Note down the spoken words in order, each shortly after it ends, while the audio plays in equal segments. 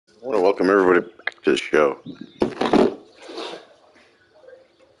welcome everybody back to the show.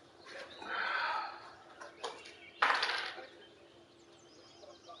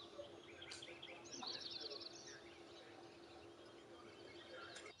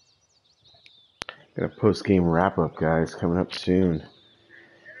 Got a post-game wrap-up, guys, coming up soon.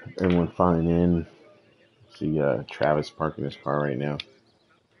 Everyone filing in. See Travis parking his car right now.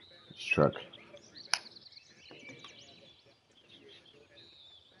 His truck.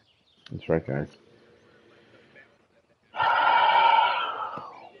 That's right, guys.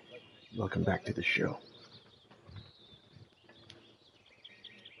 Welcome back to the show.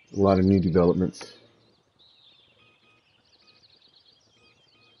 A lot of new developments.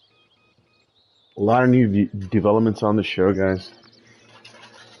 A lot of new developments on the show, guys.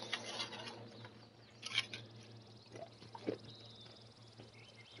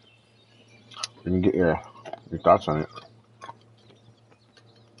 Let me get your thoughts on it.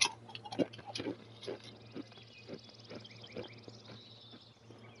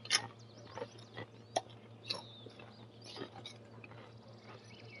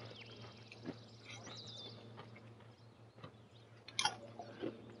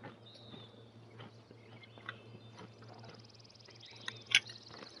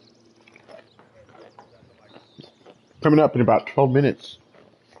 Coming up in about 12 minutes.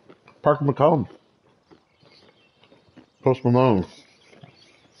 Parker McCollum. Post Malone.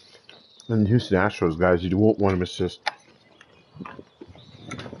 And Houston Astros, guys. You won't want to miss this.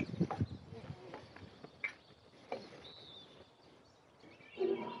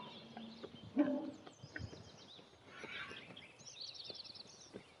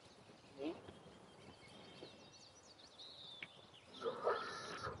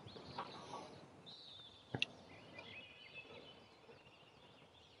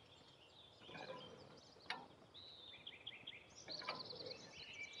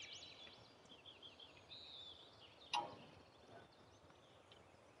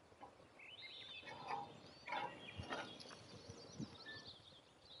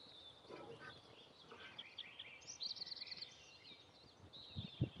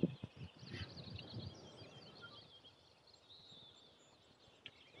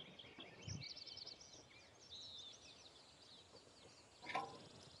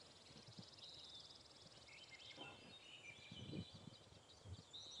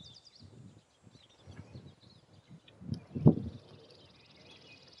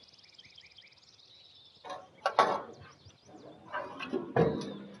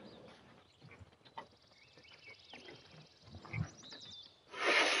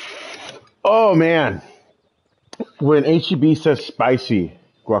 Oh, man. When HEB says spicy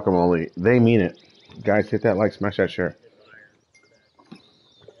guacamole, they mean it. Guys, hit that like, smash that share.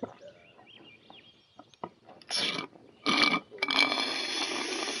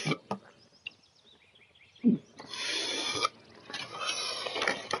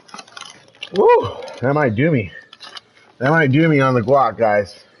 Woo! That might do me. That might do me on the guac,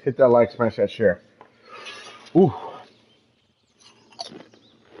 guys. Hit that like, smash that share. Ooh.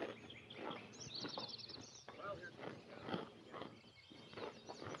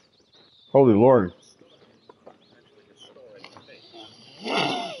 Holy Lord.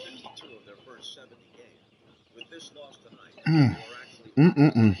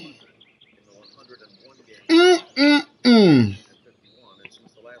 Mm-mm-mm. Mm-mm-mm.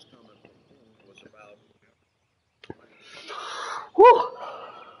 Woo.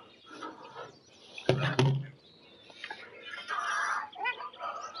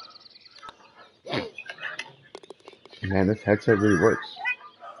 Man, this headset really works.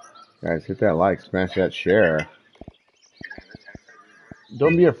 Guys, hit that like, smash that share.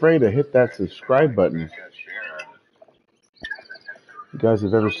 Don't be afraid to hit that subscribe button. If you guys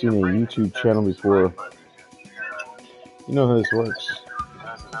have ever seen a YouTube channel before, you know how this works.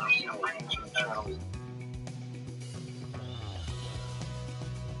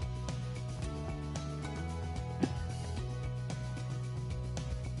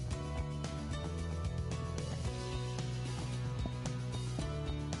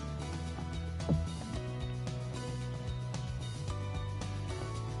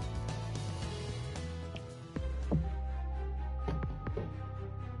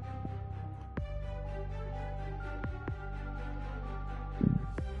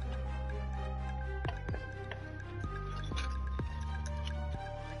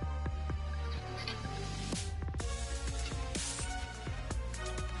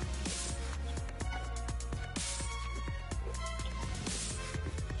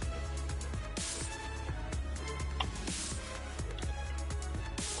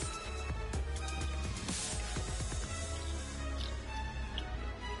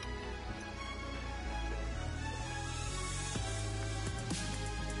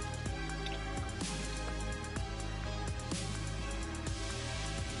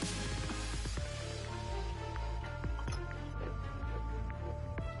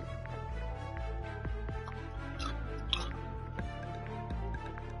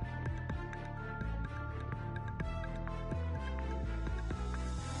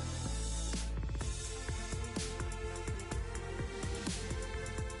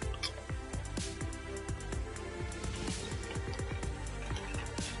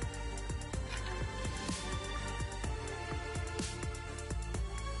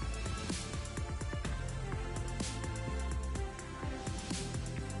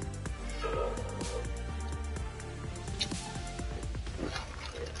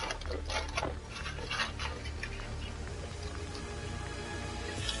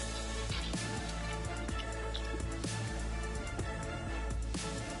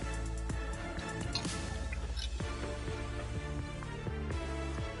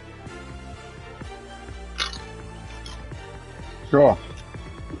 Sure.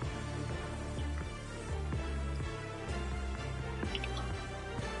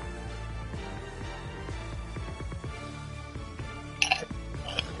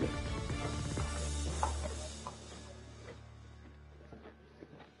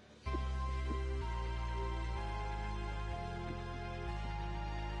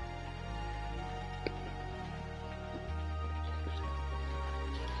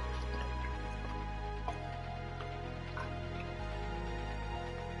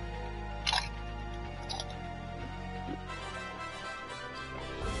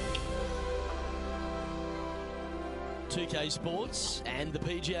 .2K Sports and the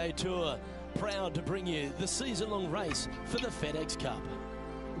PGA Tour proud to bring you the season-long race for the FedEx Cup.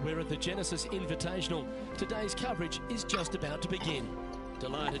 We're at the Genesis Invitational. Today's coverage is just about to begin.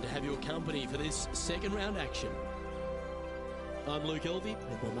 Delighted to have your company for this second round action. I'm Luke Elvey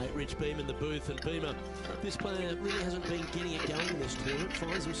with my mate Rich Beam in the booth. And Beamer, this player really hasn't been getting it going in this tournament,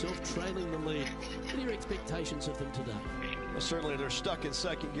 finds himself trailing the lead. What are your expectations of them today? Well, certainly they're stuck in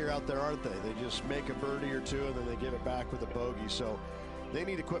second gear out there, aren't they? They just make a birdie or two and then they give it back with a bogey. So they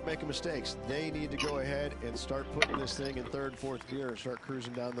need to quit making mistakes. They need to go ahead and start putting this thing in third, fourth gear and start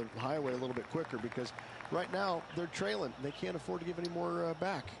cruising down the highway a little bit quicker, because right now they're trailing. They can't afford to give any more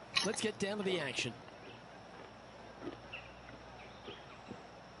back. Let's get down to the action.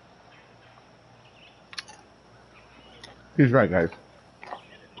 He's right, guys.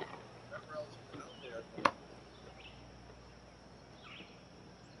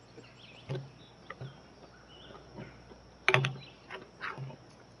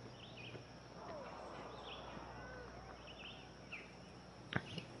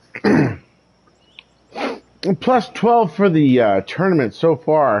 Plus 12 for the tournament so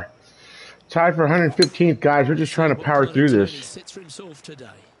far. Tied for 115th, guys. We're just trying to power through this.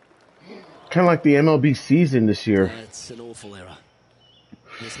 Kind of like the MLB season this year. That's an awful error.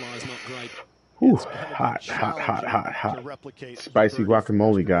 This lie's not great. Ooh, hot, hot, hot, hot, hot. Spicy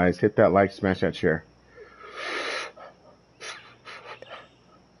guacamole, guys. Hit that like, smash that share.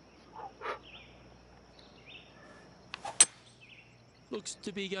 Looks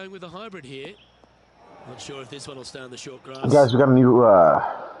to be going with a hybrid here. Not sure if this one will stay on the short grass. Guys, we got a new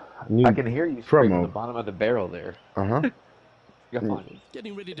I can hear you scraping the bottom of the barrel there.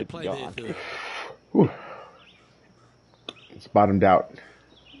 Getting ready to play there, Phil. It's bottomed out.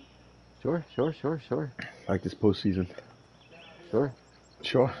 Sure. Like this postseason. Sure.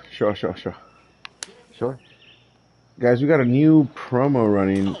 Guys, we got a new promo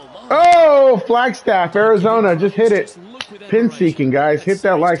running. Oh, Flagstaff, Arizona. Just hit it. Pin seeking, guys. Hit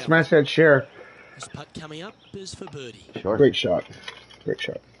that like, smash that share. This putt coming up is for birdie. Sure. Great shot. Great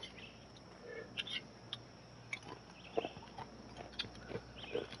shot.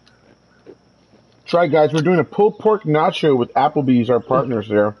 That's right, guys. We're doing a pulled pork nacho with Applebee's, our partners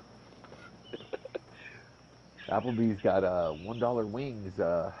there. Applebee's got $1 wings.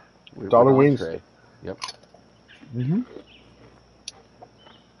 Dollar wings. Yep. Mm-hmm.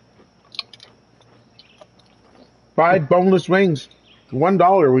 5 boneless wings.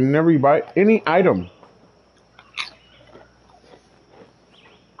 $1 whenever you buy any item.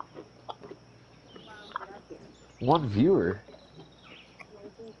 One viewer.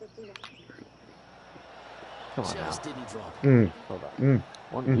 Come on Just now. didn't drop. Hold on.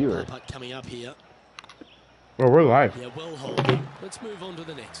 One viewer. Putt coming up here. Well, we're live. Yeah, well holding. Let's move on to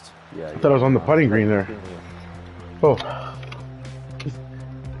the next. Yeah. I thought I was on the putting green there. Oh.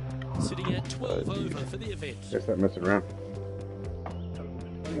 Sitting at 12 over for the event. Guess not messing around.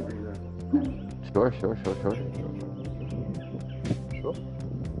 Sure.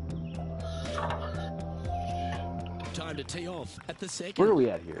 Time to tee off at the second. Where are we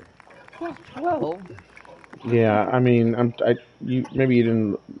at here? 12. Yeah, I mean, maybe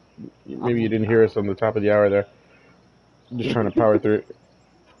you didn't hear us on the top of the hour there. I'm just trying to power through it.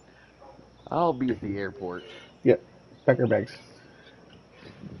 I'll be at the airport. Yeah, pack our bags.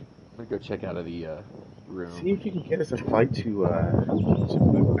 I'm gonna go check out of the room. See if you can get us a flight to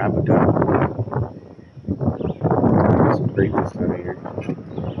Abu Dhabi. Some greatness out of here.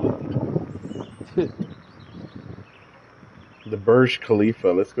 The Burj Khalifa.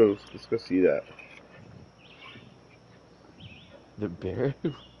 Let's go see that. The bear?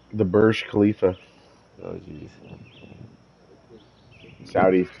 The Burj Khalifa. Oh, jeez.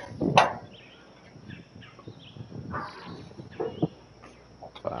 Saudi.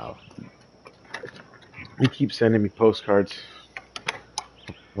 Wow. You keep sending me postcards.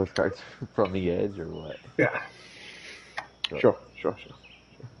 Postcards from the edge or what? Yeah. Sure.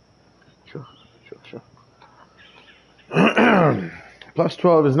 Plus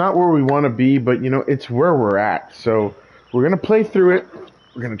 12 is not where we want to be, but, it's where we're at. So We're going to play through it.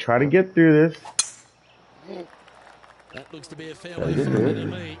 We're going to try to get through this. That looks to be a fair way further than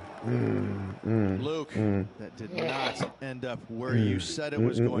me. Luke, that did not end up where you said it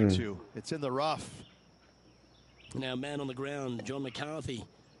was going to. It's in the rough. Now, man on the ground, John McCarthy.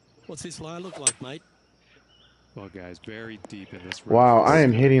 What's this lie look like, mate? Well, guys, very deep in this rough. Wow, I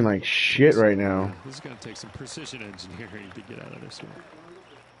am hitting like shit right now. This is going to take some precision engineering to get out of this one.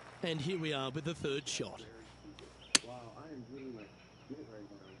 And here we are with the third shot. Wow, I am hitting like shit right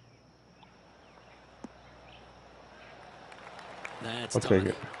now. That's I'll take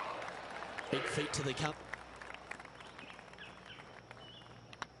it. 8 feet to the cup.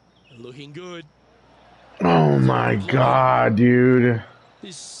 Looking good. Oh my god, dude.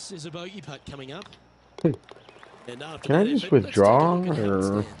 This is a bogey putt coming up. And after Can I that just effort, let's withdraw, take a look at how it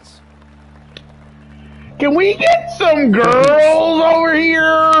or stands. can we get some girls over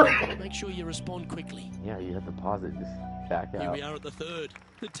here? Make sure you respond quickly. Yeah, you have to pause it. Just back Here out. we are at the third.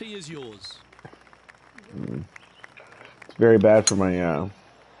 The tee is yours. It's very bad for my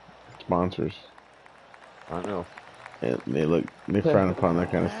sponsors. I don't know. They frown upon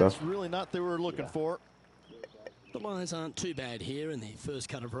that kind of That's stuff. really not what they were looking for. The lies aren't too bad here in the first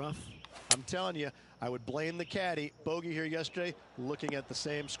cut of rough. I'm telling you, I would blame the caddy. Bogey here yesterday, looking at the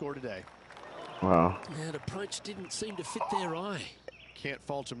same score today. Wow. That approach didn't seem to fit their eye. Can't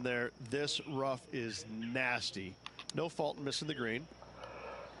fault him there. This rough is nasty. No fault in missing the green.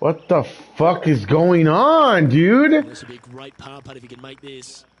 What the fuck is going on, dude? This would be a great par putt if you can make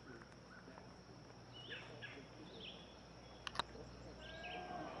this.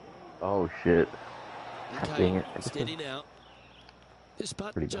 Oh shit. Okay, Dang it. steady now. This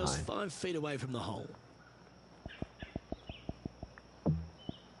putt Pretty just behind. 5 feet away from the hole.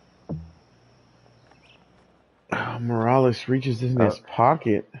 Oh, Morales reaches in his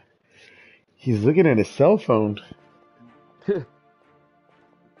pocket. He's looking at his cell phone.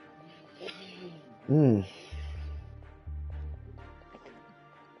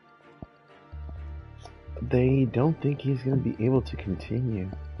 They don't think he's going to be able to continue.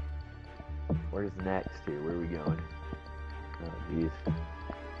 Where's next here? Where are we going? Oh, jeez.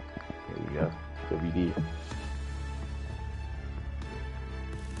 There we go. WD.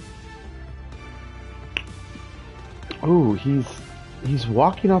 Oh, he's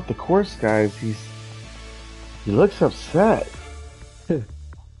walking off the course, guys. He looks upset.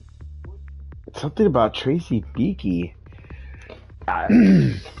 Something about Tracy Beakey.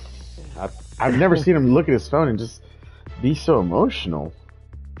 I've never seen him look at his phone and just be so emotional.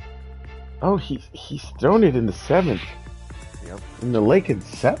 Oh, he's thrown it in the 7th. Yep. In the lake in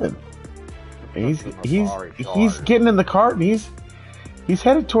 7th. And he's Sorry. getting in the cart and he's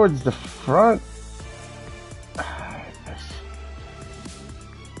headed towards the front.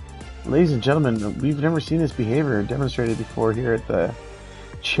 Ladies and gentlemen, we've never seen this behavior demonstrated before here at the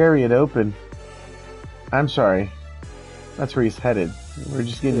Chariot Open. I'm sorry. That's where he's headed. We're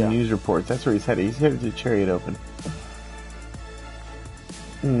just getting news reports. That's where he's headed. He's headed to the Chariot Open.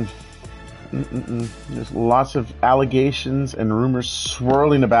 There's lots of allegations and rumors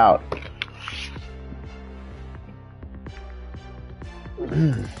swirling about.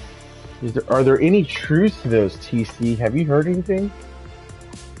 Are there any truths to those, TC? Have you heard anything?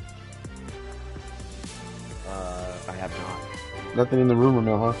 I have not. Nothing in the rumor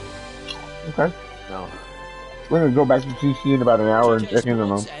mill, huh? Okay. No. We're going to go back to TC in about an hour and check in on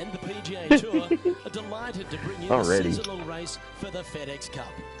them. And the PGA Tour are delighted to bring you the Already. season-long race for the FedEx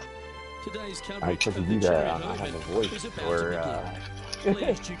Cup. Today's I coverage took of to the do that. Chariot I have a Open voice is about or to begin.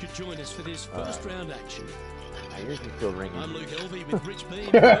 Pleased you could join us for this first round action. my ears are still ringing. I'm Luke Elvey with Rich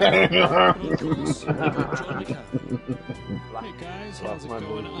Bean. And of course, John McCarthy. Hey guys, Lost how's it my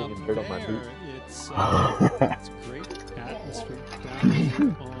going voice up singing dirt on my there? boot. It's great atmosphere down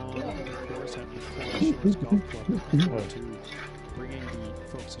here on the course at the Shores Golf Club. Looking forward to bringing the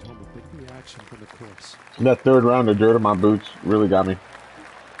folks at home a big reaction from the course. That third round of dirt on my boots really got me.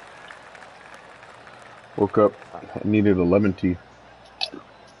 Woke up, I needed a lemon tea.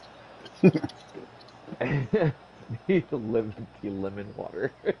 Need a lemon tea, lemon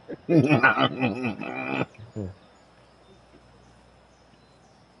water.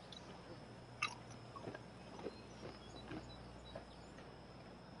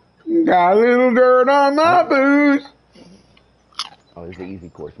 Got a little dirt on my boots. Oh, this is an easy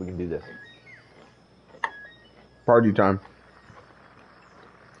course. We can do this. Party time.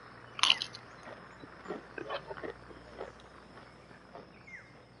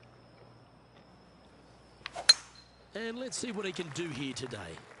 And let's see what he can do here today.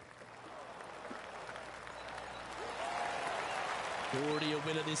 Already a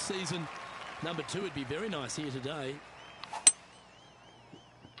winner this season. Number 2 would be very nice here today.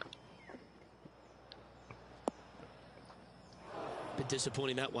 Bit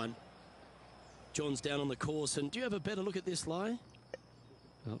disappointing, that one. John's down on the course, and do you have a better look at this lie?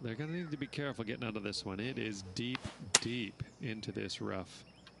 Well, they're going to need to be careful getting out of this one. It is deep, deep into this rough.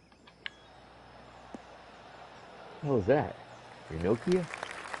 What was that? Your Nokia?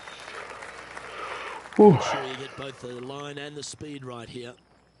 Make sure you get both the line and the speed right here.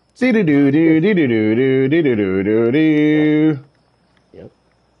 Do-do-do-do-do-do-do-do-do-do. Yep.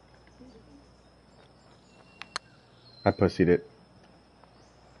 I pussied it.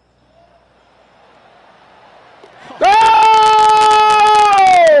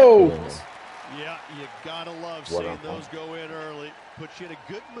 Oh! Yeah, you gotta love seeing those go in early. Puts you in a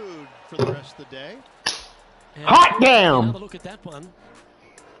good mood for the rest of the day. And Hot damn! another look at that one.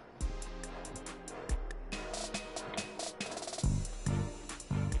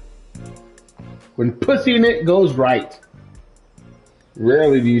 When pussying it goes right.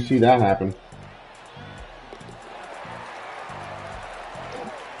 Rarely do you see that happen.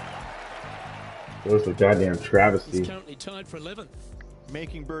 It was a goddamn travesty. He's currently tied for 11th.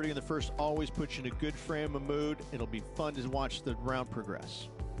 Making birdie in the first always puts you in a good frame of mood. It'll be fun to watch the round progress.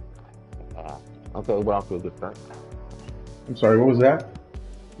 I'll go well for the start. I'm sorry, what was that?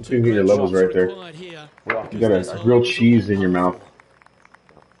 You can get your levels right there. Here, You got a grilled cheese in your mouth.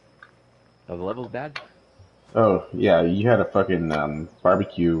 Oh, the levels, Dad? Oh, yeah, you had a fucking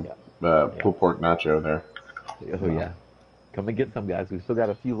barbecue pulled pork nacho there. Oh, yeah. Come and get some, guys. We've still got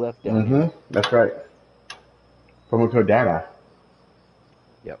a few left down Mm-hmm. here. That's right. Promo code DADA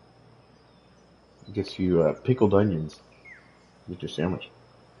Yep. gets you pickled onions with your sandwich.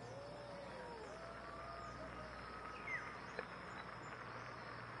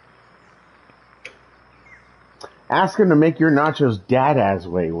 Ask them to make your nachos Dada's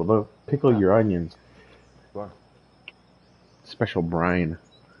way. Well, they'll pickle your onions. Sure. Special brine.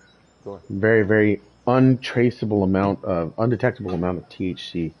 Sure. Very, very undetectable amount of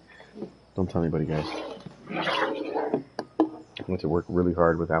THC. Don't tell anybody, guys. I went to work really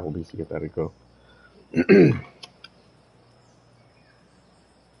hard with Applebee's to get that to go.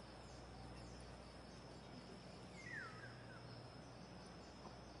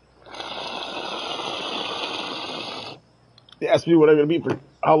 They asked me what I'm going to be for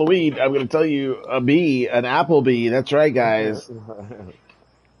Halloween. I'm going to tell you an Applebee. That's right, guys.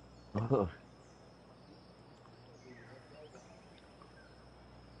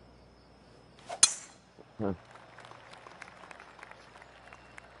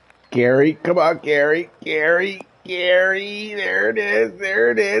 Gary, come on, Gary. There it is.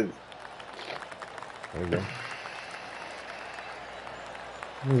 There you go.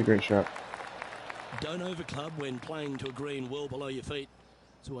 Really great shot. don't overclub when playing to a green well below your feet.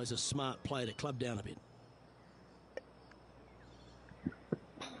 It's always a smart play to club down a bit.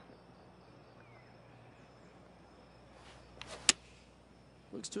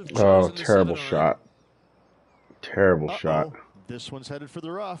 Looks to have chosen the terrible 7-iron. shot. Terrible shot. This one's headed for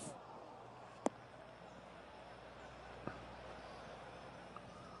the rough.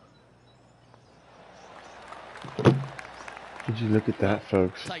 Did you look at that,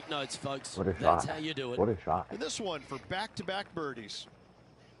 folks? Take notes, folks. What a That's shot. how you do it. What a shot. And this one for back-to-back birdies.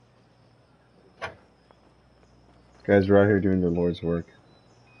 Guys are out here doing the Lord's work.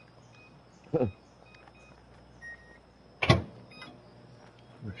 Oh,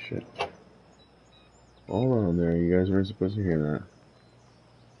 shit. Hold on there. You guys weren't supposed to hear that.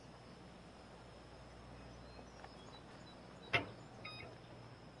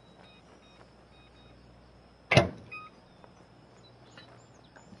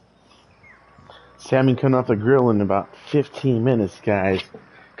 Salmon coming off the grill in about 15 minutes, guys.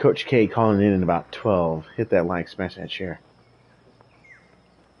 Coach K calling in about 12. Hit that like, smash that share.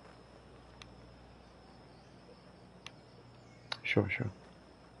 Sure.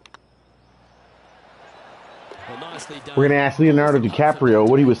 Well, nicely done. We're going to ask Leonardo DiCaprio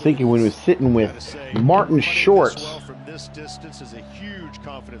what he was thinking when he was sitting with Martin Short. Well from this distance is a huge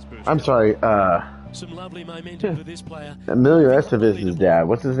confidence booster. I'm sorry, Some lovely momentum for this player. Emilio Estevez's dad.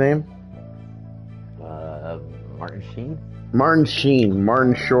 What's his name? Martin Sheen? Martin Sheen.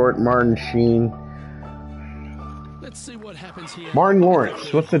 Martin Short, Martin Sheen. Let's see what happens here. Martin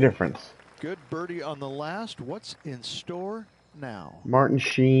Lawrence. What's the difference? Good birdie on the last. What's in store now? Martin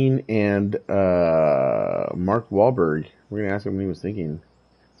Sheen and Mark Wahlberg. We're going to ask him what he was thinking.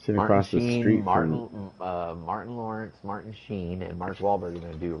 Sitting Martin across the Sheen, street Martin from... Lawrence, Martin Sheen, and Mark Wahlberg are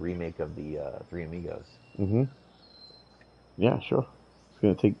going to do a remake of the Three Amigos. Mm-hmm. Yeah, sure. It's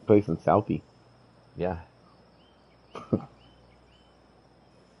going to take place in Southie. Yeah.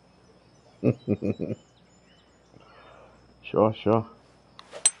 Sure.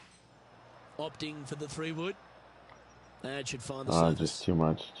 Opting for the 3-wood. That should find the surface. Just too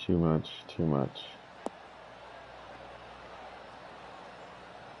much.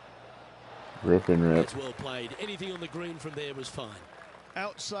 Rip and rip. That's well played. Anything on the green from there was fine.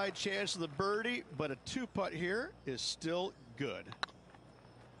 Outside chance of the birdie, but a 2-putt here is still good.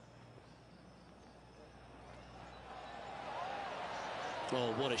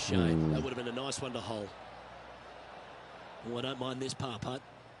 Oh, what a shame. That would have been a nice one to hole. Oh, I don't mind this par putt.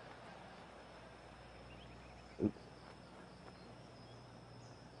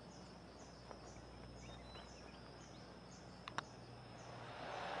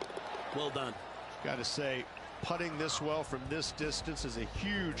 Well done. Got to say, putting this well from this distance is a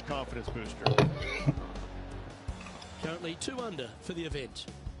huge confidence booster. Currently 2 under for the event.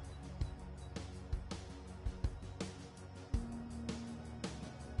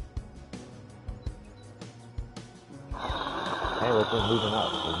 Hey, look, we're moving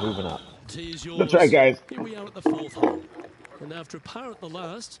up. We're moving up. Tee is yours. That's right, guys. Here we are at the 4th hole. And after a par at the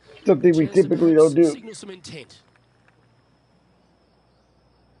last, Something we typically don't do. Signal some intent.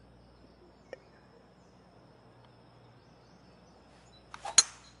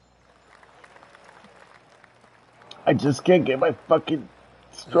 I just can't get my fucking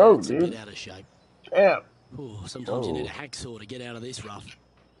stroke, dude. A bit out of shape. Damn. Ooh, sometimes you need a hacksaw to get out of this rough.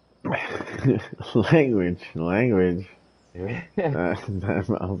 language. 9 miles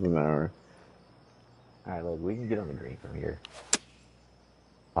an hour. Alright, look, we can get on the green from here.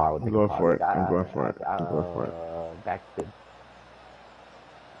 Oh, I'm going for it. I'm going for it. Back to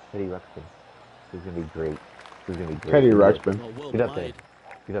Teddy Ruxpin. This is going to be great. Teddy Ruxpin. Oh, well Get up played. there.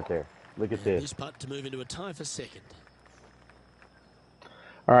 Get up there. Look at this. This putt to move into a tie for second.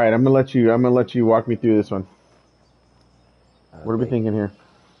 All right, I'm gonna let you walk me through this one. What are we thinking here?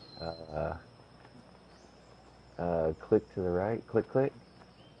 Click to the right. Click. Click.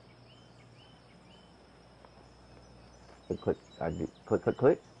 Click. A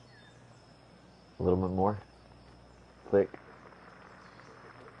little bit more. Click.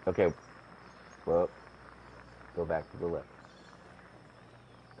 Okay. Well, go back to the left.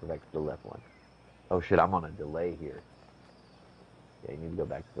 Go back to the left one. Oh shit, I'm on a delay here. Yeah, you need to go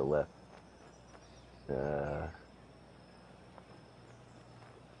back to the left.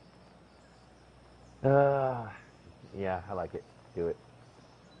 Yeah, I like it. Do it.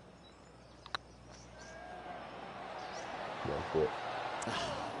 That's it.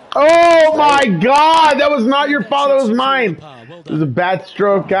 Oh my God! That was not your fault. That was mine. It was a bad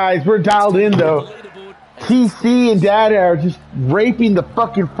stroke, guys. We're dialed in though. TC and Dad are just raping the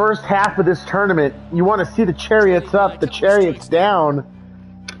fucking first half of this tournament. You want to see the chariots up, the chariots down.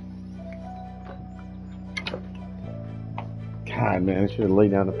 God, man, I should have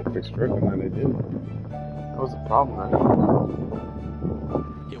laid down a perfect stroke and then I didn't. That was the problem,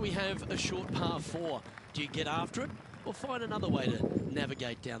 man. Here we have a short par 4. Do you get after it or find another way to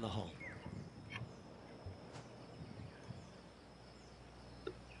navigate down the hole?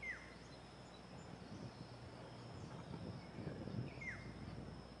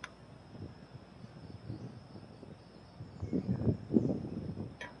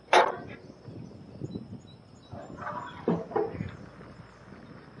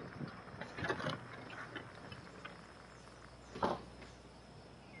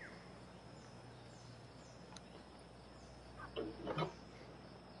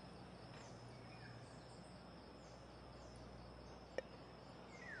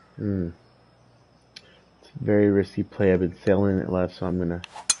 It's a very risky play. I've been sailing it left, so I'm gonna.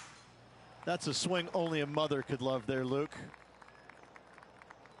 That's a swing only a mother could love there, Luke.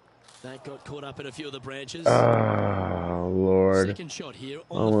 That got caught up in a few of the branches. Oh, Lord. Second shot here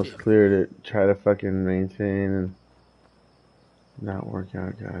on almost cleared it. Try to fucking maintain and not work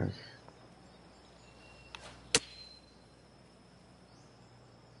out, guys.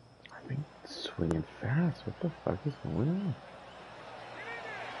 I think swinging fast. What the fuck is going on?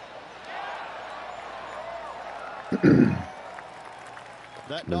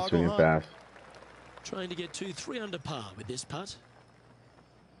 That Been swinging fast. Trying to get 3 under par with this putt.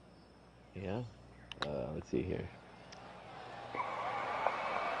 Yeah. Let's see here.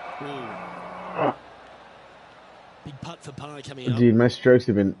 Ooh. Big putt for par coming up. Dude, my strokes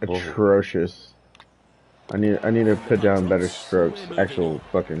have been atrocious. I need to put down better strokes, actual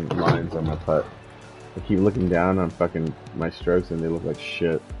fucking lines on my putt. I keep looking down on fucking my strokes and they look like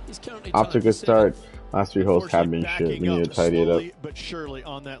shit. Off to a good start. Last 3 holes have been shit. We need to tidy it up. But surely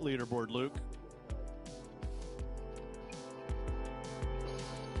on that leaderboard, Luke.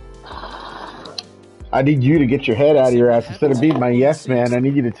 I need you to get your head out of your ass instead of being my yes man. I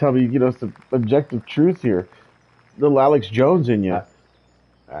need you to tell me, some objective truth here. Little Alex Jones in you.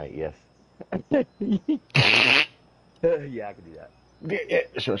 Alright, yes. Yeah, I can do that. Yeah,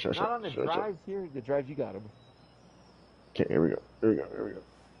 sure. Not on the drives here. The drives you got them. Okay, here we go.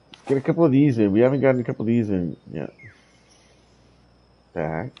 Let's get a couple of these in. We haven't gotten a couple of these in yet.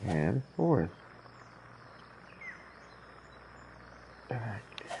 Back and forth. Back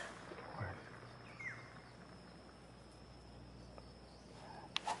and forth.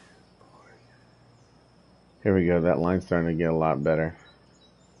 Here we go. That line's starting to get a lot better.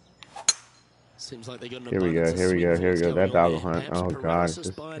 Seems like they got an Here we go. That doggle hunt. Oh god,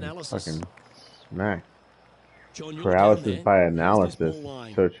 just fucking smack. Paralysis by analysis.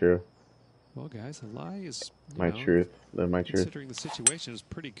 So true. Well, guys, a lie is my truth. My truth. Considering the situation is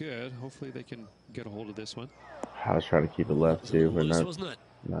pretty good. Hopefully they can get a hold of this one. I was trying to keep it left too, but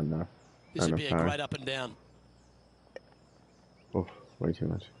not enough. This would be a great up and down. Oh, way too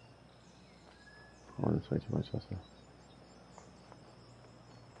much. Oh, that's way too much also.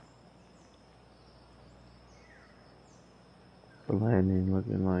 The landing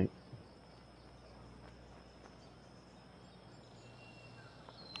looking like.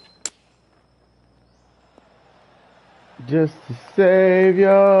 Just to save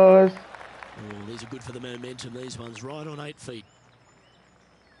yours. Oh, these are good for the momentum. These ones right on 8 feet.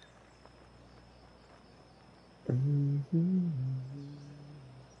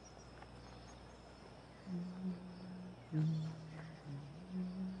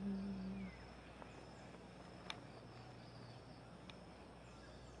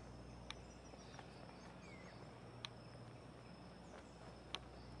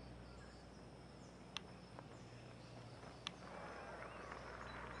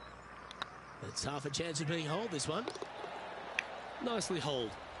 It's half a chance of being holed, this one. Nicely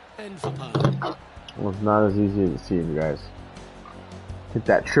holed. And for par. Well, it's not as easy as it seems, guys. Hit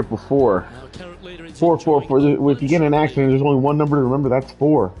that 444. 444. If you get in an accident, there's only one number to remember. That's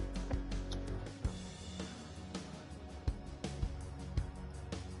 4.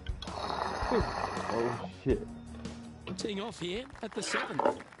 Oh shit! Teeing off here at the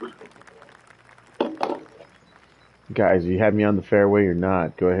 7th. Guys, you had me on the fairway or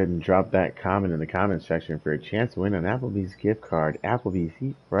not, go ahead and drop that comment in the comment section for a chance to win an Applebee's gift card. Applebee's,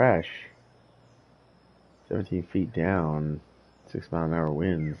 eat fresh. 17 feet down, 6 mile an hour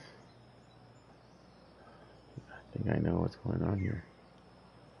winds. I think I know what's going on here.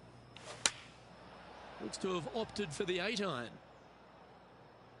 Looks to have opted for the 8-iron.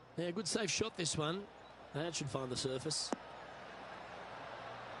 Yeah, good safe shot this one. That should find the surface.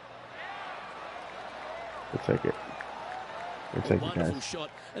 We'll take it. We'll take it, guys. Shot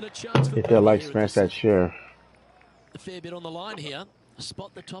and a chance for hit that like, smash that share. A fair bit on the line here.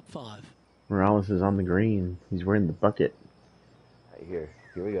 Spot the top 5. Morales is on the green. He's wearing the bucket. Right here.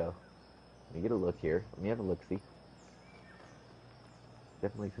 Here we go. Let me get a look here. Let me have a look-see.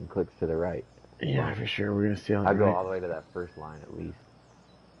 Definitely some clicks to the right. Yeah, for sure. We're going to see on the I'll right. go all the way to that first line at least.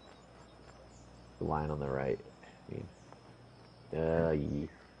 The line on the right. Yeah.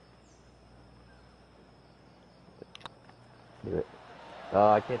 Do it.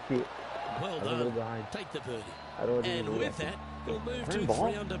 Oh, I can't see it. Well done. Take the birdie. I don't and with that, he'll move to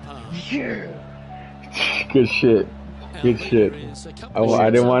 3 under par. Yeah. Good shit. Good shit.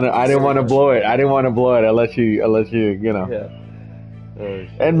 I didn't want to blow it. I'll let you, you know. Yeah.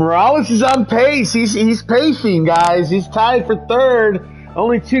 And Morales is on pace. He's pacing, guys. He's tied for 3rd.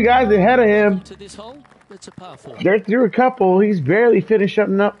 Only 2 guys ahead of him. To this hole, it's a par 4. They're through a couple. He's barely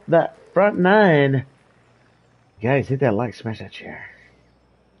finishing up that front 9. Guys, hit that like, smash that share.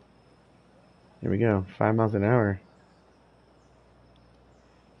 Here we go. 5 miles an hour.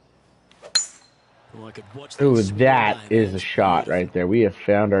 Oh, I could watch Ooh, that is a shot right there. We have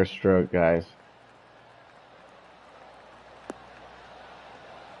found our stroke, guys.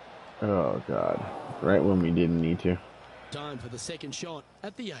 Oh, God. Right when we didn't need to. Time for the second shot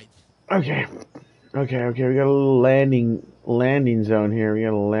at the 8th. Okay. We got a little landing zone here. We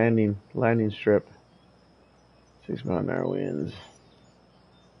got a landing strip. 6 mile an hour winds.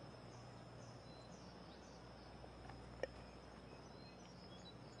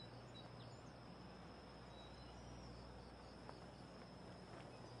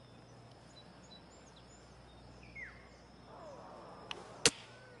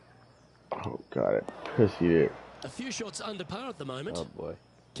 Oh God, it pussied it. A few shots under par at the moment. Oh boy.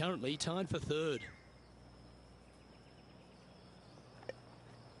 Currently tied for 3rd.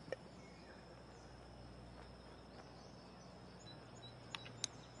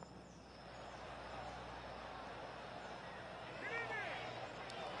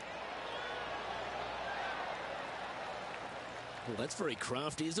 Well, that's very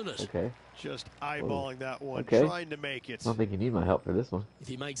crafty, isn't it? Okay. Just eyeballing that one, okay. trying to make it. I don't think you need my help for this one. If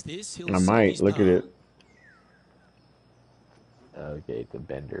he makes this, he'll I might. Look at it. Okay, it's a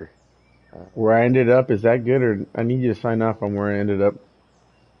bender. Where I ended up, is that good, or I need you to sign off on where I ended up?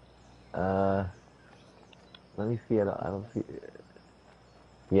 Let me see it. I don't see.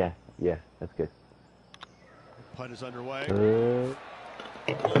 Yeah, that's good. Punt is underway.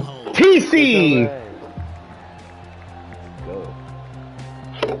 TC! Go.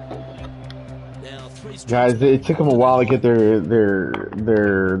 Now, Guys, it took them a while to get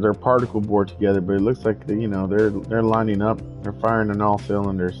their particle board together, but it looks like they're lining up. They're firing on all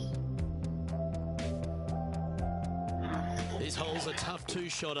cylinders. This hole's a tough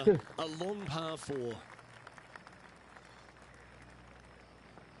two-shotter, a long par 4.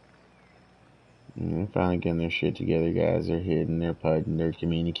 They're finally getting their shit together, guys. They're hitting, they're putting, they're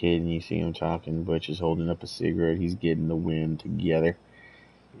communicating. You see them talking. Butch is holding up a cigarette. He's getting the wind together.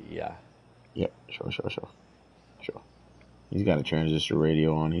 Yeah. Yep, sure. He's got a transistor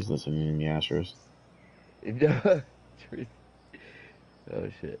radio on. He's listening to the Astros. Oh,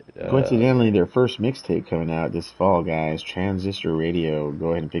 shit. Coincidentally, their first mixtape coming out this fall, guys. Transistor Radio.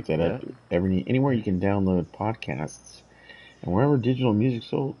 Go ahead and pick that up. Anywhere you can download podcasts and wherever digital music's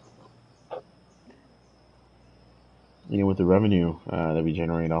sold. With the revenue that we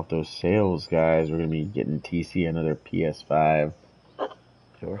generate off those sales, guys, we're going to be getting TC another PS5.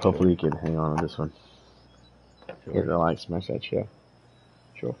 Hopefully you can hang on this one. Hit the like, smash that shit.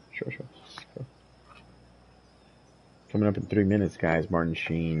 Sure. Coming up in 3 minutes, guys, Martin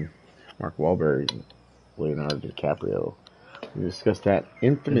Sheen, Mark Wahlberg, Leonardo DiCaprio. We discussed that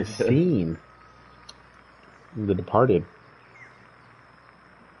infamous scene in The Departed.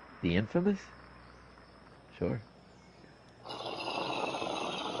 The infamous? Sure.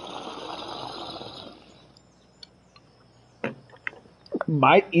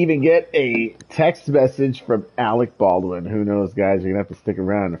 Might even get a text message from Alec Baldwin. Who knows, guys? You're going to have to stick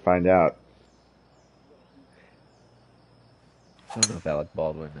around to find out. I don't know if Alec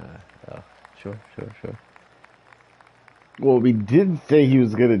Baldwin, sure. Well, we didn't say he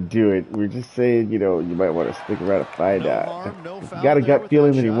was going to do it. We're just saying, you might want to stick around to find out. If you got a gut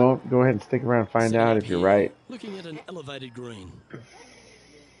feeling that he won't, go ahead and stick around and find out if you're right. Looking at an elevated green.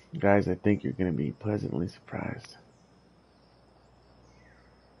 Guys, I think you're going to be pleasantly surprised.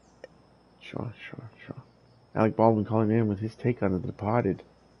 Sure. Alec Baldwin calling in with his take on The Departed.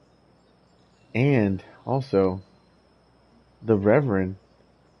 And also, the Revenant.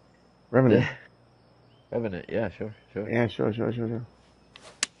 Revenant, yeah, sure. Yeah, sure.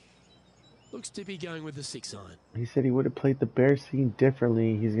 Looks to be going with the 6-iron. He said he would have played the bear scene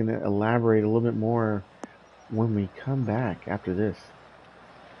differently. He's going to elaborate a little bit more when we come back after this.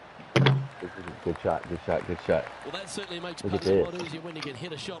 Good shot. Well, that certainly makes it a lot easier when you can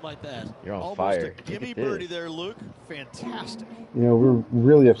hit a shot like that. You're on Almost fire. a gimme birdie there, Luke. Fantastic. We're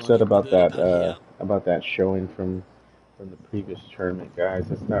really upset about that showing from the previous tournament,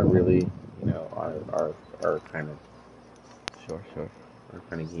 guys. It's not really, our kind of Sure. our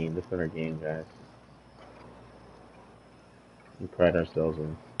kind of game. This is our game, guys. We pride ourselves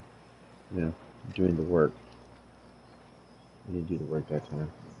on, doing the work. We didn't do the work that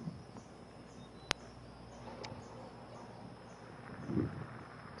time.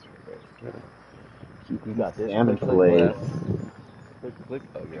 You got this. Salmon fillets. Click.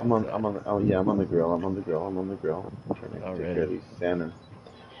 Oh, I'm on the grill. I'm trying to take care of these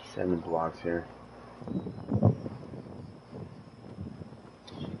salmon blocks here.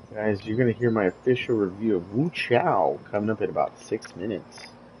 Guys, you're gonna hear my official review of Wu Chow coming up in about 6 minutes.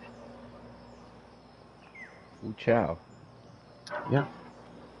 Wu Chow. Yeah.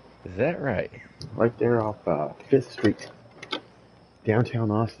 Is that right? Right there off 5th Street. Downtown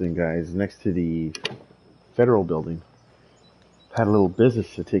Austin, guys, next to the Federal Building. Had a little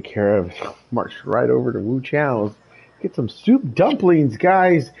business to take care of. Marched right over to Wu Chow's. Get some soup dumplings,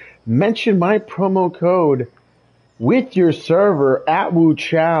 guys. Mention my promo code with your server at Wu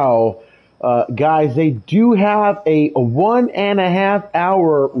Chow. Guys, they do have a 1.5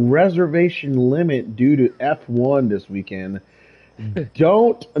 hour reservation limit due to F1 this weekend.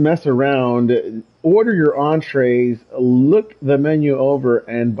 Don't mess around. Order your entrees. Look the menu over,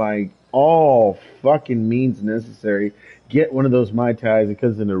 and by all fucking means necessary, get one of those Mai Tais. It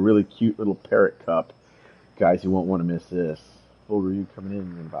comes in a really cute little parrot cup. Guys, you won't want to miss this. Full review coming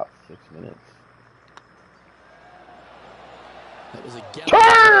in about 6 minutes. That was a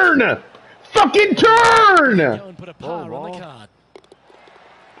turn! Fucking turn! Go and put a par on the card.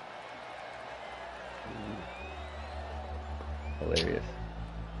 Hilarious.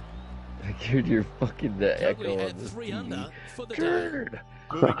 I heard your fucking echo had on the 3 under for the turn.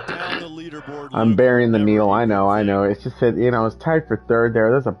 Moving down the leaderboard. I'm burying the meal. I know. It's just that, it's tied for third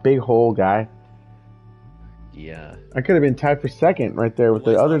there. There's a big hole, guy. Yeah. I could have been tied for second right there with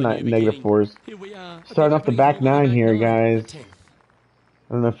the other negative fours. Here we are. Starting off the back nine here, guys. 10th.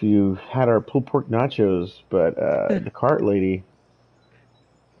 I don't know if you had our pulled pork nachos, but the cart lady,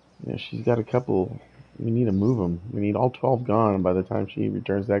 she's got a couple. We need to move them. We need all 12 gone by the time she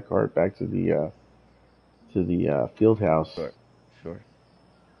returns that cart back to the field house. Sure.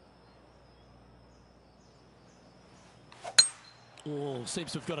 Oh,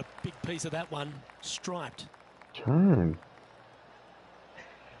 seems to have got a big piece of that one. Striped. Turn.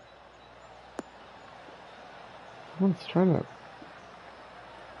 Someone's trying to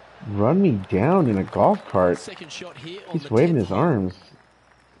run me down in a golf cart. Second shot here on He's the waving 10th his arms.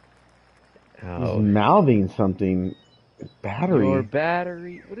 Oh. He's mouthing something. Battery. Your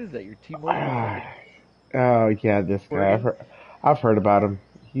battery. What is that? Your T-Mobile? Oh yeah, this guy. I've heard about him.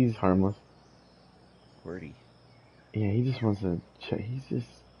 He's harmless. Wordy. Yeah, he just wants to check. He's just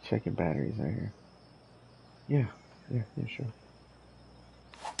checking batteries right here. Yeah, sure.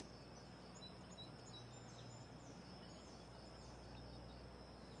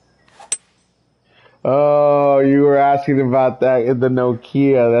 Oh, you were asking about that in the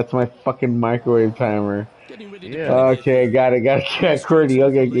Nokia. That's my fucking microwave timer. Yeah. Okay, got it. QWERTY.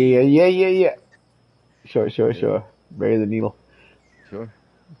 Okay, yeah. Sure. Bury the needle. Sure.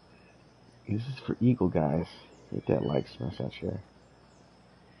 This is for Eagle, guys. Hit that like, smash that share.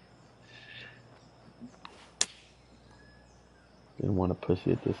 Didn't want to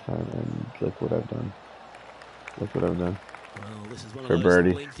pussy it this time, and look what I've done. Well, this is one For of those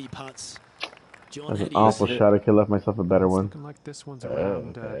birdie. lengthy putts. John, That's how an do you awful see it? shot. I could have left myself a better It's one. looking like this one's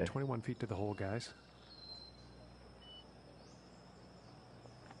around okay. 21 feet to the hole, guys.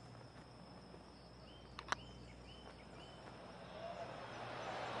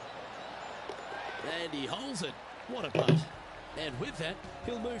 And he holds it. What a putt. And with that,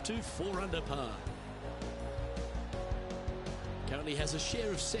 he'll move to 4 under par. Currently has a share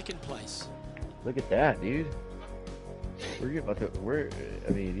of second place. Look at that, dude. You're in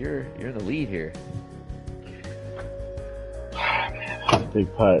the lead here. That's a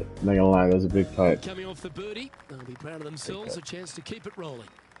big putt. I'm not gonna lie, that was a big putt. Coming off the birdie, they'll be proud of themselves. A chance to keep it rolling.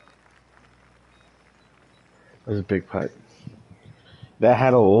 That was a big putt. That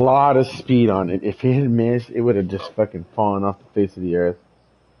had a lot of speed on it. If it had missed, it would have just fucking fallen off the face of the earth.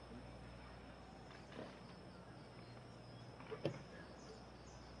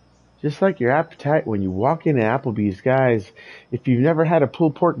 Just like your appetite when you walk into Applebee's, guys, if you've never had a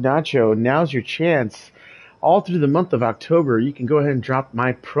pulled pork nacho, now's your chance. All through the month of October, you can go ahead and drop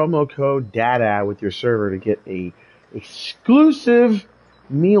my promo code DADA with your server to get a exclusive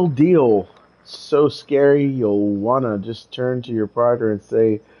meal deal. So scary, you'll want to just turn to your partner and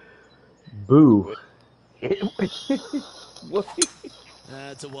say, boo. It's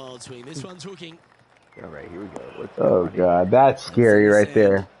a wild swing. This one's hooking. All right, here we go. Let's go, Oh, buddy. God, that's scary right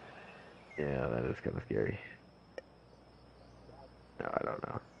there. Yeah, that is kind of scary. No, I don't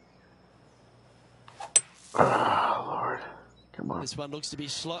know. Oh, Lord. Come on. This one looks to be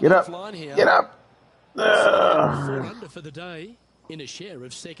slightly Get up. offline here. Get up. 4 under for the day in a share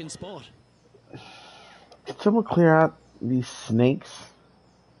of second spot. Can someone clear out these snakes?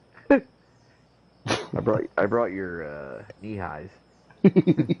 I brought your knee highs.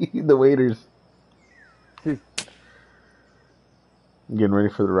 The waiters. Getting ready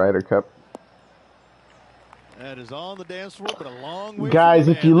for the Ryder Cup. That is on the dance floor, but a long way. Guys,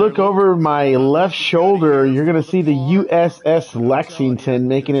 if you look over my left shoulder, you're going to see the USS Lexington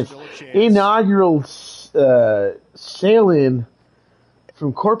making its inaugural sail-in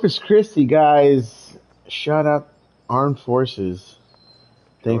from Corpus Christi, guys. Shout out Armed Forces.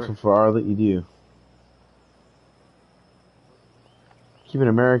 Thankful for all that you do. Keeping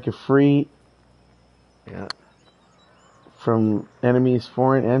America free. Yeah. From enemies,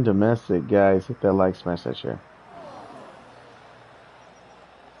 foreign and domestic, guys. Hit that like, smash that share.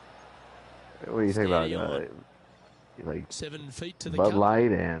 What do you think about like 7 feet to the Bud cup.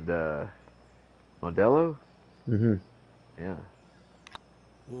 Light and Modelo? Mm-hmm. Yeah.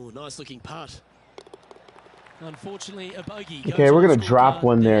 Ooh, nice looking putt. Unfortunately, a bogey. Okay, we're gonna drop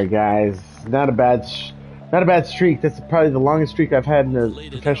one there, guys. Not a bad streak. That's probably the longest streak I've had in a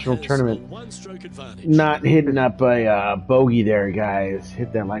professional tournament. Not hitting up a bogey there, guys.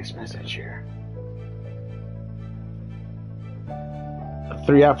 Hit that like, smash that share.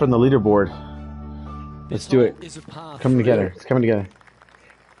 3 out from the leaderboard. Let's do it. Coming together. It's coming together.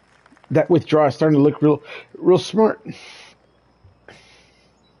 That withdrawal is starting to look real smart.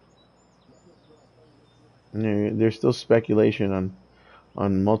 There's still speculation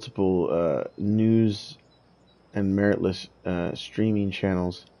on multiple news and meritless streaming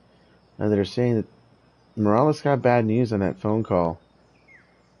channels that are saying that Morales got bad news on that phone call.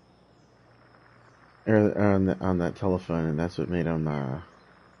 Or on that telephone, and that's what made him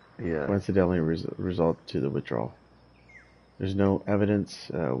coincidentally result to the withdrawal. There's no evidence.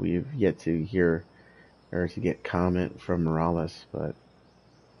 We've yet to hear or to get comment from Morales, but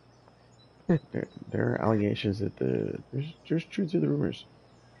there are allegations that there's truth to the rumors.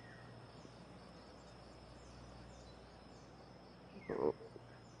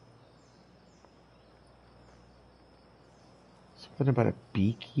 Something about a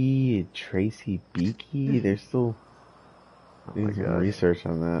Beaky, Tracy Beaky. They're still doing some research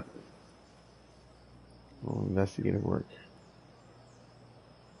on that. Well, investigative work.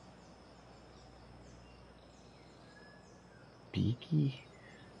 Beaky?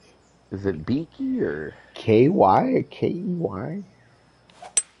 Is it Beaky or KY or KEY?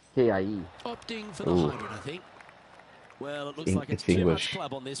 KIE? Opting for the hybrid, I think. Well, it looks like it's too English. much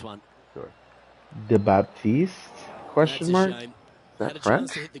club on this one. Sure. De Baptiste? Question mark? Shame. Is Had that a French?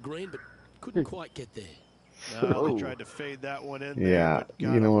 chance to hit the green, but couldn't quite get there. They tried to fade that one in there. Yeah, But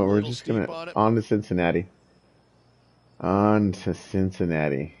got you know a what? We're little just steep gonna on it. on to Cincinnati. On to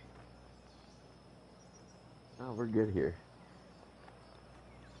Cincinnati. Oh, we're good here.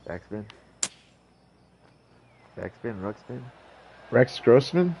 Backspin. Backspin, ruck spin. Rex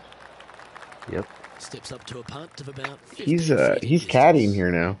Grossman? Yep. Steps up to a punt of about 15 He's feet he's in caddying distance.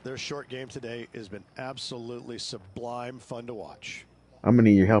 here now. Their short game today has been absolutely sublime fun to watch. I'm gonna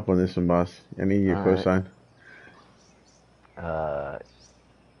need your help on this one, boss. I need your cosign.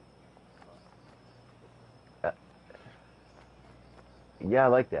 Yeah, I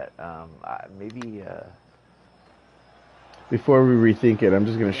like that. Maybe. Before we rethink it, I'm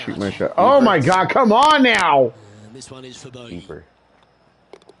just gonna shoot my shot. Oh my God! Come on now! And this one is for bogey. Deeper.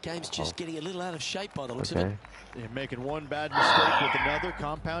 Game's just getting a little out of shape by the looks of it. They're making one bad mistake with another,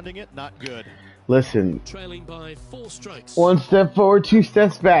 compounding it, not good. Listen. Trailing by 4 strokes. 1 step forward, 2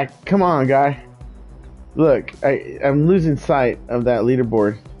 steps back. Come on, guy. Look, I'm losing sight of that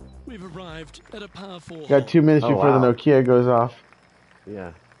leaderboard. We've arrived at a par 4. Got 2 minutes before the Nokia goes off.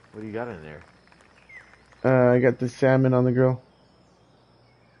 Yeah. What do you got in there? I got the salmon on the grill.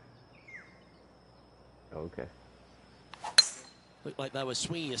 Okay. Looked like they were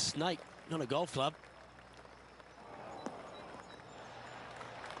swinging a snake, not a golf club.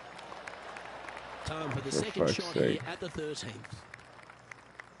 Time for the second shot here at the 13th.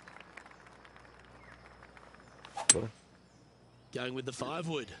 What? Going with the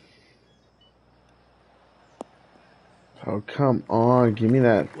 5-wood. Oh, come on. Give me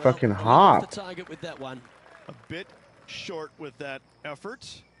that fucking hop. The target with that one. A bit short with that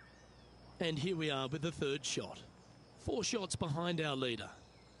effort. And here we are with the 3rd shot. 4 shots behind our leader.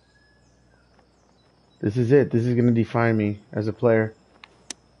 This is it. This is going to define me as a player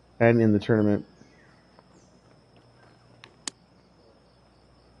and in the tournament.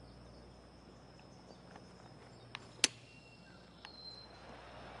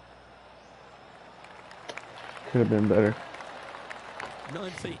 Could have been better. 9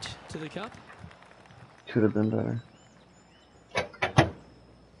 feet to the cup. Could have been better.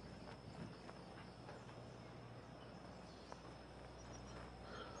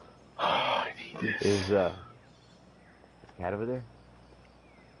 I need this. Is cat over there?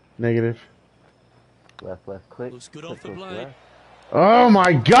 Negative. Left, click. Looks good off the blade. Oh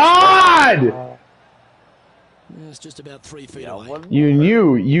my God! It's just about 3 feet away. You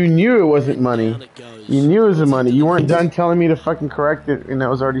knew it wasn't money. You knew it wasn't money. You weren't done telling me to fucking correct it, and I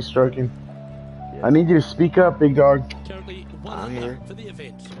was already stroking. Yeah. I need you to speak up, big dog. Currently 1 under for the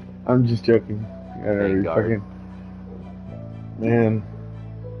event. I'm just joking. Fucking man,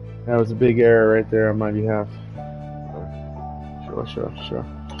 that was a big error right there on my behalf. Sure.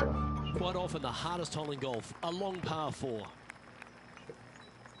 Quite often the hardest hole in golf, a long par 4.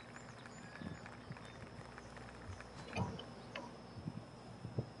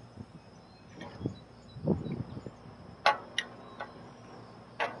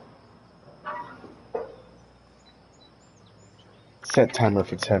 Set timer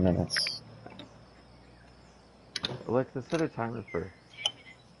for 10 minutes. Alexa, set a timer for.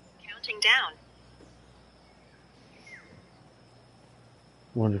 Counting down.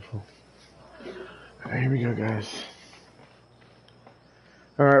 Wonderful. All right, here we go, guys.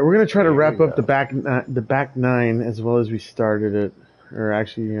 All right, we're gonna try to wrap up the back 9 as well as we started it, or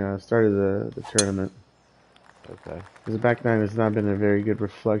actually started the tournament. Okay. Because the back 9 has not been a very good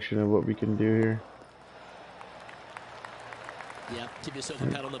reflection of what we can do here. Yeah, give yourself a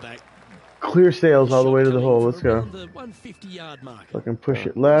pat on the back. Clear sails all the way to the hole. Let's go. The 150-yard mark. Fucking push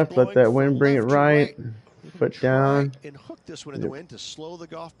it left. Let that wind bring it right. Foot down. And hook this one in the wind to slow the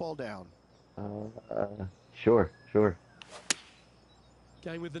golf ball down. Sure.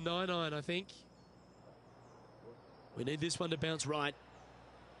 Going with the 9-iron, I think. We need this one to bounce right.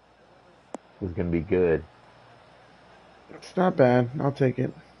 This is gonna be good. It's not bad. I'll take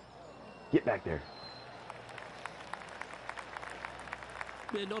it. Get back there.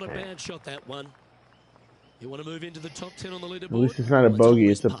 Yeah, not a bad shot, that one. You want to move into the top 10 on the leaderboard? At least it's not a Well, bogey.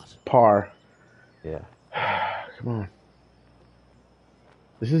 always It's a putt. par. Yeah. Come on.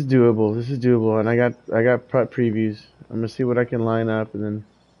 This is doable. This is doable. And I got putt previews. I'm gonna see what I can line up, and then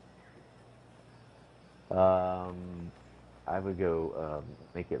I would go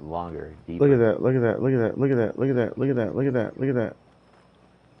make it longer, deeper. look at that. Look at that. Look at that. Look at that. Look at that. Look at that. Look at that. Look at that.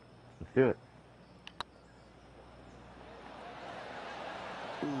 Let's do it.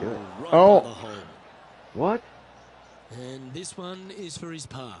 Ooh, right Oh. by the hole. What? And this one is for his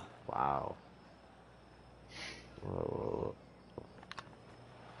par. Wow. Whoa.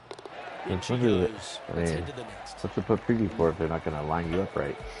 In she goes. Let's head to the next. What's the put preview for if they're not going to line you up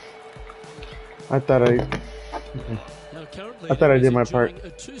right? I thought I did my part. A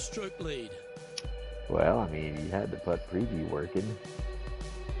 2-stroke lead. Well, I mean, you had the putt preview working.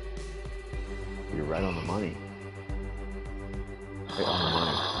 You're right on the money. Right on the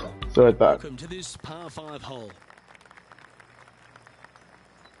money. So I thought. Welcome to this par 5 hole.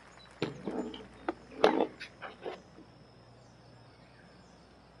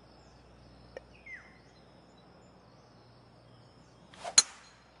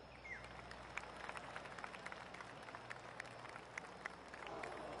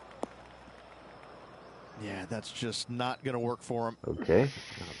 Yeah, that's just not going to work for him. Okay,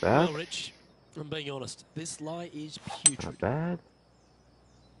 not bad. Well, Rich, I'm being honest. This lie is putrid. Not bad.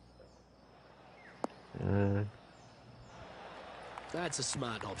 That's a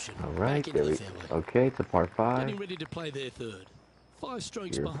smart option. All right, Back into there we the fairway. Okay, it's a par 5. Getting ready to play their third. 5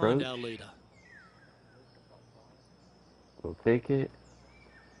 strokes Your behind approach. our leader. We'll take it.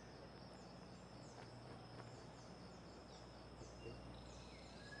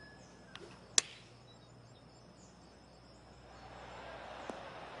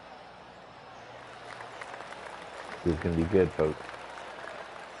 This is going to be good, folks.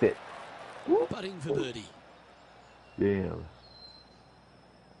 Sit. Putting for birdie. Damn.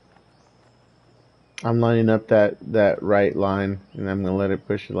 I'm lining up that right line, and I'm gonna let it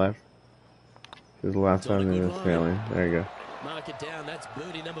push left. Because the last time it was failing. There you go. Mark it down. That's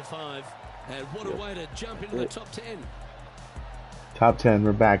birdie number 5. And what a way to jump into the top 10. Top 10.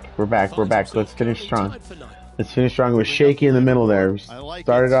 We're back. We're back. We're back. Let's finish strong. Let's finish strong. It was shaky in the middle there.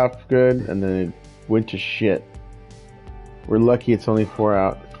 Started off good, and then it went to shit. We're lucky it's only 4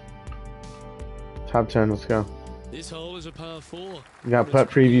 out. Top 10. Let's go. This hole is a par 4. We got putt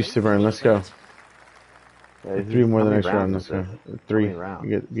previews to burn. Let's go. Yeah, 3 more the next round. round Let's is go. this? 3. How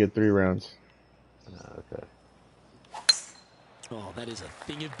many You get 3 rounds. Okay. Oh, that is a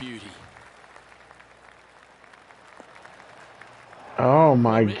thing of beauty. Oh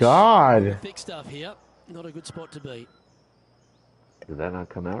my Rich, god. Big stuff here. Not a good spot to be. Did that not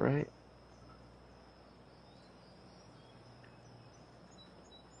come out right?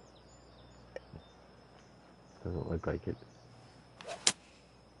 Doesn't look like it.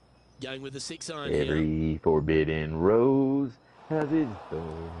 Going with the 6-iron here. Every forbidden rose has its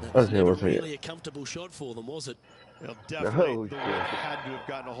thorn. That was Okay, never we'll take it. really a comfortable shot for them, was it? Well, definitely Oh, the shit. wind had to have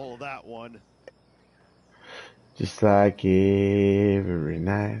gotten a hold of that one. Just like every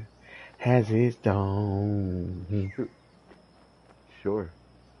night has its dawn. Sure.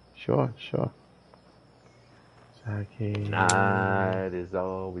 Sure. Just like every Night is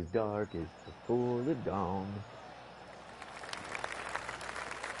always darkest before the dawn.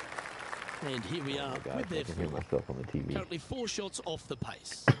 And here we are Oh my with gosh, I their can hear fourth. myself on the TV. Currently 4 shots off the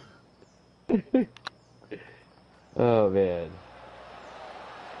pace. Oh man.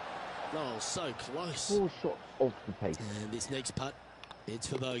 Oh, so close. 4 shots off the pace. And this next putt, it's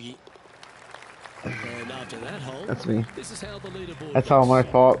for bogey. And after that hole, That's me. this is how the leaderboard That's all my looks.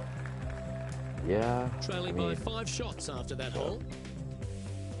 fault. Yeah. Trailing by 5 shots after that hole.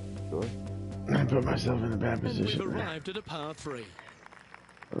 Sure. I put myself in a bad And we've position. arrived at a par 3.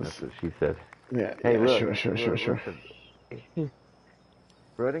 That's what she said. Yeah, Hey, yeah, look. sure.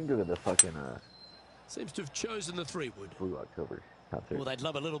 Bro, I didn't go to the fucking Seems to have chosen the 3-wood. Blue October concert. Well, they'd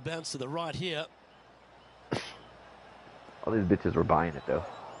love a little bounce to the right here. All these bitches were buying it though.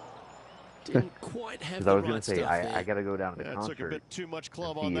 Didn't quite have Because the I was right gonna say stuff I there. gotta go down to the Yeah, it took a concert bit too much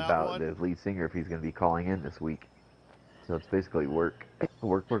club and on see that about one. the lead singer if he's gonna be calling in this week. So it's basically work.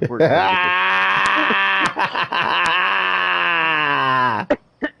 work.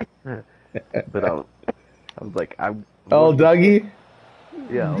 But I was like, Oh, Dougie?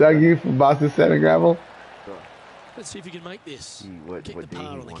 Yeah. Dougie from Boston Center Gravel. Let's see if you can make this. See what Kick day the he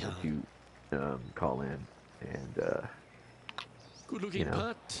par on the wanted card. to call in, and Good looking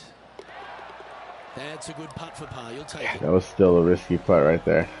putt. That's a good putt for par. You'll take it. That was still a risky putt right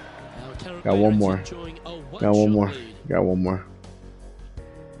there. Got one more. Got one more. Got one more.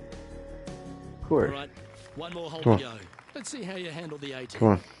 Of course. All right, one more hole Come to go. Let's see how you handle the 18. Come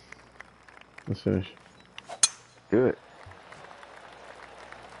on. Let's finish. Do it.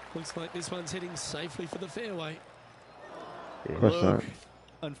 Looks like this one's heading safely for the fairway. Of course not.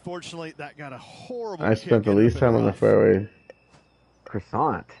 Unfortunately, that got a horrible I spent the kick least time on the fairway.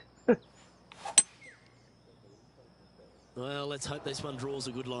 Croissant. Well, let's hope this one draws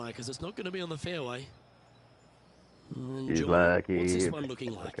a good lie, because it's not going to be on the fairway. He's lucky. What's this one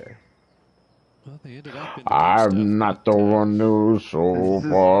looking like? Okay. Well, they ended up in the I'm not the one who's so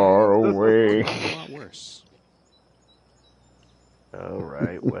far away. a lot worse. All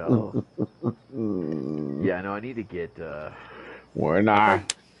right. Well. Yeah. No, I need to get. We're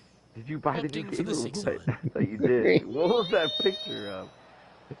not. Did you buy the new Opting for the game? 6 I thought you did. What was that picture of?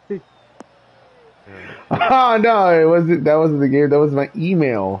 Oh no, it wasn't. That wasn't the game. That was my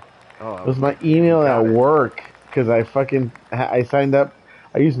email. Oh, It was my email at work because I signed up.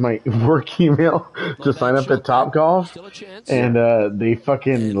 I used my work email to sign up at Topgolf, and they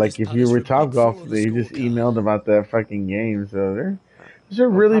fucking like if you were Topgolf, they just emailed about that fucking game. So there's a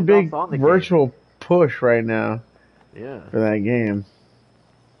really big virtual push right now. Yeah. For that game.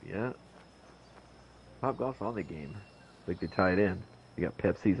 Yeah. Topgolf's on the game. Like they tie it in. You got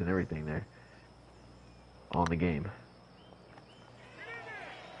Pepsis and everything there. On the game.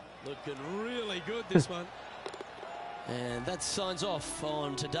 Looking really good, this one. And that signs off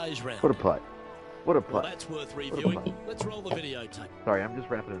on today's round. What a putt. What a putt. Well, that's worth reviewing. Let's roll the videotape. Sorry, I'm just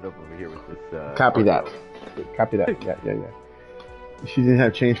wrapping it up over here with this. Copy that. Copy that. Yeah. She didn't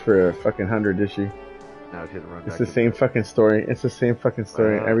have change for a fucking 100, did she? No, she didn't run back. It's the same fucking story. It's the same fucking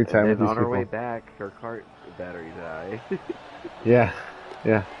story every time with these on people. our way back, her cart battery died. Yeah.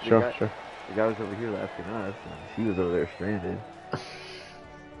 Sure. The guy was over here asking us, and she was over there stranded.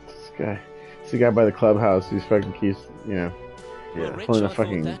 This guy by the clubhouse who's fucking keeps, pulling a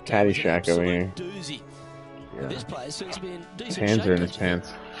fucking Caddyshack over here. Yeah. This place seems to be in decent His hands are in his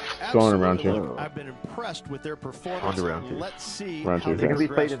pants. Going around two. I've been impressed with their performance. Around two. Let's see Round two. how they Is it going to be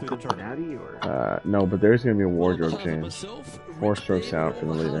played progress in through the tournament. Cincinnati or? No, but there's going to be a wardrobe change. 4 strokes out for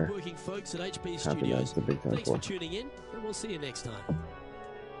the leader. Happy that's the Big Ten Thanks for 4. tuning in, and we'll see you next time.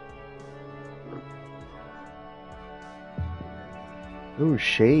 Ooh,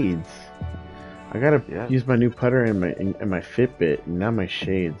 shades. I gotta use my new putter and my Fitbit, and now my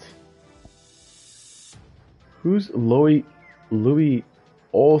shades. Who's Louis Oosthuizen?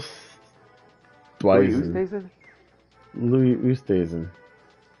 Louis Oosthuizen.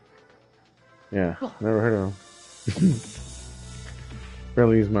 Yeah, never heard of him.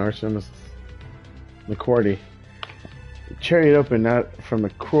 Barely use my arsenal. McCordy. Chariot Open, not from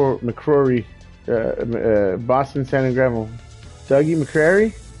McCrory, Boston Sand and Gravel. Dougie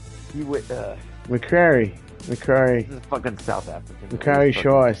McCrary? McCrary. This is fucking South African. McCrary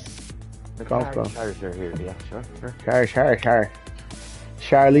Shores. Golf club. Sure.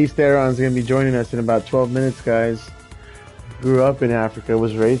 Charlize Theron's going to be joining us in about 12 minutes, guys. Grew up in Africa,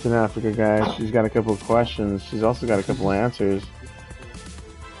 was raised in Africa, guys. She's got a couple of questions. She's also got a couple of answers.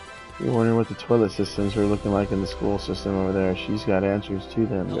 You're wondering what the toilet systems are looking like in the school system over there. She's got answers to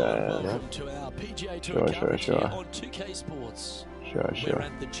them, guys. Welcome to our PGA Tour coverage here on 2K Sports. Sure. We're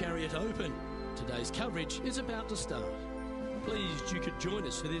at the Chariot Open. Today's coverage is about to start. Pleased you could join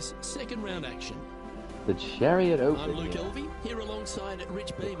us for this second round action. The Chariot Open. I'm Luke Elvey, here alongside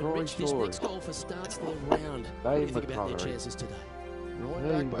Rich Beam. And Rich, this next golfer starts their round. What do you think about their chances today?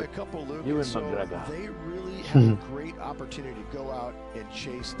 Going back by a couple, Luke, so they really have a great opportunity to go out and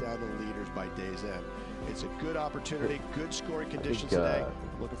chase down the leaders by day's end. It's a good opportunity, good scoring conditions today.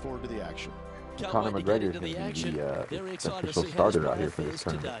 Looking forward to the action. Conor McGregor is going to be the official starter out here for this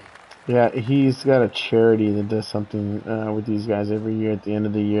tournament. Yeah, he's got a charity that does something with these guys every year. At the end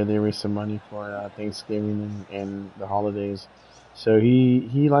of the year, they raise some money for Thanksgiving and the holidays. So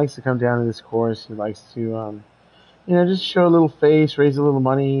he likes to come down to this course. He likes to, just show a little face, raise a little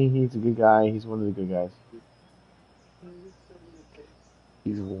money. He's a good guy. He's one of the good guys.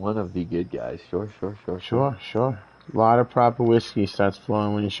 He's one of the good guys. Sure. A lot of proper whiskey starts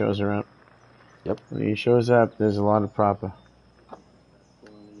flowing when he shows around. Yep. When he shows up, there's a lot of proper.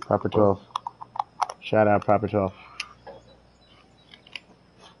 Proper 12. Shout out Proper 12.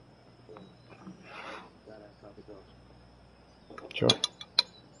 Sure.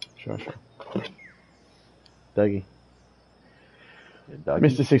 Dougie. Dougie.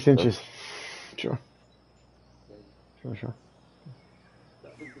 Missed the 6 inches. Sure.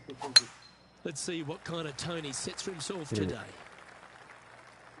 Let's see what kind of tone he sets for himself today.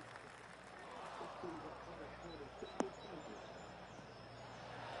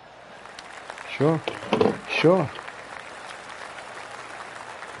 Sure.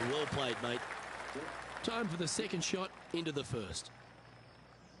 Well played, mate. Time for the second shot into the first.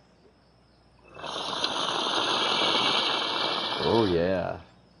 Oh, yeah.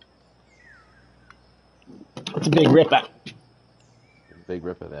 It's a big ripper. Big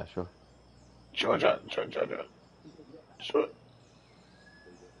ripper there, sure. Sure.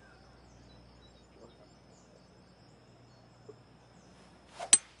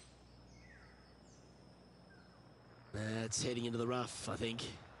 It's heading into the rough, I think.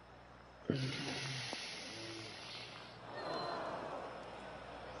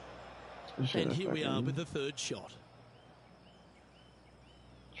 And here we are with the third shot.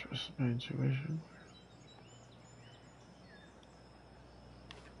 Trust my intuition.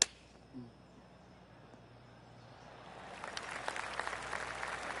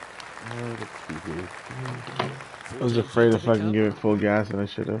 Let's see here. I was afraid if I can give it full gas, and I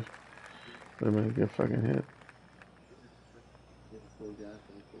should have. Would have been a good fucking hit.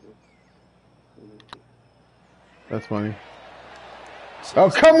 That's money. Oh,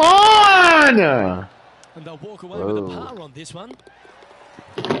 come on! And they'll walk away with a par on this one.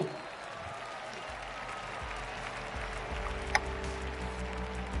 He's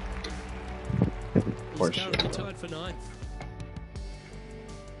currently tied for 9th.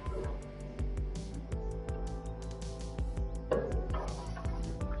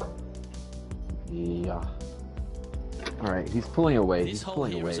 Yeah. All right, he's pulling away. He's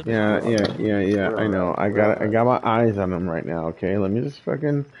pulling away. Yeah. I know. I got my eyes on him right now. Okay, let me just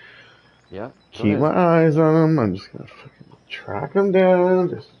fucking keep my eyes on him. I'm just gonna fucking track him down.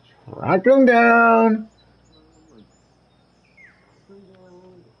 Just track him down.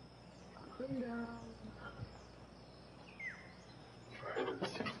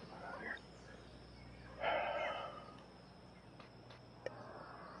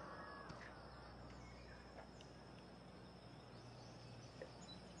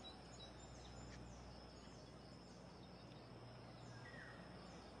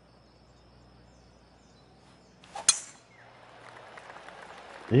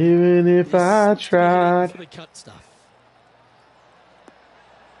 Even if I tried. For the cut stuff.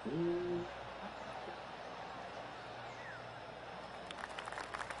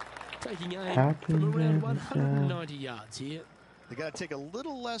 Taking aim from around 190 yards here. They got to take a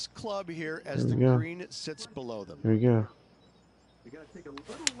little less club here as the green sits below them. Here we go. They got to take a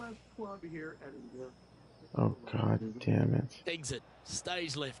little less club here as Oh, God damn it. Exit.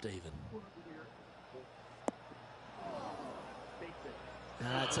 Stays left even.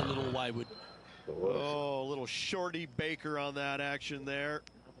 That's a little wayward. Oh, a little shorty Baker on that action there.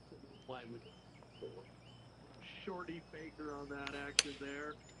 Shorty Baker on that action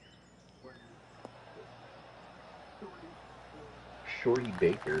there. Shorty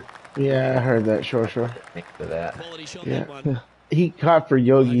Baker. Yeah, I heard that. Sure. Thanks for that. Quality shot, Yeah. that one. He caught for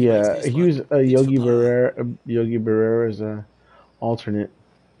Yogi. He was Yogi Berra. Yogi Berra's alternate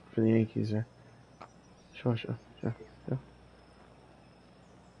for the Yankees there. Sure.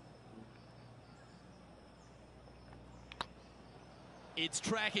 It's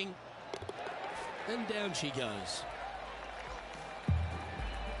tracking. And down she goes.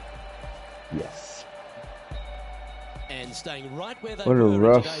 Yes. And staying right where they What a were in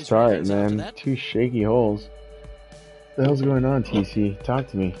rough today's start, rankings after man. that. 2 shaky holes. What the hell's going on, TC? Talk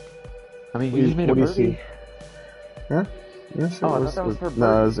to me. I mean, you just made a birdie. Huh? Yes, it I was. thought that was for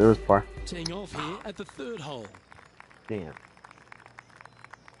No, it was par. Teeing off here at the third hole. Damn.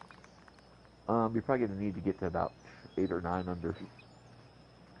 You're probably going to need to get to about 8 or 9 under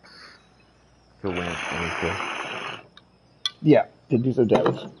to win. Yeah, to do some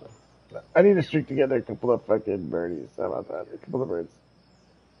damage. I need to string together a couple of fucking birdies. How about that? A couple of birds.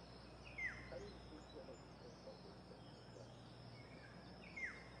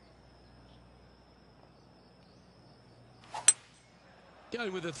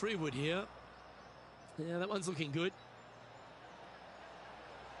 Going with a 3-wood here. Yeah, that one's looking good.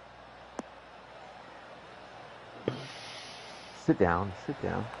 Sit down.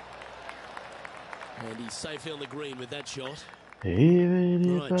 And he's safely on the green with that shot. Even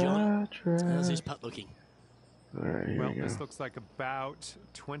if Right, John. I try. How's his putt looking? All right, here Well, we go. this looks like about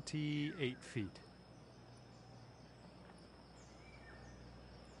 28 feet.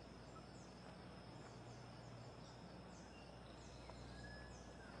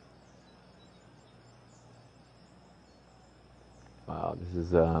 Wow, This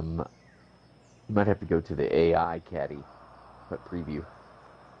is you might have to go to the AI caddy, but preview.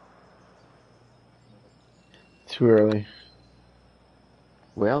 Too early.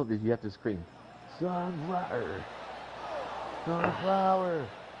 Well, did you have to scream, sunflower, sunflower?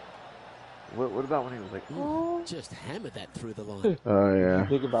 What about when he was like, oh? Just hammered that through the line. Oh yeah.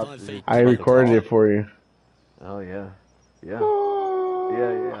 Think about 5 the, feet. I recorded it for you. Oh yeah, yeah,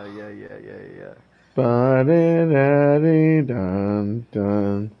 yeah. Ba-da-da-dee-dun,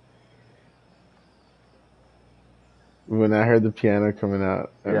 dun. When I heard the piano coming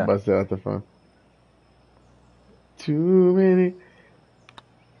out, I Yeah. busted out the phone. Too many.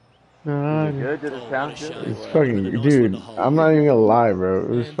 Was it good? Did it sound good? It's fucking, dude. I'm not even gonna lie, bro. It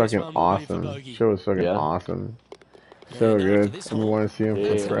was And this fucking one will be for awesome. bogey. Show was fucking Yeah. awesome. So And after good. this I've been hole, wanting to see him for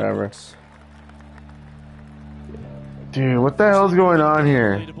that's on the forever. books. Dude, what the hell's going on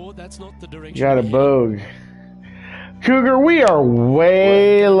here? Leaderboard, that's not the You direction got a we're heading. bogue. Cougar, we are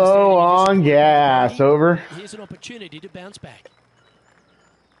way low on gas. Over. Here's an opportunity to bounce back.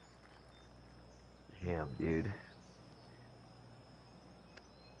 Damn, dude.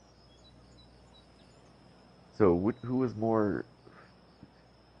 So who was more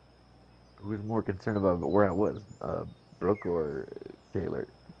concerned about where I was, Brooke or Taylor?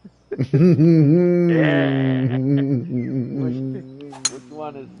 Which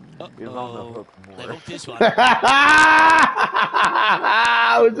one is on the hook They more? hooked this one. I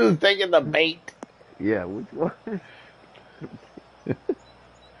was just taking the bait. Yeah, which one?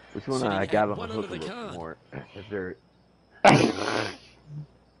 Which one Sitting I at got on one the under hook the a little card. more? Is there?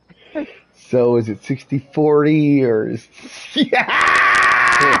 So is it 60-40 or is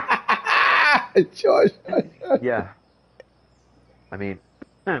Josh. Yeah. I mean,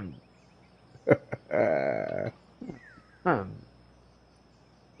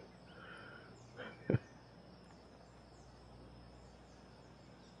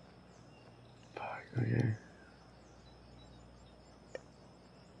 Okay.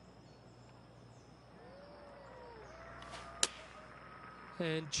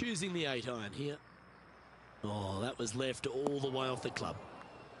 And choosing the 8-iron here. Oh, that was left all the way off the club.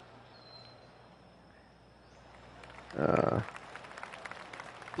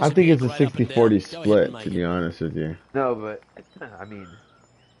 I think it's a 60-40 split, to be honest with you. no, but I mean,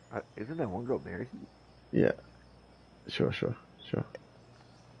 isn't that one girl married? Yeah. Sure.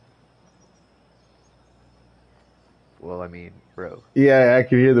 Well, I mean, bro. Yeah, I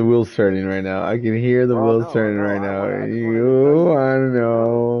can hear the wheels turning right now. I can hear the wheels turning right now. You want to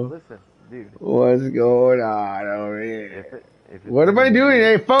know Listen, dude. what's going on over here? If What am I doing?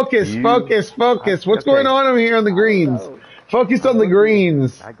 Hey, focus. What's going on over here on the greens? Focus on the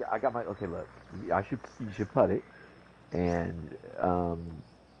greens. I got my, okay, look. You should putt it. And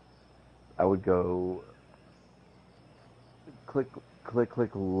I would go click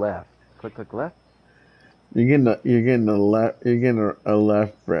left. Click left. You're getting a left. You're getting a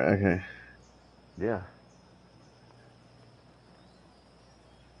left. Okay. Yeah.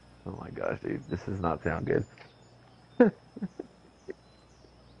 Oh my gosh, dude, this does not sound good.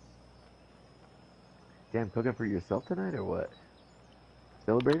 Damn, cooking for yourself tonight or what?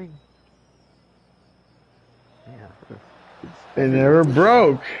 Celebrating? Yeah. It never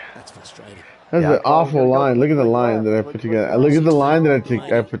broke. That's frustrating. That's an awful line. Look at the line that I put together. Look at the line that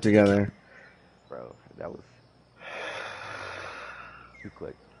I put together. Bro, that was 2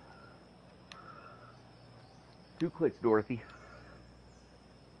 clicks. 2 clicks, Dorothy.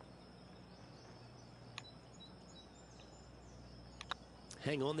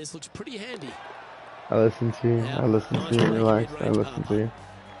 Hang on, this looks pretty handy. I listen to you. Relax. I listen to you.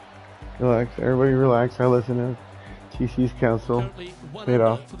 Relax. Everybody relax. I listen to TC's counsel. Paid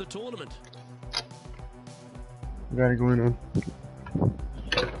off. For the tournament. Got it going on.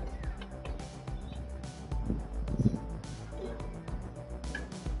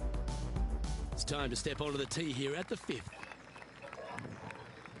 It's time to step onto the tee here at the 5th.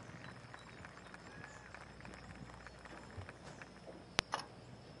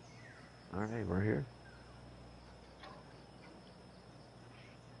 All right, we're here.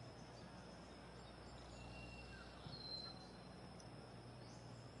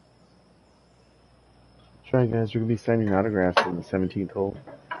 Try, guys. We're gonna be signing autographs in the 17th hole.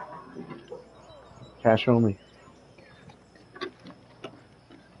 Cash only.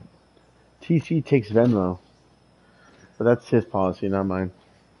 TC takes Venmo, but that's his policy, not mine.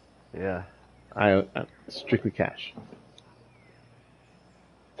 Yeah. I strictly cash.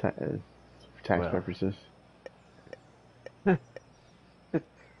 For tax purposes.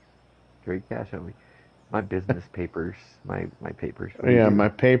 Great cash on me. My business papers, my papers. Yeah, my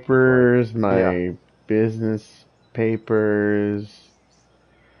papers, my business papers.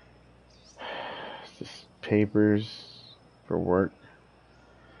 papers for work.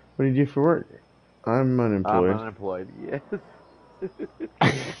 What do you do for work? I'm unemployed. I'm unemployed, yes.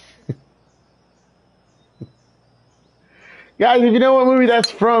 Guys, if you know what movie that's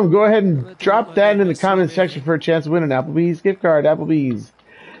from, go ahead Well, and that didn't drop look that like in the much to me comment there. section for a chance to win an Applebee's gift card. Applebee's.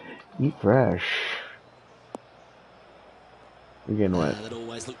 Eat fresh. We're getting wet. That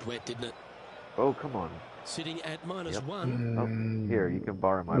always looked wet, didn't it? Oh, come on. Sitting at minus Yep. one. Oh, here, you can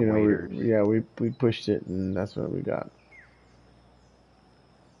borrow my You know, waders. we pushed it, and that's what we got.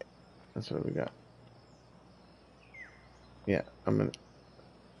 That's what we got. Yeah, I'm gonna.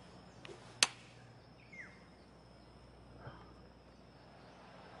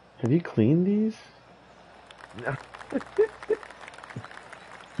 Have you cleaned these? No.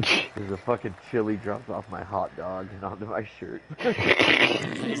 There's a fucking chili drops off my hot dog and onto my shirt.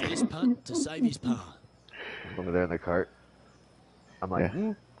 Has this punt to save his par. Over there in the cart. I'm like,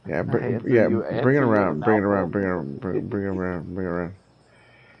 Yeah. Yeah, bring it around, bring it around.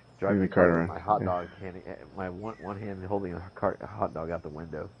 Driving the the cart cart with around. my hot Yeah. dog, my one hand holding a hot dog out the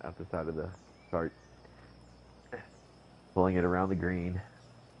window, out the side of the cart, pulling it around the green,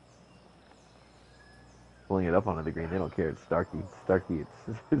 pulling it up onto the green. They don't care. It's Starkey.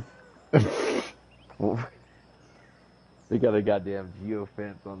 They got a goddamn geo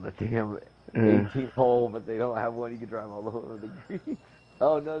fence on the damn 18th hole, but they don't have one you can drive all over the green.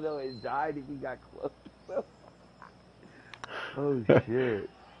 Oh no, it died if you got close. Oh shit.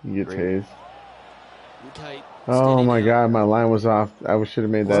 You get tased. Okay. Oh my now. god, my line was off. I should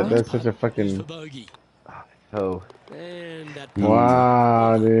have made that. That's such a Is fucking. for bogey. So. And that.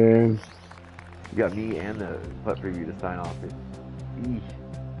 Wow, dude. You got me and the putt preview to sign off it.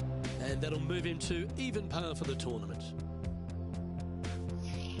 And that'll move him to even par for the tournament.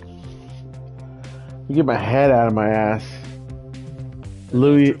 You get my head out of my ass.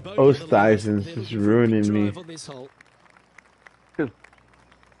 Louis Oosthuizen's just ruining me.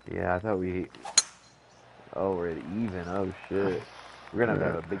 Yeah, I thought we. Oh, we're at even. Oh shit. We're gonna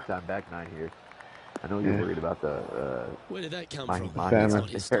have a big time back nine here. I know you're worried about the. Where did that come from? Salmon. Not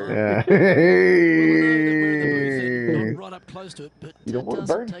his style. Yeah. Well, I know that we're in the booth and not right up close to it, but You don't it want to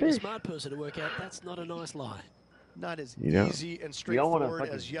doesn't burn take fish. a smart person to work out that's not a nice lie. Not as You don't- easy and straightforward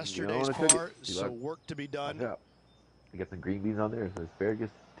fucking- as you don't yesterday's wanna cook it. par, You so like- work to be done. You got some green beans on there, some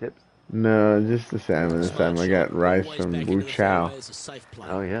asparagus tips. No, just the salmon this time. I got rice from Wu Chow.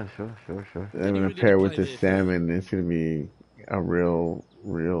 Oh yeah, sure. I'm gonna pair with the salmon. It's gonna be a real,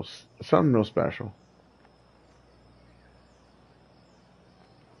 something real special.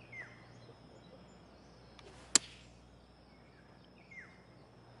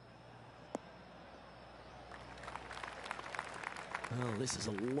 Well, this is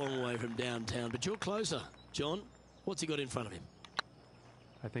a long way from downtown, but you're closer. John, what's he got in front of him?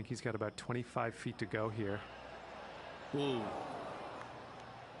 I think he's got about 25 feet to go here. Ooh.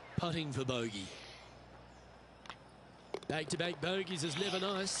 Putting for bogey. Back-to-back bogeys is never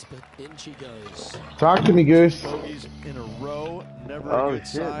nice, but in she goes. Talk to me, Goose. Bogeys in a row, never a Oh good shit,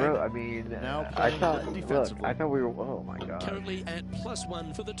 sign. bro. I mean, Now I playing thought defensively. we were. Oh my god. Currently at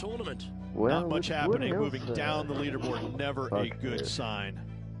 +1 for the tournament. Well, Not much happening, moving else, down the leaderboard, never a good sign.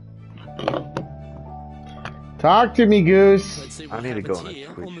 Talk to me, Goose. Let's see what I need to go on happens a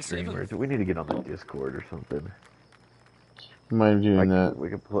here Twitch on the stream, or 7th. we need to get on the Discord or something. Mind doing that. We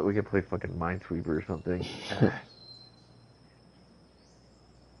could play fucking Minesweeper or something.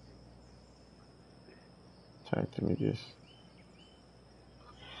 Talk to me, Goose.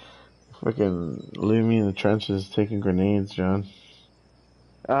 Fucking leave me in the trenches taking grenades, John.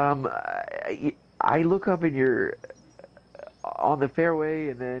 I look up and you're on the fairway,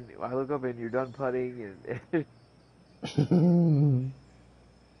 and then I look up and you're done putting, and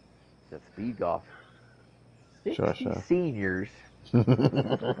that's speed golf. 60 seniors.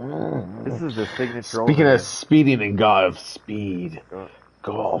 This is the signature. Speaking of speeding and golf, speed,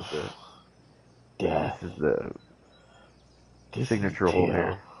 golf, death. This is the signature hole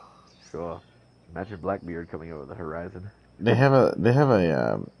here. So imagine Blackbeard coming over the horizon. They have a ride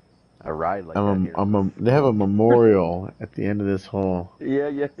like that here. They have a memorial at the end of this hole.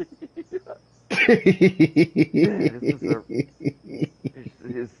 Yeah. This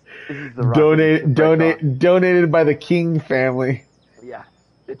is the donated by the King family. Yeah.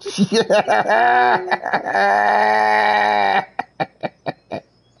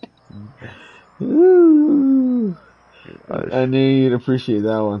 Ooh. I knew you'd appreciate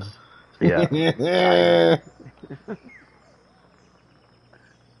that one. Yeah.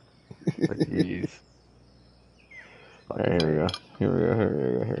 Jeez. Alright, here we go.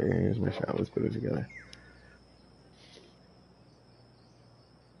 Here's my shot. Let's put it together.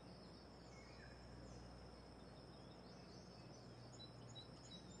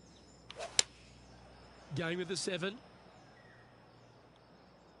 Going with the 7.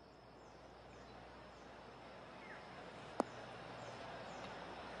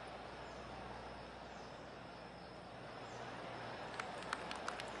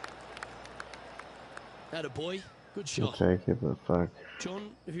 Attaboy. Good shot. Take it, but fuck.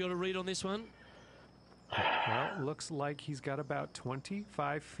 John, have you got a read on this one? Well, looks like he's got about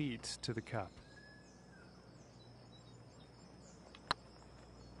 25 feet to the cup.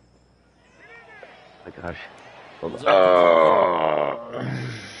 My gosh.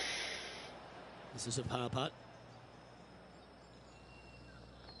 This is a par putt.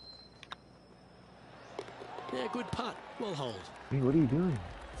 Yeah, good putt. Well hold. Hey, what are you doing?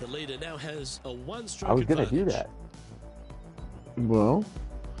 The leader now has a one-stroke I was gonna advantage. do that. Well,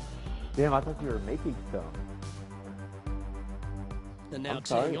 Damn, I thought you were making some. And now I'm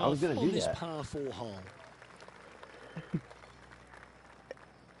sorry, teeing I was off gonna on do this that. par 4 hole.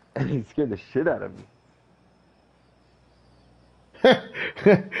 He scared the shit out of me.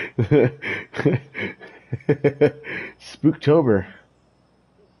 Spooktober.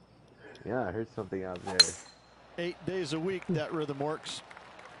 Yeah, I heard something out there. 8 days a week, that rhythm works.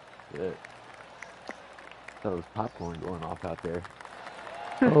 Good. Thought it was popcorn going off out there.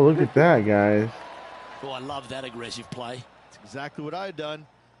 Oh, look at that, guys. Oh, I love that aggressive play. It's exactly what I had done.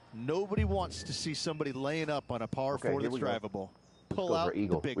 Nobody wants to see somebody laying up on a par Okay, 4 here that's we go. drivable. Pull Go out for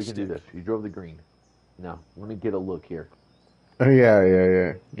Eagle. the big We can stick. do this. You drove the green. Now, let me get a look here. Oh,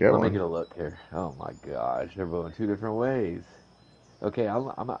 yeah. Get Let me one. get a look here. Oh my gosh, they're going 2 different ways. Okay,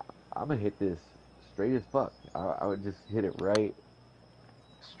 I'm gonna hit this straight as fuck. I would just hit it right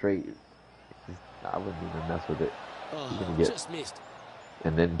straight. I wouldn't even mess with it. You're Oh, gonna get just missed.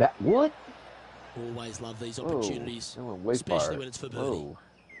 and then back. What? Always love these Whoa, opportunities, that went way especially far. when it's for birdie. Whoa,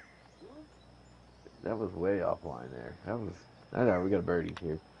 that was way offline there. That was. All right, we got a birdie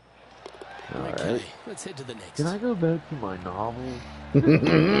here. All Okay, right. let's head to the next. Can I go back to my novel?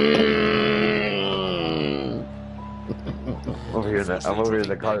 Over here, I'm over here in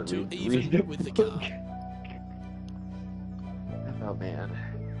the car. Back to Read even the with the book. car. Oh man.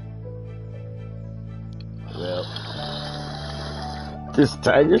 Well, This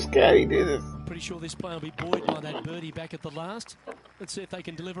Tiger's caddy did this. Pretty sure this play will be buoyed by that birdie back at the last. Let's see if they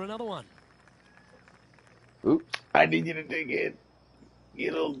can deliver another one. oops. I need you to dig in. Get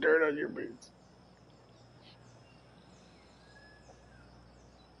a little dirt on your boots.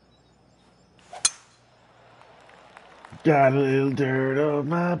 Got a little dirt on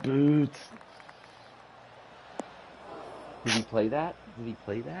my boots. Did he play that? Did he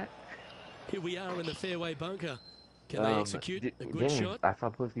play that? Here we are in the fairway bunker. Can they execute a good James, shot? I saw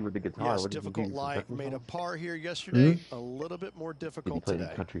Pussy with the guitar. Yes, What did he difficult do? Some lie. country Made a songs? par here yesterday. Hmm? A little bit more Did he difficult play today.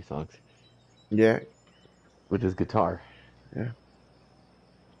 any country songs Yeah. with his guitar? Yeah.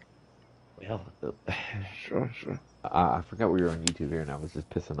 Well, Sure. I forgot we were on YouTube here, and I was just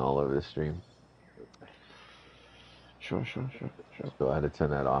pissing all over the stream. Sure. So I had to turn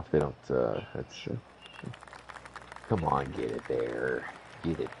that off. They don't. That's. Sure. Come on, get it there.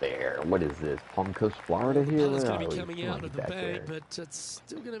 Get it there. What is this? Palm Coast, Florida here? It's Where going are to be we? coming Come on, out of get the back bag, there. but it's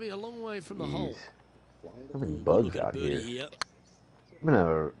still going to be a long way from the Jeez. hole. How many Ooh, bugs look at a out birdie here? here. I'm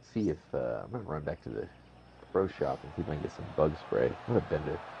gonna see if I'm gonna run back to the pro shop and see if I can get some bug spray. I'm gonna bend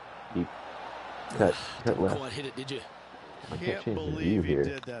it deep. Cut Didn't left. quite hit it, did you? I can't Can't change the view believe he here.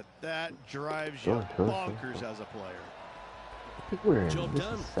 did that. That drives Sure, you sure. bonkers as a player. I think we're in Job this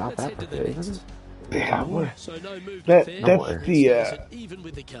done. is South Let's head to the Africa, isn't next. it? Yeah, what? So no movement That- there. that's And the, stays it even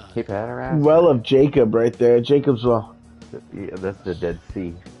with the car. Cape Hatteras. Well of Jacob right there. Jacob's well. Yeah, that's the Dead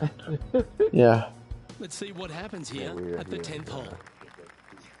Sea. Yeah. Let's see what happens here we're at the here, 10th hole.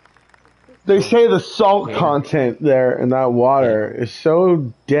 They say the salt content there in that water is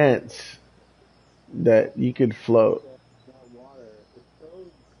so dense that you could float.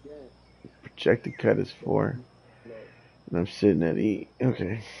 Projected cut is 4. And I'm sitting at 8.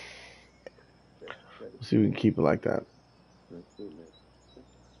 Okay. Let's see if we can keep it like that.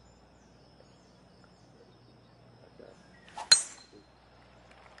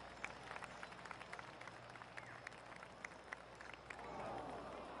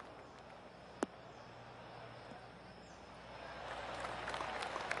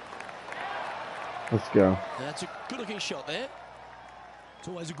 Let's go. That's a good-looking shot there. It's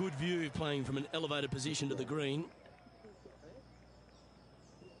always a good view playing from an elevated position to the green.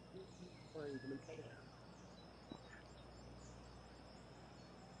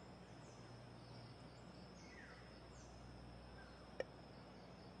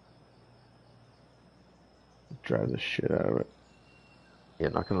 Drive the shit out of it. Yeah,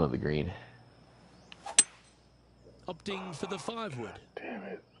 not gonna love the green. Opting for the 5-wood. Damn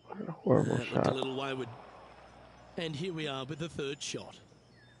it. Horrible That looked a shot. little wayward. And here we are with the third shot.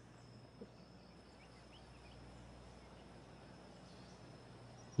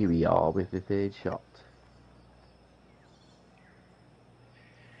 Here we are with the third shot.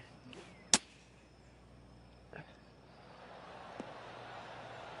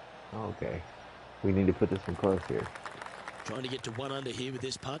 Okay. We need to put this one close here. Trying to get to 1 under here with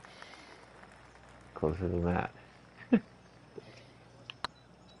this putt. Closer than that.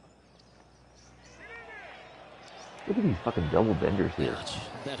 Look at these fucking double benders here. Ouch,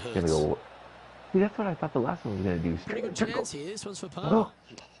 that hurts. Gonna go. See, that's what I thought the last one was gonna do. Pretty good chance here. This one's for par. Oh.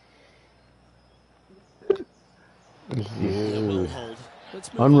 Yeah, well hold.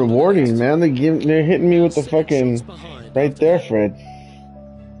 Let's move Unrewarding, on to the man. They're hitting me with the 7 fucking shots behind right after there, that. Fred.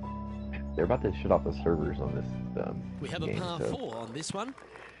 They're about to shut off the servers on this We have game, a par so 4 on this one.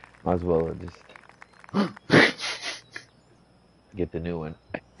 might as well just get the new one.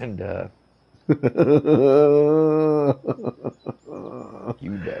 And you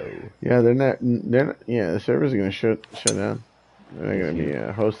know. Yeah, they're not. Yeah, the servers are gonna shut down. They're not gonna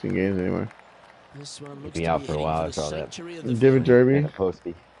be hosting games anymore. This one looks Be to out be for a heading while, for I the saw that. sanctuary of the David field. Derby, And a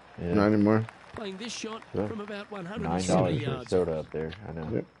postie. Yeah. not anymore. Playing this shot Sure. from about $9 170 for a yards. soda up there. I know.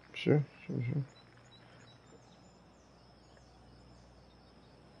 Yep, sure.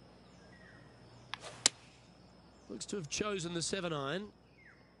 Looks to have chosen the 7-iron.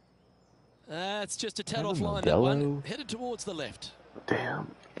 That's just a tad Is that a offline, that one. Modelo? Headed towards the left.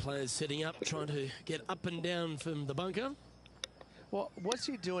 Damn. Players setting up, trying to get up and down from the bunker. Well, what's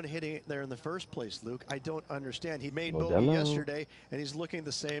he doing hitting it there in the first place, Luke? I don't understand. He made Modelo. bogey yesterday, and he's looking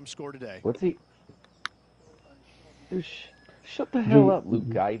the same score today. What's he? Dude, shut the hell up,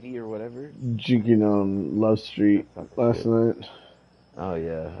 Luke Ivy or whatever. Jigging on Love Street last night. Oh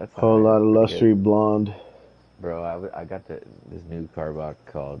yeah, that's Whole alright. lot of Love Good. Street Blonde. Bro, I got this new car box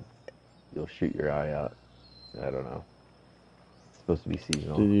called "You'll Shoot Your Eye Out." I don't know. It's supposed to be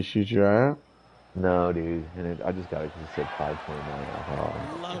seasonal. Did you shoot your eye out? No, dude, and I just got it because it said 529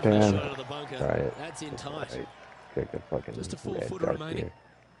 alcohol. Love Damn. that shot out of the bunker. Try it. That's in tight. Right. Kick a fucking Just a red 4-footer dark remaining. beer.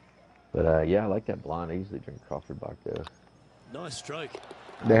 But yeah, I like that blonde. I usually drink Crawford Bock though. Nice stroke.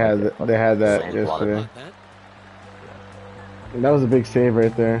 They had that Solid yesterday. like that. And that was a big save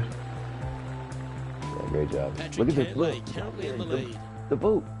right there. Yeah, great job. Patrick Look at this Cantlay boat. currently in the lead. The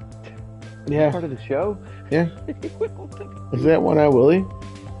boat. Yeah, Part of the show. yeah. Is that One Eye Willie?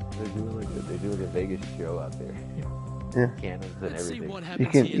 They're doing a Vegas show out there. Yeah. Cannons and Let's see everything. what You happens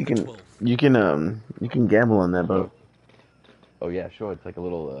can here you at the can 12th. you can gamble on that boat. Oh yeah, sure. It's like a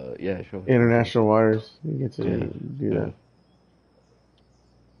little yeah, sure. International waters. You get to Yeah. do that.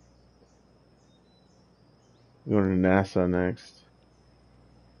 Going to NASA next.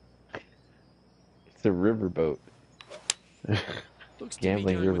 It's a riverboat. Looks to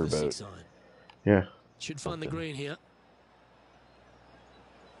Gambling be going with the riverboat. 6-iron. Yeah. Should find the green here.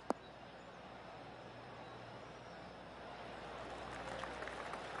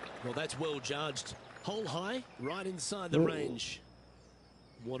 Well, that's well judged. Hole high, right inside the range.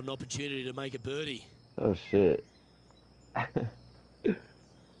 What an opportunity to make a birdie. Oh shit. Hey,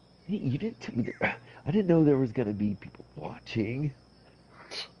 you didn't tell me that. I didn't know there was gonna be people watching.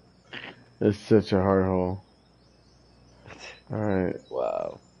 It's such a hard hole. All right.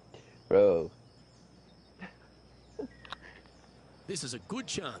 Wow. Bro. This is a good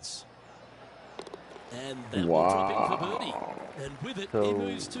chance. And that Wow. will drop in for birdie. And with it, he So-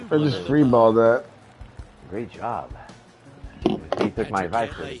 moves to I one just under free par. balled that. Great job. He took my Patrick advice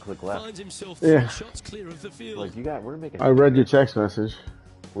Cantlay to click left. finds himself Yeah. 3 shots clear of the field. Like we're making I read your text message.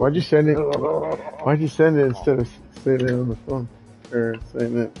 Why'd you send it? Why'd you send it instead of saying it on the phone or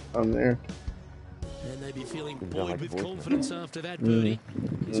saying it on the air? And they be feeling Could've done buoyed like a with voice confidence after that birdie.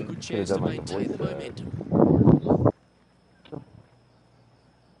 It's a good chance done to like a maintain the voice, momentum.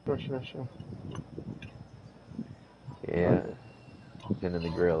 Sure. Yeah. Pinning the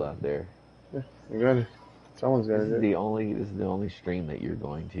grill out there. You got it. Someone's got This is it. the only stream that you're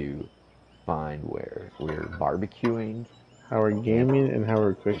going to find where we're barbecuing, How we're gaming and how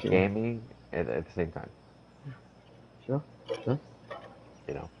we're cooking. gaming at the same time. Sure.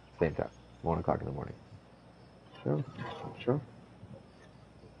 You know, same time. 1 o'clock in the morning. Sure.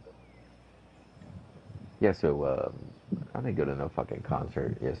 Yeah, so I didn't go to no fucking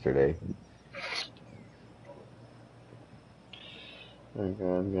concert yesterday. Oh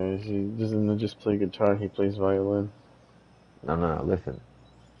god, guys, he doesn't just play guitar; he plays violin. No, listen.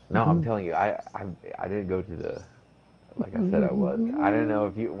 No, I'm telling you, I didn't go to the. Like I said, I was. I didn't know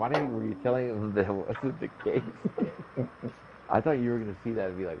if you. Were you telling him that wasn't the case? I thought you were gonna see that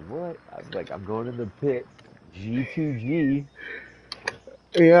and be like, "What?" I was like, "I'm going to the pit, G2G."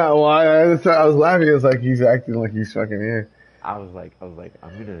 Yeah, well, I was laughing. It's like he's acting like he's fucking here. I was like, I'm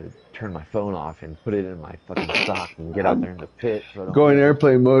gonna turn my phone off and put it in my fucking sock and get out there in the pit so I don't Go in miss it.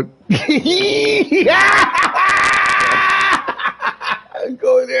 airplane mode.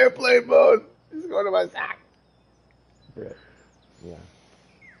 Go in airplane mode. Just go to my sock. Yeah.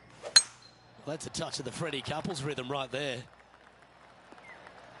 Well, that's a touch of the Freddie Couples rhythm right there.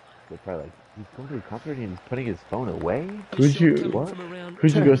 They're probably like, he's going to the concert and he's putting his phone away? Who'd you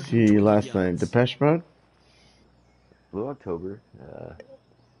go see last night? Depeche Mode? Blue October,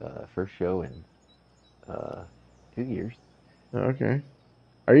 first show in 2 years. Okay.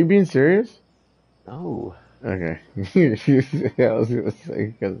 Are you being serious? No. Okay. Yeah, I was gonna say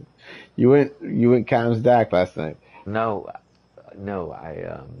because you went Cam's Dak last night. No,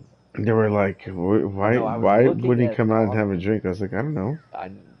 They were like, why No, I was why looking wouldn't he at come out and have a Austin. drink? I was like, I don't know.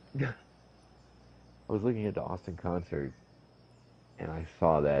 I was looking at the Austin concert and I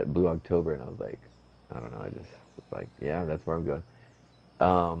saw that Blue October and I was like, I don't know. I just was like, yeah, that's where I'm going.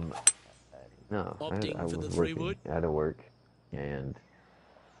 Um, no, I was working. I had to work, and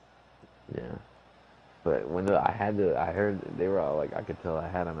yeah. But when I heard they were all like, I could tell I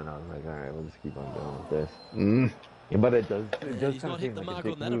had them, and I was like, all right, we'll just keep on going with this. Yeah, but it does kind of seem like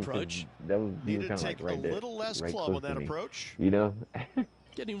a dick move because he was kind of like right there, right close to me. You know, if I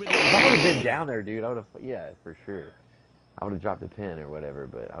would have been down there, dude, I would have, yeah, for sure. I would have dropped a pin or whatever,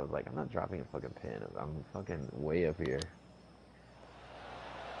 but I was like, I'm not dropping a fucking pin. I'm fucking way up here.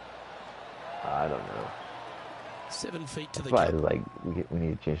 I don't know. 7 feet to the But cup. like, we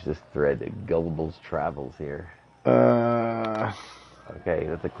need to change this thread to Gullible's Travels here. Okay,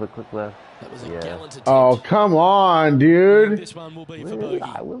 that's a click left. That was a gallant attempt. Oh, come on, dude. This one will be for bogey.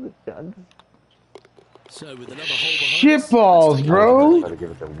 I will have done. So with another hole behind Shit balls, bro. Try to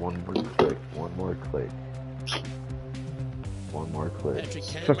give it that one more click. One more click. One more click.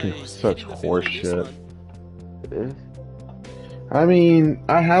 Fucking such horse shit. It is? I mean,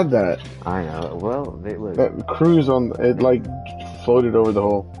 I had that. I know. Well, they look. That cruise on it like floated over the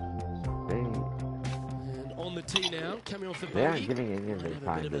hole. And on the tee now, coming off the bogey. They aren't giving any of their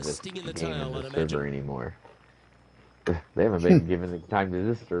time to this game in the server anymore. They haven't been giving the time to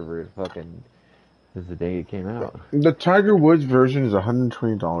this server fucking since the day it came out. The Tiger Woods version is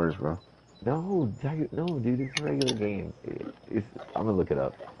 $120, bro. No, dude, it's a regular game. I'm gonna look it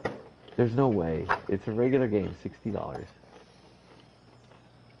up. There's no way. It's a regular game, $60.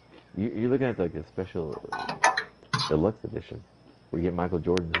 You're looking at like a special deluxe edition. We get Michael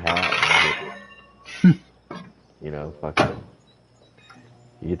Jordan's hat. And you know, fucking.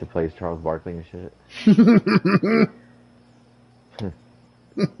 You get to play as Charles Barkley and shit. You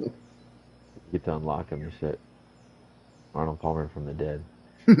get to unlock him and shit. Arnold Palmer from the dead.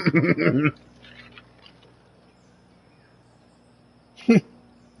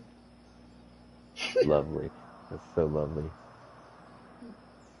 Lovely. That's so lovely.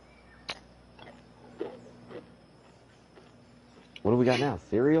 What do we got now?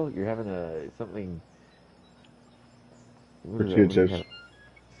 Cereal? You're having something. Tortilla chips.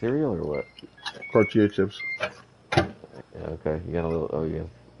 Cereal or what? Tortilla chips. Yeah, okay. You got a little. Oh, you have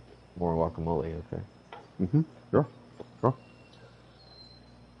more guacamole. Okay. Go.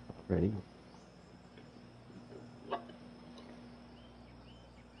 Ready?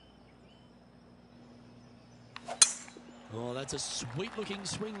 Oh, that's a sweet-looking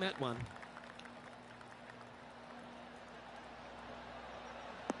swing, that one.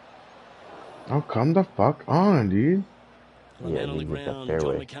 Oh, come the fuck on, dude. Well, yeah, on the ground,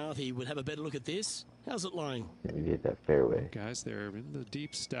 John McCarthy would have a better look at this. How's it lying? You hit that fairway. Guys, they're in the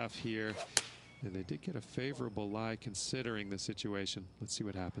deep stuff here, and they did get a favorable lie considering the situation. Let's see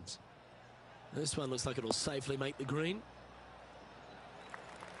what happens. This one looks like it'll safely make the green.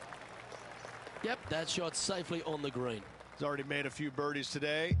 Yep, that shot safely on the green. He's already made a few birdies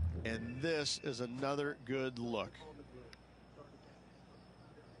today, and this is another good look.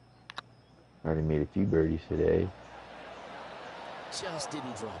 Already made a few birdies today. Just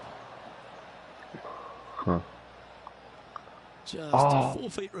didn't drop. Huh. Just 4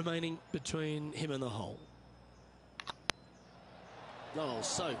 feet remaining between him and the hole. Oh,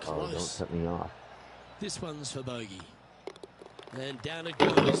 so close. Oh, don't cut me off. This one's for bogey. And down it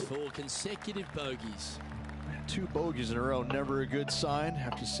goes for consecutive bogeys. 2 bogeys in a row, never a good sign.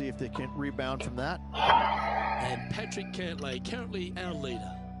 Have to see if they can rebound from that. And Patrick Cantlay, currently our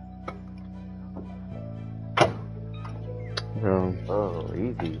leader. Oh,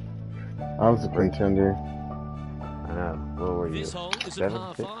 easy. I was a contender. I know. What were you? This hole is a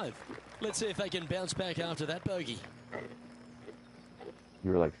par 5. Let's see if they can bounce back after that bogey.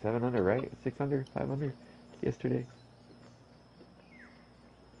 You were like 7 under, right? 6 under, 5 under yesterday.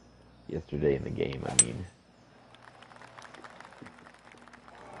 yesterday in the game. I mean,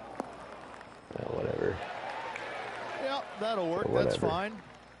 whatever. Yeah, that'll work. Whatever. That's fine.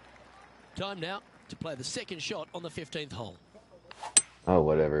 Time now to play the second shot on the 15th hole. Oh,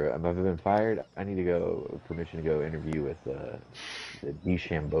 whatever. Have I been fired? I need to go, permission to go interview with the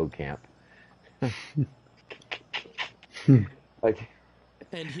DeChambeau camp. Like,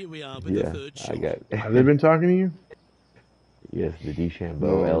 And here we are with the third shot. Have they been talking to you? Yes, the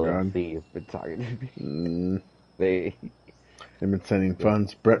DeChambeau LLC has been talking to me. They've been sending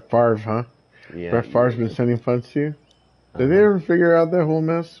funds. Brett Favre, huh? Yeah. Brett Favre's been sending funds to you? Did they ever figure out that whole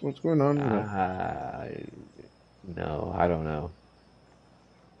mess? What's going on with that? No, I don't know.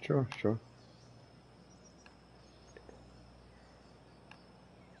 Sure.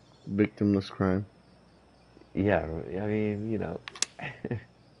 Victimless crime. Yeah, I mean, you know.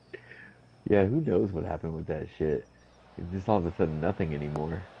 Yeah, who knows what happened with that shit? It's just all of a sudden nothing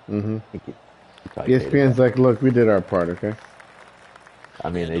anymore. Mm-hmm. ESPN's like, look, we did our part, okay? I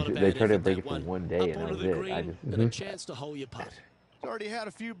mean, they tried to break it for one day, and that was it. I just and a chance to hold your putt. He's already had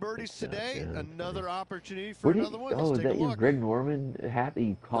a few birdies today. Another opportunity for another one. Oh, is that your Greg Norman hat that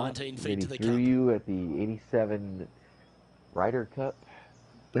you caught that he threw you at the '87 Ryder Cup?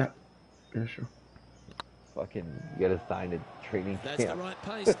 Yeah, sure. Fucking, you gotta sign a training camp. That's the right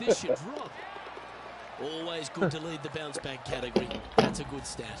pace. This should drop. Always good to lead the bounce back category. That's a good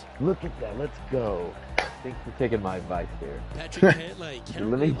stat. Look at that. Let's go. Thanks for taking my advice there. Patrick Cantlay,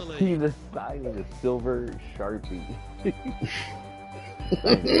 let me see the sign of the silver Sharpie. The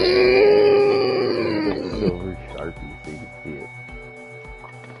silver Sharpie so you can see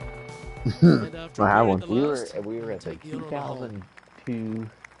it. I have one. We were at the 2002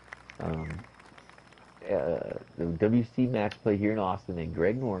 the WC match play here in Austin, and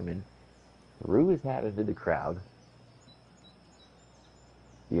Greg Norman threw his hat into the crowd,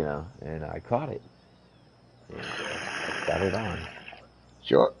 you know, and I caught it. And got it on.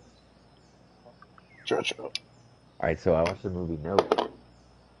 Sure. All right, so I watched the movie Nope.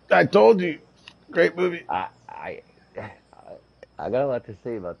 I told you, great movie. I got a lot to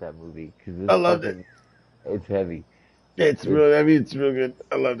say about that movie because I loved it. It's heavy. It's real heavy. It's real good.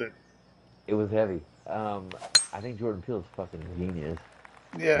 I loved it. It was heavy. I think Jordan Peele's fucking genius.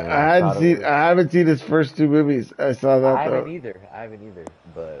 Yeah, I haven't seen his first two movies. I saw that. I haven't either.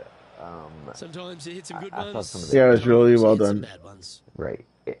 But sometimes he hits some good ones. Yeah, it was really well done. Right,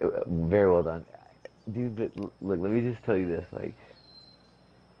 very well done, dude. But look, let me just tell you this: like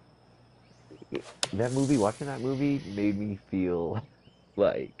that movie, watching that movie made me feel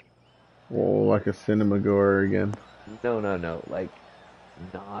like, like a cinema goer again. No, like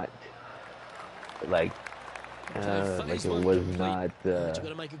not like. Like it was not. You've got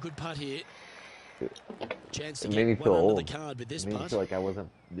to make a good putt here. Chance to it made me get feel one old. under the card with this it made putt. me feel like I wasn't.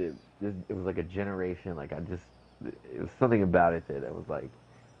 It was like a generation. Like it was something about it that I was like,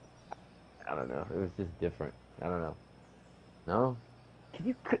 I don't know. It was just different. I don't know. No, can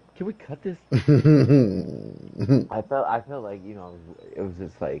we cut this? I felt like, you know, it was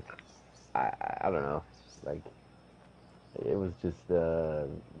just like, I don't know, like it was just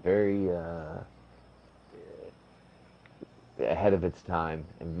very. Ahead of its time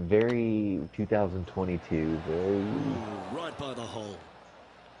and very 2022, very right by the hole.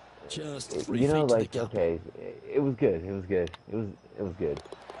 Just 3 you know, feet like to the cup. okay, it was good. It was good.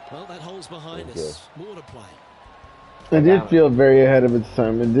 Well, that hole's behind us. More to play. It did feel very ahead of its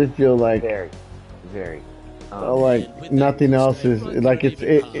time. It did feel like very. Like nothing else is like it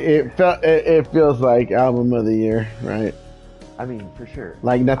feels like album of the year, right? I mean, for sure.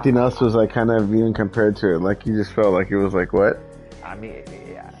 Like nothing else was like kind of even compared to it. Like you just felt like it was like what? I mean,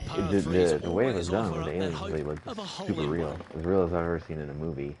 yeah, the way it was done with the aliens really looked super real, as real as I've ever seen in a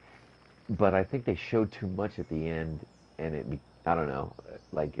movie. But I think they showed too much at the end, and I don't know,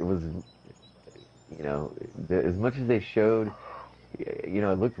 like it was, you know, as much as they showed, you know,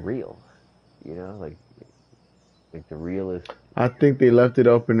 it looked real, you know, like the realist. I think they left it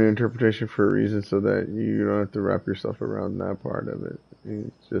open to interpretation for a reason, so that you don't have to wrap yourself around that part of it.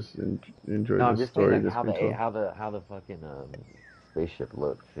 You just enjoy the story. Like how the fucking spaceship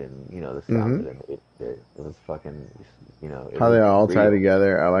looked, and you know the sound that it made. It was fucking, you know. How they all tie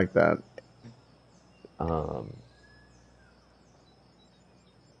together. I like that.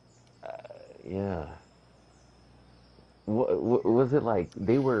 Yeah. What was it like?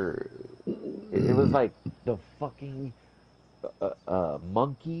 They were. It was like the fucking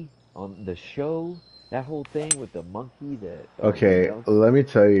monkey on the show. That whole thing with the monkey that. Okay, let me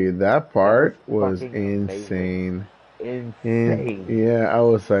tell you, that part was insane. Insane. Yeah, I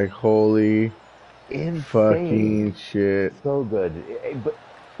was like, holy fucking shit. So good. But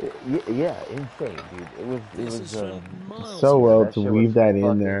Yeah, insane, dude. It This is was from miles So away. well that to show was weave that in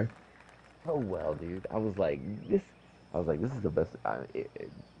fucking there. so well, dude. I was like, this is the best.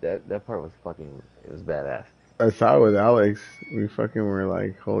 That part was fucking. It was badass. I saw it with Alex. We fucking were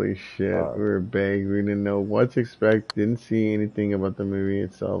like, holy shit. Uh, We were big. We didn't know what to expect. Didn't see anything about the movie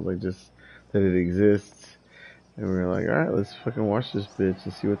itself. Like, just that it exists. And we were like, alright, let's fucking watch this bitch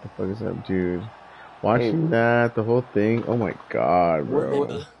and see what the fuck is up, dude. hey, Watching that, the whole thing. Oh my god, Remember,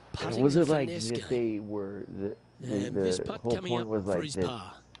 bro. putting's was a it like finesse that game. they were This the putt whole coming point up was for like his that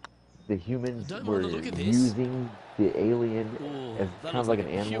par. the I humans don't mind the were look of this. using the alien Oh, as that kind of looks like like an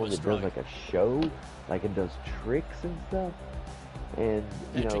a animal pure that does stroke. like a show, like it does tricks and stuff, and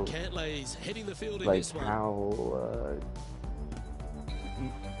you Patrick know, Cantlay's heading the field in like this one. how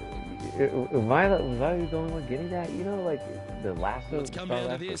was I the only one getting that? You know, like What's come Star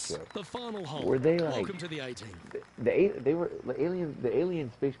down to Lasso this? show. The final hole. Were they like Welcome to the 18. they were the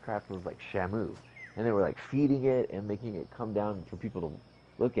alien spacecraft was like Shamu, and they were like feeding it and making it come down for people to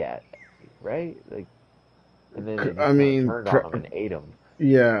look at, right? Like, and then it I just kind of mean, turned on them and ate them.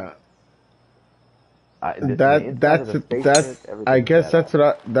 yeah. The inside of the That's, spaceship, I everything was guess badass.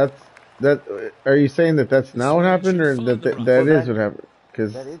 are you saying that that's The not what Australian happened should or find the rough. that Well, is what happened?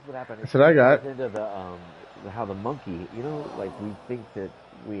 Because that is what happened. It that's what I kind of ties got. into how the monkey, you know, like we think that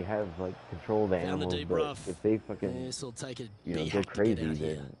we have like control of the Found the animals, deep but rough. if they fucking, This will take a you know, big go hack to get crazy, out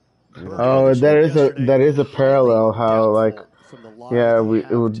here. then we don't Well, have the Oh, any showing choice. yesterday, that is a highly parallel. How like, doubtful from the line yeah, they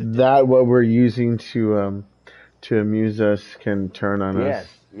have today. that what we're using to amuse us can turn on us. Yes,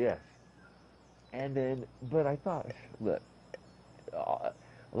 yes. And then, but I thought, look, a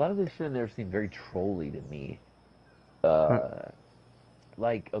lot of this shit in there seemed very trolly to me. Huh. Uh,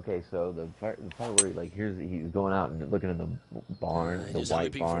 like, okay, so the part where like he's going out and looking in the barn, the Just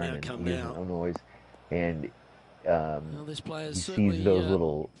white hoping for an barn, and outcome he hears now. no noise, and Well, this player's he sees certainly those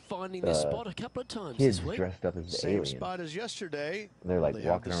little finding this spot a couple of times kids this week. dressed up as the Same aliens. spot as yesterday. And they're Well, like they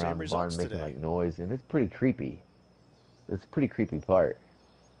have the walking same around the barn results making today. like noise, and it's pretty creepy. It's a pretty creepy part.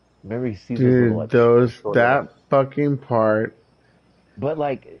 Remember he sees those little Dude, like those short little, that fucking part, but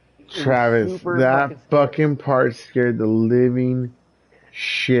like it was Travis, super that fucking scary. fucking part scared the living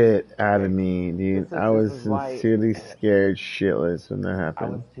shit out of Okay, me, dude. I this was is why sincerely scared shitless when that I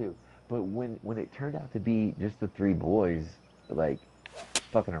was happened. too. But when it turned out to be just the three boys like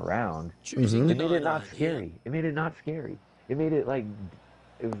fucking around, Choosing Hmm. the it made it 9 not iron here. scary. It made it not scary. It made it like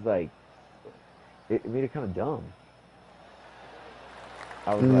it was like it made it kind of dumb.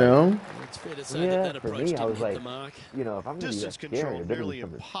 I was like, No, It's fair to say that yeah, that for approach me, I didn't was hit the like, mark. you know, if I'm gonna be that Distance scared, control it better be nearly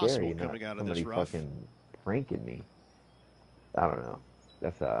something scary, impossible not coming out of somebody this rough. fucking pranking me. I don't know.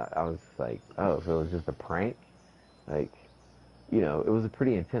 That's I was like, oh, so it was just a prank? Like, you know, it was a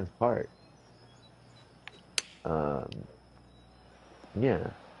pretty intense part. Um, yeah,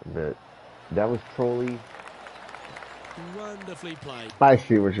 but that was trolly. Wonderfully played. I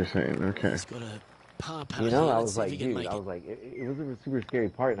see what you're saying. Okay. He's got a par You putt know, here. I Let's was see if he like, can dude, make I it. was like, it was a super scary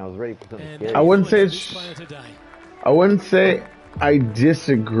part, and I was ready for something And I that'll scary, wouldn't and do it say for then this it's. player today. I wouldn't say I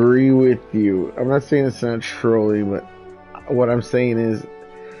disagree with you. I'm not saying it's not trolly, but what I'm saying is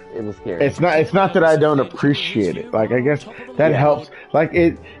it was scary. it's not that Cantwell I was a don't fair judge of his appreciate it. view, Like right I on guess top of the that Yeah. leaderboard. helps. Like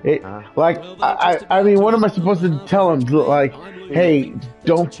it like Well, they're just I about mean, to what am I hit the supposed to halfway tell edge, them? Pete. Like, I'm Luke hey, Moffat.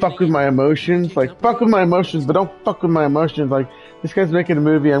 Thanks for don't fuck with tuning in. my We'll emotions. keep you Like, fuck with updated my on the emotions, next but one. don't fuck with my emotions. Like, this guy's making a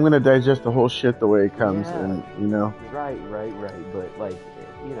movie. I'm gonna digest the whole shit the way it comes, Yeah, and you know. right. But like,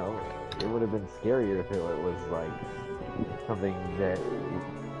 you know, it would have been scarier if it was like something that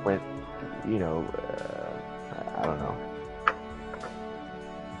went, you know, I don't know.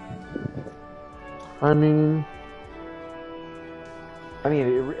 I I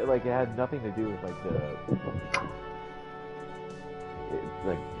mean, like it had nothing to do with like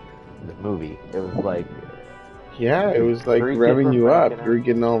like the movie. It was like yeah, it was like three kids revving were you pranking up. You were him.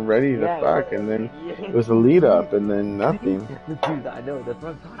 getting all ready to Yeah, it was. fuck, and then Yeah, it was a lead up, and then nothing. dude, I know that's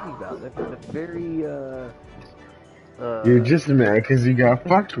what I'm talking about. That's very You're uh. just mad because you got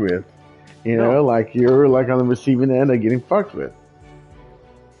fucked with. You know, No, like you're like on the receiving end of getting fucked with.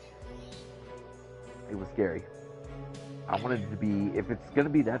 it was scary. I wanted it to be, if it's gonna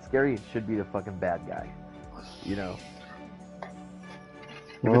be that scary, it should be the fucking bad guy. You know,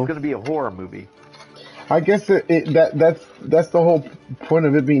 if it's Well, gonna be a horror movie, I guess that's the whole point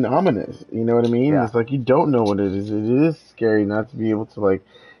of it being ominous. You know what I mean? yeah, It's like you don't know what it is. It is scary not to be able to like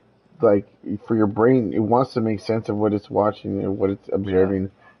for your brain. It wants to make sense of what it's watching and what it's yeah,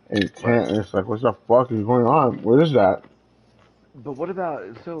 observing, and it right. can't. And it's like, what the fuck is going on? What is that? But what about,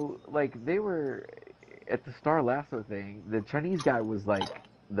 so like they were at the Star Lasso thing, the Chinese guy was like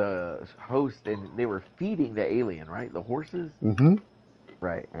the host, and they were feeding the alien, right? The horses. Mm-hmm.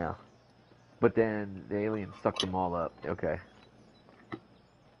 Right, yeah. But then the aliens sucked them all up. Okay.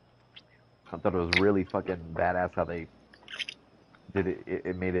 I thought it was really fucking badass how they did it.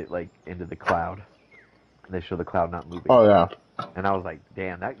 It made it like into the cloud. And they show the cloud not moving. Oh yeah. And I was like,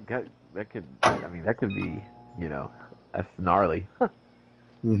 damn, that could. I mean, that could be. That's gnarly. That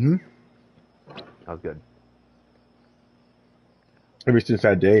Mm-hmm. was good. Ever since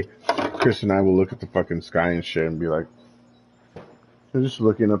that day, Chris and I will look at the fucking sky and shit and be like, they're just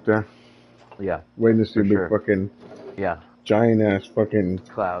looking up there, Yeah. waiting to see For a big sure. fucking Yeah. giant ass fucking.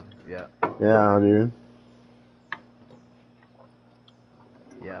 Cloud. Yeah. Yeah, dude.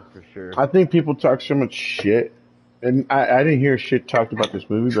 Yeah, for sure. I think people talk so much shit, and I didn't hear shit talked about this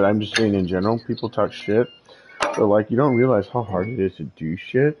movie, but I'm just saying in general, people talk shit. But like, you don't realize how hard it is to do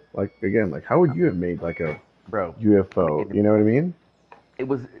shit. Like again, like how would you have made like a Bro. UFO? You know what I mean? It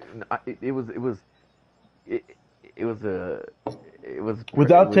was. It was. It was a. It was.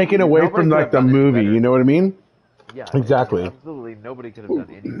 Without taking away Nobody from could like have the done any movie, better. you know what I mean? Yeah. Exactly. Absolutely, nobody could have done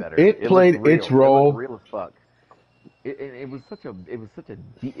any better. It played looked real. its role. It looked real as fuck. It was such a. It was such a.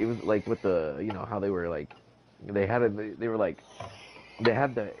 It was like with the. How they were like. They had a. They were like. They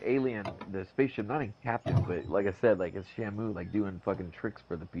had the alien, the spaceship, not in captive, but like I said, like it's Shamu, like doing fucking tricks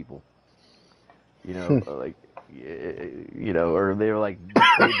for the people. Like, or they were like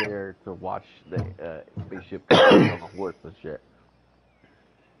stayed there to watch the spaceship on the horse and shit.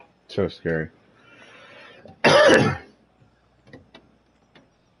 So scary. But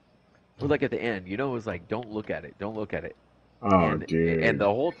like at the end, it was like, don't look at it, don't look at it. Oh, dude. And the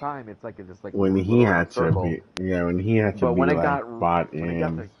whole time, it's like just like when a he little had circle. to be, yeah, when he had to But be when it like got bought when it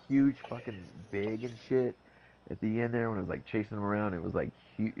got the in. huge fucking big and shit at the end there, when it was like chasing him around, it was like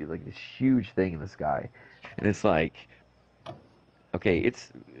like this huge thing in the sky, and it's like, okay, it's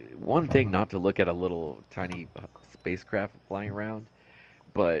one thing not to look at a little tiny spacecraft flying around,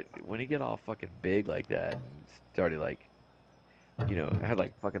 but when it get all fucking big like that and started like, it had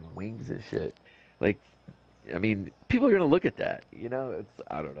like fucking wings and shit, like, I mean, people are gonna look at that, It's,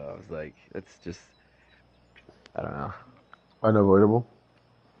 I don't know. It's like, it's just, I don't know. Unavoidable.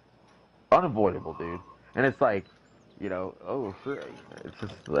 Unavoidable, dude. And it's like, oh shit. It's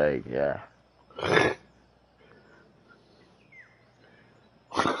just like, yeah.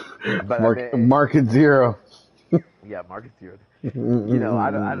 But Market zero. yeah, Market Zero. I don't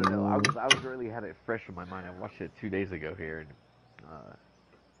know. I was really had it fresh in my mind. I watched it 2 days ago here, and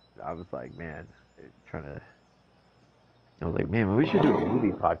I was like, man, trying to. I was like, man, we should do a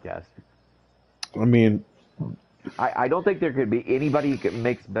movie podcast. I mean, I don't think there could be anybody who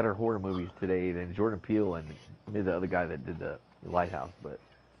makes better horror movies today than Jordan Peele and maybe the other guy that did the Lighthouse. But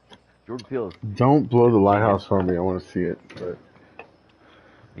Jordan Peele is. don't blow the lighthouse for me. I want to see it. But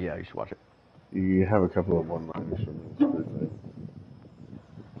Yeah, you should watch it. you have a couple of one-liners for me.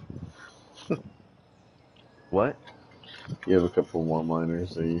 What? You have a couple of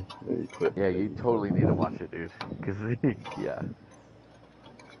one-liners that you clip. Yeah, you totally need to watch it, dude. Because, yeah.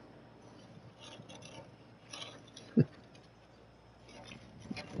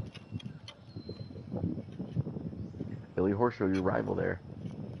 Billy Horschel, your rival there.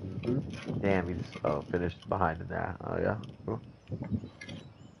 Mm-hmm. Damn, he just finished behind in that. Oh, yeah. Cool.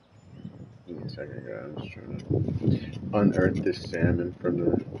 Give me a second, guys. I'm just trying to unearth this salmon from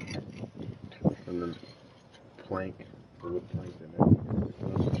the plank. The wood plank in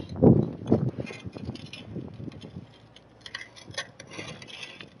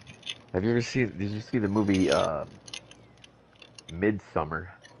there. Did you see the movie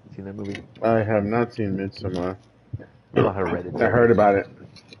Midsummer? Seen that movie? I have not seen Midsommar. What about I Hereditary? heard about it.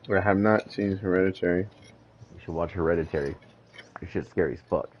 I have not seen Hereditary. You should watch Hereditary. It's just scary as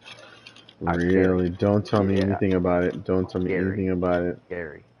fuck. Really? Don't tell me Yeah. anything about it. Don't tell me Scary. anything about it.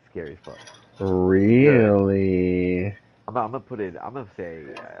 Scary as fuck. Really? I'm gonna put it. I'm gonna say.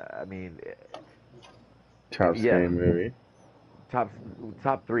 I mean, Top scary movie. top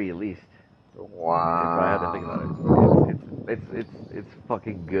three at least. Wow. If I had to think about it, it's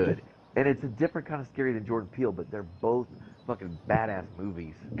fucking good, and it's a different kind of scary than Jordan Peele, but they're both fucking badass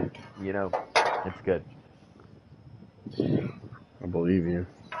movies. It's good. I believe you.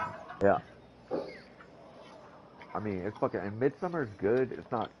 Yeah. I mean, it's fucking. And Midsummer is good.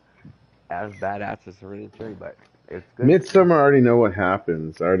 It's not as badass as Hereditary, but it's good. Midsommar, I already know what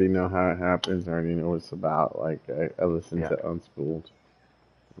happens. I already know how it happens. I already know what it's about. Like, I listened to Unspooled.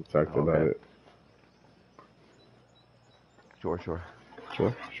 We talked about it. Sure.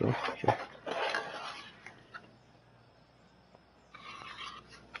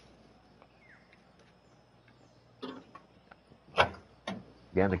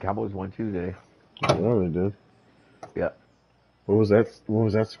 Yeah, and the Cowboys won too today. I know they did. Yeah. What was that? What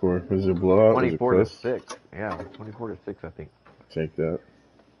was that score? Was it a blowout? Was it 24 to close? 6. Yeah, 24 to 6, I think. Take that.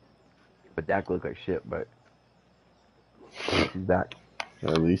 But Dak looked like shit, but he's back.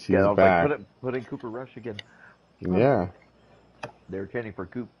 At least he's Yeah, I was back. like, put in Cooper Rush again. Yeah. They were chanting for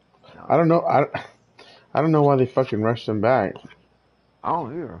Coop. No. I don't know. I don't know why they fucking rushed him back. I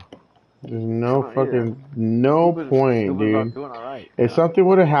don't either. There's no Coop point, dude. Doing all right. If something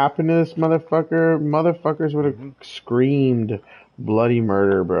would have happened to this motherfuckers would have screamed bloody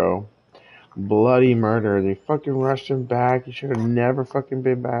murder, bro. Bloody murder. They fucking rushed him back. He should have never fucking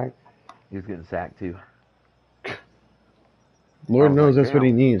been back. He was getting sacked too. Lord knows that's what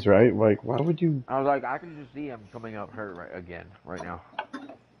he needs, right? Like, why would you? I was like, I can just see him coming up hurt right now.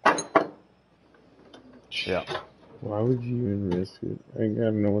 Yeah. Why would you even risk it? I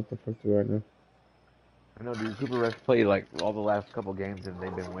don't know what the fuck do I know. I know, dude. Cooper Rush played like all the last couple games and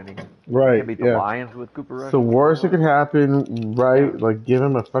they've been winning. Right. Can't beat the Lions with Cooper Rush. The worst that could happen, right? Yeah. Like, give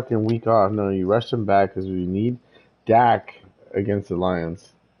him a fucking week off. No, you rush him back because we need Dak against the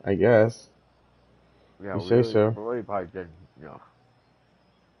Lions, I guess. Yeah, you say so. Really probably did, you know.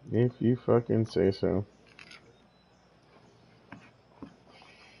 If you fucking say so.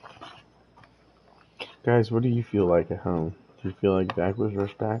 Guys, what do you feel like at home? Do you feel like Dak was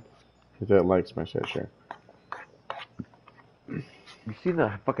rushed back? Hit that like, smash that share. You seen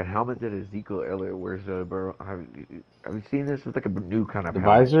the fucking helmet that Ezekiel earlier wears, bro? Have you seen this? It's like a new kind of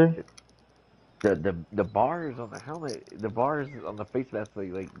helmet. Visor? The bars on the helmet, the bars on the face mask,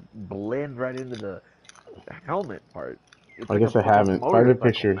 like blend right into the helmet part. It's I like guess I haven't. Find a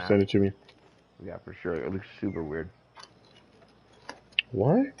picture. Mask. Send it to me. Yeah, for sure. It looks super weird.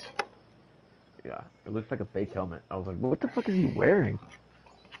 What? Yeah, it looks like a fake helmet. I was like, what the fuck is he wearing?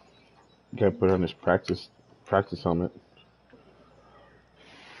 Gotta put on his practice helmet.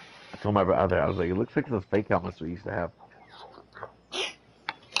 I told my brother, I was like, it looks like those fake helmets we used to have.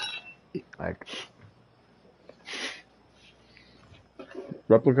 Like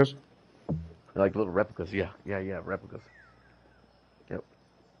replicas? Like little replicas, yeah, replicas. Yep.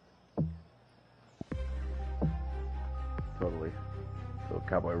 Totally. So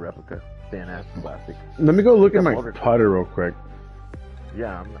cowboy replica, fan-ass plastic. Let me go look at my putter real quick.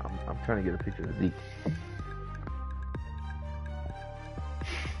 Yeah, I'm trying to get a picture of Zeke.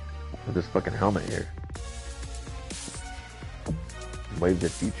 With this fucking helmet here. Wave the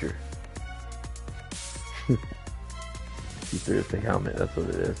future. Futuristic helmet, that's what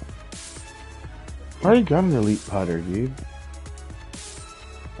it is. Why you got an elite putter, dude?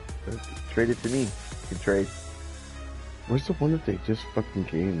 Trade it to me. You can trade. Where's the one that they just fucking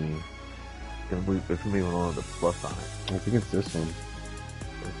gave me? It's gonna be one of the plus on it. I think it's this one.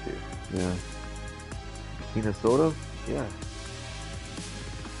 Let's see. Yeah. Minnesota? Yeah.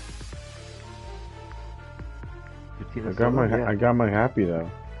 I got my happy though.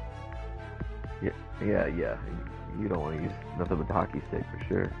 Yeah. You don't want to use nothing but the hockey stick for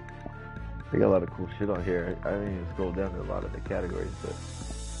sure. They got a lot of cool shit on here. I didn't even scroll down to a lot of the categories, but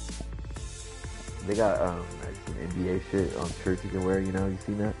they got some NBA shit on shirts you can wear. You know, you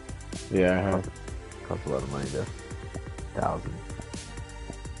seen that? Yeah, I have. Costs a lot of money though. $1,000.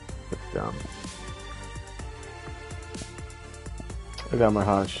 That's dumb. I got my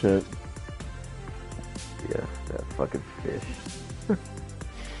hot shit. Yeah, that fucking fish.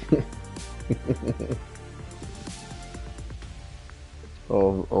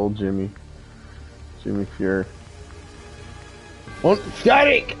 Old Jimmy Fury. On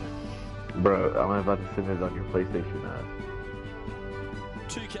static. Bro, I'm about to send this on your PlayStation.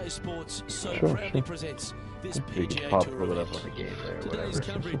 2K Sports proudly presents this PGA Tour event. Today's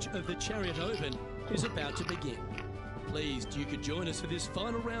coverage of the Chariot Open is about to begin. Pleased you could join us for this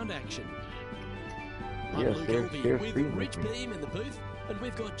final round action. I'm Luke Elvey with Rich Beam in the booth, and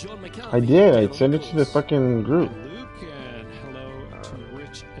we've got John McCarthy. I did. I sent it to the fucking group. Luke, and hello to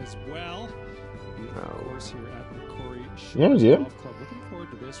Rich as well. Of course, here at the Corey Golf Club. Looking forward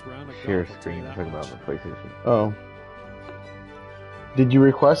to this round of share golf. Screen. Talking about the PlayStation. Oh. Did you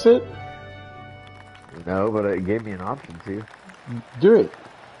request it? No, but it gave me an option to. Do it.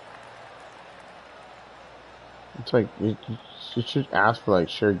 It's like you should ask for like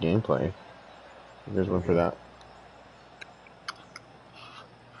shared gameplay. There's one for that.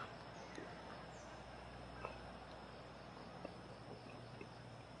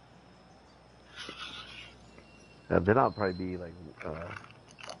 Then I'll probably be like,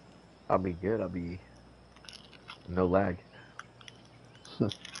 I'll be good. I'll be no lag.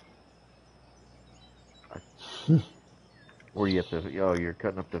 Or you have to, you're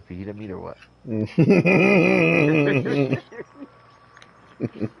cutting up the fajita meat or what?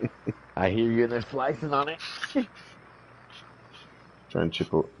 I hear you in there slicing on it. Try and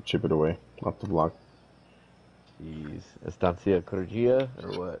chip it away off the block. Jeez. Estancia Corregia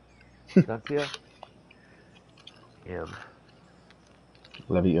or what? Estancia? Damn.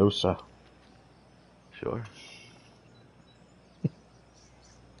 Leviosa. Sure.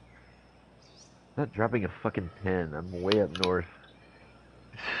 Not dropping a fucking pen. I'm way up north.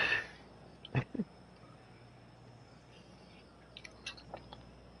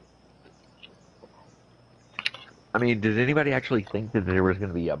 I mean, did anybody actually think that there was going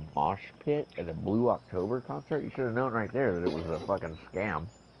to be a mosh pit at a Blue October concert? You should have known right there that it was a fucking scam.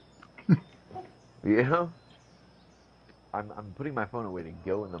 You know? I'm putting my phone away to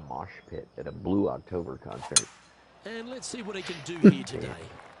go in the mosh pit at a Blue October concert. And let's see what he can do here today.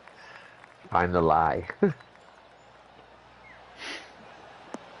 Find the lie.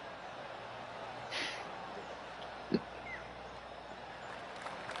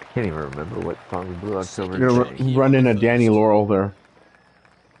 I can't even remember what song Blue October. You're gonna run in a Danny Laurel there.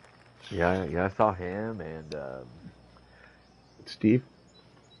 Yeah, I saw him and Steve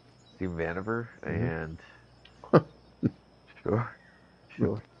Vanover and sure.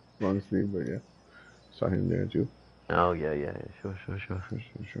 Long sleeve, but yeah, saw him there too. Oh yeah, sure.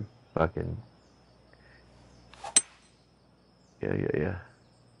 Fucking yeah.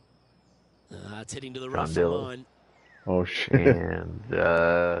 It's heading to the John rough Dillon. line. Oh shit. And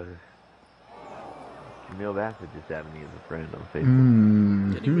Camille Bassett just added me as a friend on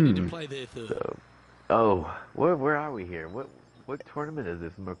Facebook. Getting ready to play their third. So, where are we here? What tournament is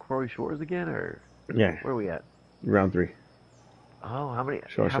this? McCrory Shores again, or Yeah. where are we at? Round 3. Oh, how many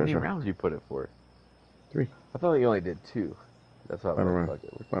Sure. rounds you put it for? 3. I thought you only did 2. That's what I Final was round.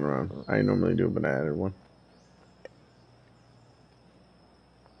 fucking. Final round. I normally do, but I added 1.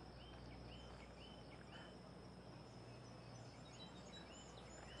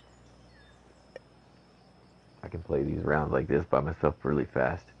 I can play these rounds like this by myself really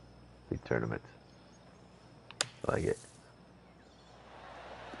fast. These tournaments. I like it.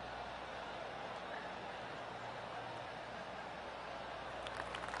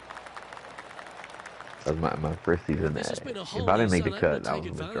 That was my first season. If I didn't make the cut, I was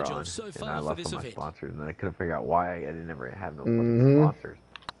withdrawn, and I lost all my sponsors, and I couldn't figure out why I didn't ever have no fucking sponsors.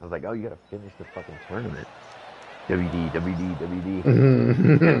 I was like, oh, you gotta finish the fucking tournament. WD.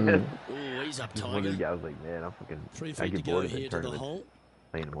 Oh, he's up, One of Tiger. the guys was like, man, I'm fucking. 3 I feet to get go bored of here the to the tournament. hole.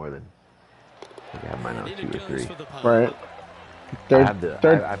 Playing more than. I think I have mine on And 2 in or it 3. goes for the par. Right.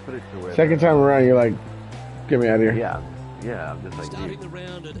 I put it to where. Second time around, you're like, get me out of here. Yeah, I'm just like, Starting dude. the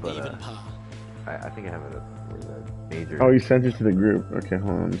round at But, even par. I think I have it with a major. Oh, you sent it to the group. Okay,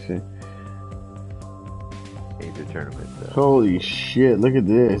 hold on, let me see. Major tournament. Holy shit, look at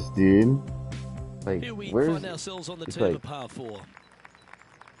this, dude. Like, Here we where's? find ourselves on the it's turn like- of par 4.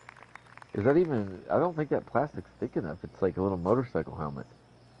 Is that even? I don't think that plastic's thick enough. It's like a little motorcycle helmet.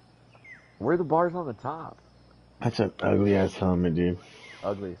 Where are the bars on the top? That's an ugly ass helmet, dude.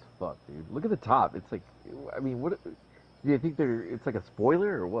 Ugly as fuck, dude. Look at the top. It's like, I mean, what? Do you think it's like a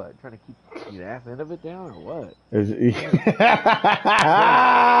spoiler or what? Trying to keep the ass end of it down or what?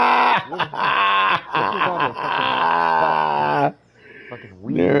 Fucking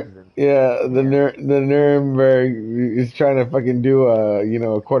weeds. The Nuremberg is trying to fucking do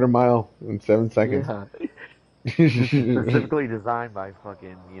a quarter mile in 7 seconds. Yeah. Specifically designed by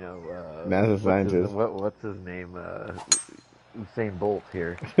fucking, NASA scientists. What's his name? Usain Bolt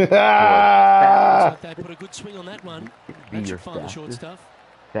here. Looks like they put a good swing on that one. Be That your should find the short stuff.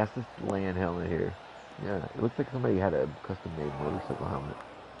 fastest land helmet here. Yeah, it looks like somebody had a custom-made motorcycle helmet.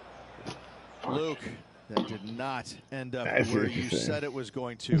 Luke, that did not end up I see where what you're you saying. said it was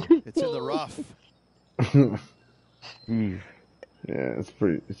going to. It's in the rough. Jeez. Yeah, it's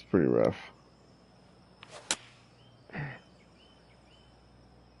pretty rough.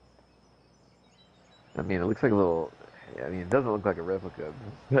 I mean, it looks like a little. I mean, it doesn't look like a replica,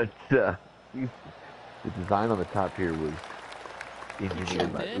 but the design on the top here was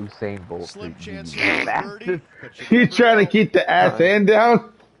engineered by Usain Bolt. Slim chance The for fastest. birdie. but you You never trying to know. keep the ass end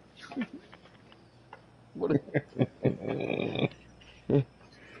down? What a...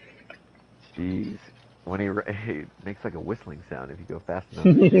 Jeez. When he makes like a whistling sound if you go fast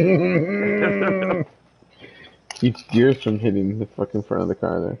enough. Keeps gears from hitting the fucking front of the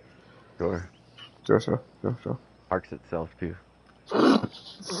car there. Sure. Sure. Parks itself too.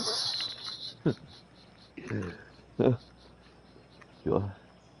 Sure.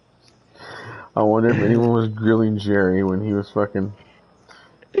 I wonder if anyone was grilling Jerry when he was fucking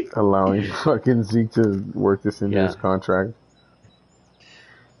allowing fucking Zeke to work this into his contract.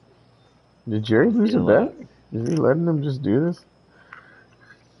 Did Jerry lose a bet? Is he letting them just do this?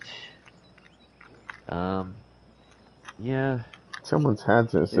 Yeah. Someone's had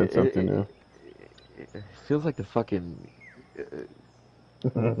to have said something new. It feels like the fucking,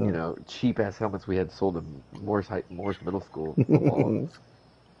 cheap ass helmets we had sold in Morris Middle School football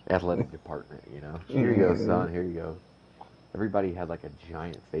athletic department. Here you go, son. Here you go. Everybody had like a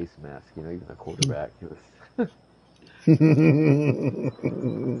giant face mask. Even the quarterback. It was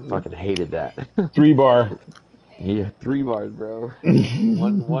fucking hated that. 3-bar. Yeah, 3 bars, bro.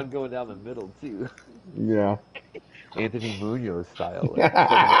 One going down the middle too. Yeah. Anthony Munoz style, like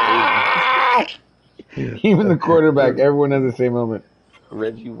fucking Even the quarterback, everyone has the same moment.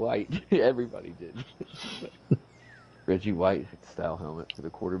 Reggie White. Everybody did. Reggie White style helmet for the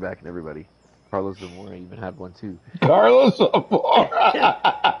quarterback and everybody. Carlos Zamora even had one too. Carlos Zamora.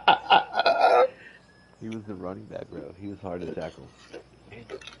 He was the running back, bro. He was hard to tackle.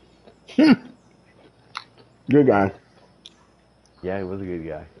 Good guy. Yeah, he was a good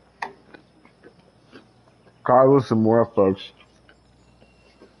guy. Carlos Zamora, folks.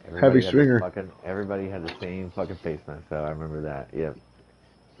 Heavy swinger. Everybody had the same fucking face mask, so I remember that. Yep.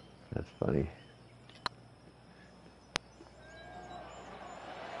 That's funny.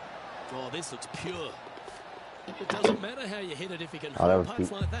 Oh, this looks pure. It doesn't matter how you hit it if you can Oh, that hold was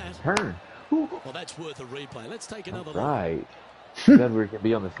putts like that. Turn. Well, that's worth a replay. Let's take another look. Right. Then we can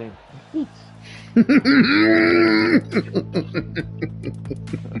be on the same.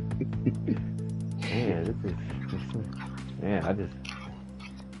 Man, this is man.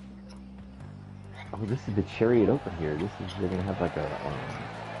 Oh, this is the Chariot Open here. They're gonna have like a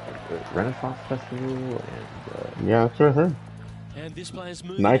Renaissance festival and. Yeah, that's what I heard. And this player's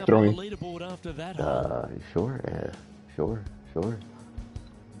moving Knife up throwing. on the leaderboard after that hole. Sure, sure.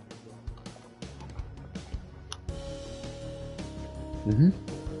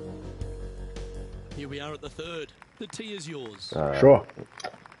 Here we are at the third. The tee is yours. Sure.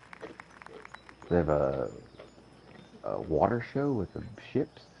 They have a water show with the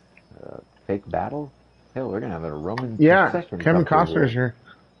ships, fake battle. Hell, we're gonna have a Roman procession. Kevin Costner's here.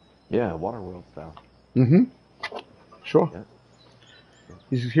 Yeah, Waterworld style. Sure. Yeah.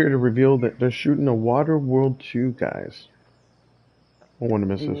 He's here to reveal that they're shooting a Waterworld 2, guys. I want to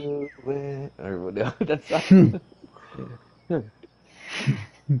miss this. That's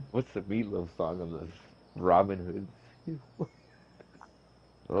what's the Meatloaf song on this? Robin Hood.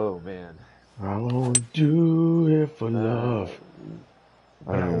 Oh man. I won't do it for love.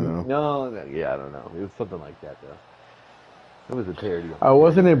 I don't know. No, yeah, I don't know. It was something like that though. It was a parody.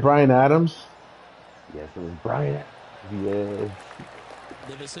 Wasn't it Bryan Adams? Yes, it was Brian. Yes.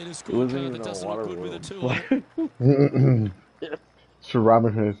 Never seen a scorecard that doesn't look good with a 2. It's for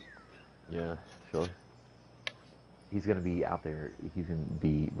Robin Hood. Yeah, sure. He's gonna be out there. He's gonna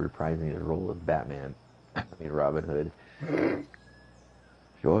be reprising the role of Batman. I mean Robin Hood.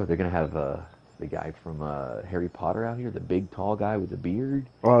 Sure, they're gonna have the guy from Harry Potter out here, the big tall guy with the beard.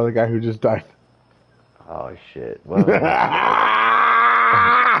 Oh, the guy who just died. Oh shit! Well,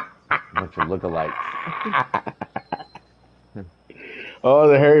 bunch of lookalikes. Oh,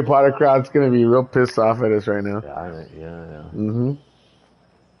 the Harry Potter crowd's gonna be real pissed off at us right now. Yeah.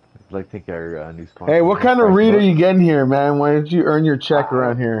 I'd like to think our new sponsor. Hey, what kind of read are you getting here, man? Why did you earn your check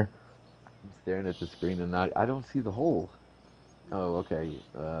around here? I'm staring at the screen and I don't see the hole. Oh, okay.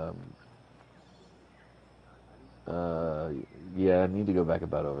 Yeah, I need to go back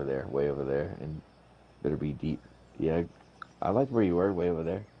about over there, way over there, and better be deep. Yeah, I like where you were, way over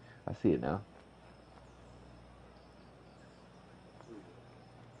there. I see it now.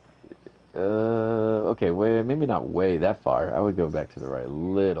 Okay, maybe not way that far. I would go back to the right a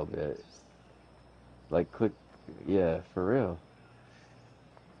little bit. Like, click, yeah, for real.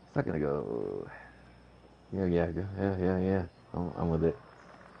 It's not gonna go. Yeah, I'm with it.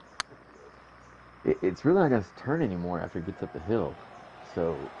 It's really not gonna turn anymore after it gets up the hill.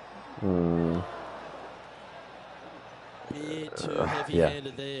 So. Bit too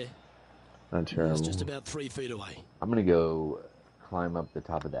heavy-handed there. Not terrible. It's just about 3 feet away. I'm gonna go climb up the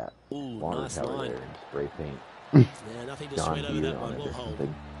top of that water nice tower line. there and spray paint. Yeah, nothing to John sweat over Deere that on one. it We'll or hold.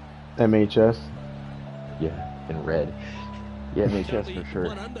 something. MHS. Yeah, in red. Yeah, MHS Currently for sure.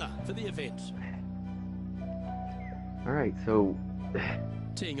 1 under for the event. All right, so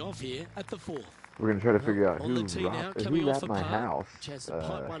Teeing off here at the 4th. we're gonna try to figure out On the tee now, coming who off at the my par. house. Chance to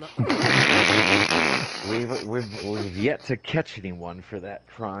pipe one up. We've yet to catch anyone for that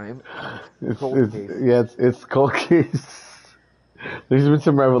crime. It's Cold case. it's cold case. There's been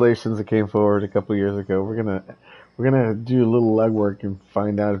some revelations that came forward a couple years ago. We're gonna do a little legwork and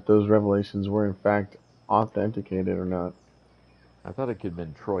find out if those revelations were in fact authenticated or not. I thought it could have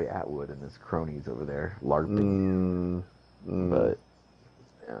been Troy Atwood and his cronies over there LARPing. But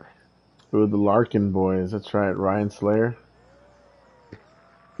yeah. Who are the Larkin boys? That's right, Ryan Slayer.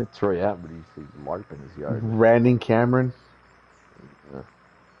 Troy Apple used to LARP in his yard. Brandon Cameron.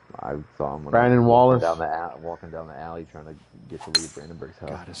 I saw him when I was Brandon Wallace. walking down the alley trying to get to Lee Brandenburg's house.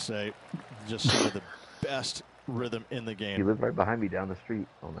 Gotta say, just some of the best rhythm in the game. He lived right behind me down the street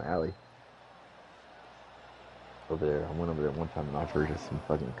on the alley. Over there. I went over there one time and offered us some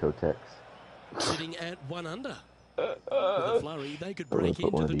fucking Kotex. Sitting at 1 under. With a flurry, they could break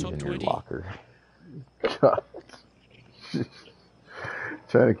into the top 20. Locker. God.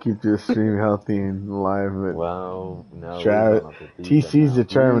 Trying to keep this stream healthy and alive, but well, no. TC's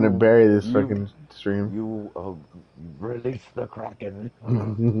determined to bury this fucking stream. You release the Kraken.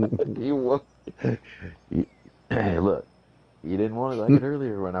 Hey, look, you didn't want to like it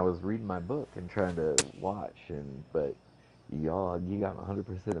earlier when I was reading my book and trying to watch, but you got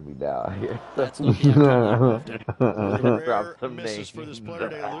 100% of me now. That's not the outcome. Rare misses for this player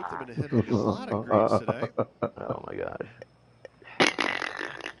today, Luke. They've been hitting a lot of greens today. Oh my gosh.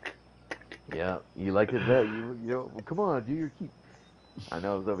 Yeah, you like it that you know. Well, come on, do your keep. I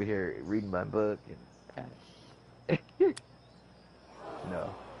know I was over here reading my book and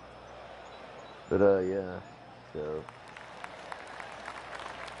no, but yeah. So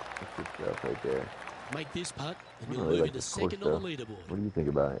that's good stuff right there. Make this putt, and you'll really move like into second on the leaderboard. What do you think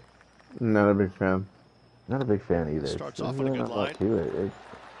about it? Not a big fan. Not a big fan either. Starts off on a good line.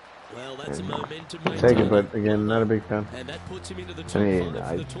 Well, that's a momentum. Take it, but again, not a big fan. And that puts him into the top I mean, five for the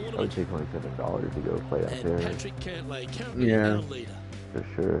I would tournament. take $27 to go play out And there. Patrick Cantlay currently Yeah. our leader. For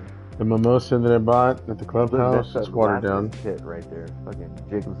sure. The mimosa that I bought at the clubhouse is watered down. Hit right there. Fucking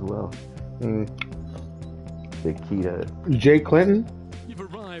Jacob's Well. Mm. Big key to Jake Clinton? You've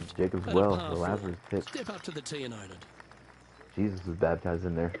arrived Jacob's at Well, a par the four. Lazarus Pit. Step up to the tee and own it. Jesus was baptized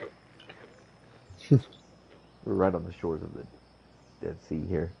in there. We're right on the shores of the Dead Sea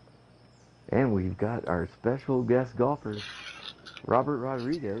here. And we've got our special guest golfer, Robert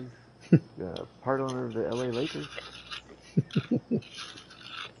Rodriguez, part owner of the LA Lakers.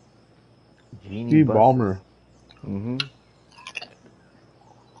 Steve Ballmer. Mm-hmm.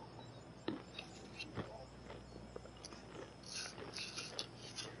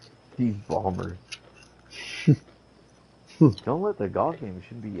 Steve Ballmer. Don't let the golf game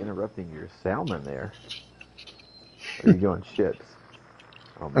should be interrupting your salmon there. Or are you going ships?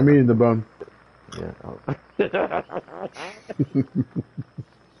 Oh, I'm eating the bone. Yeah. Oh.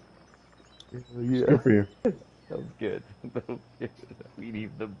 It's good for you. That was good. That was good. We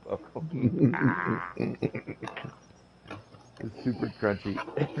need the bone. It's super crunchy.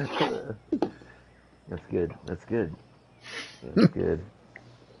 That's good. That's good. That's good.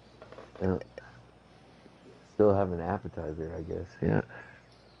 Still have an appetizer, I guess. Yeah.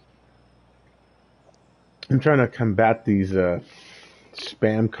 I'm trying to combat these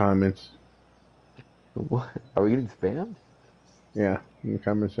spam comments. What? Are we getting spammed? Yeah, in the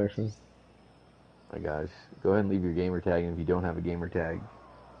comment section. My gosh. Go ahead and leave your gamer tag, and if you don't have a gamer tag.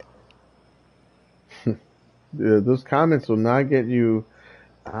 Those comments will not get you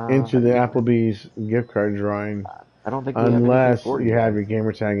into the Applebee's gift card drawing I don't think unless you have your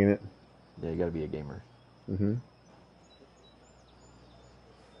gamer tag in it. Yeah, you gotta be a gamer. Mm-hmm.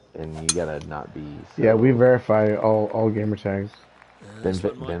 And you gotta not be... So Yeah, we verify all gamer tags.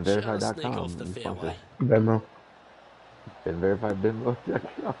 BenVerified.com. Off the fairway. Venmo.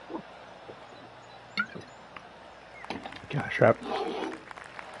 BenVerifiedBenmo.com. Gosh, rap.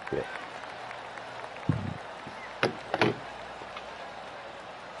 Yeah.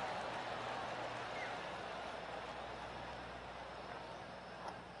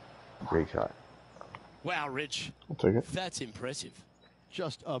 Great shot. Wow, Rich. I'll take it. That's impressive.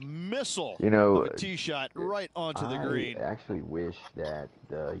 Just a missile of a tee shot right onto the green. I actually wish that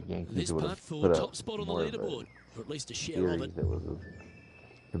the Yankees This would putt have for put top up spot on the more of a leaderboard, or at least a share of series it. that was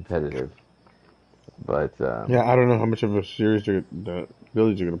competitive. But Yeah, I don't know how much of a series the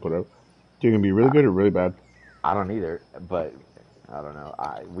Phillies are going to put up. They're going to be really good or really bad? I don't either. But I don't know.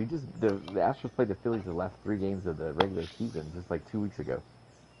 The Astros played the Phillies the last 3 games of the regular season just like 2 weeks ago,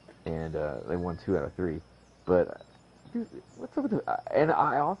 and they won 2 out of 3. But dude, what's up with and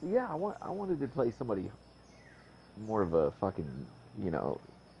I also I wanted to play somebody more of a fucking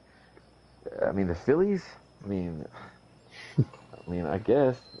I mean the Phillies. I mean I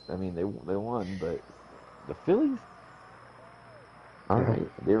guess they won, but the Phillies. All right,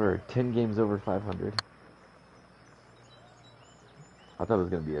 they were 10 games over 500. I thought it was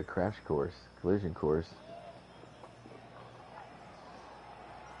going to be a collision course.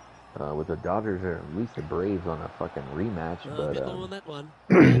 With the Dodgers or at least the Braves on a fucking rematch, A bit low on that one.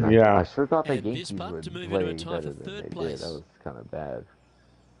 Yeah. I sure thought the And Yankees this putt would to move play into a tie better for than they third did. place. That was kind of bad.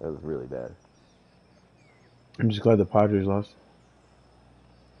 That was really bad. I'm just glad the Padres lost.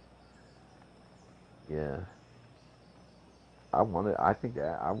 Yeah. I think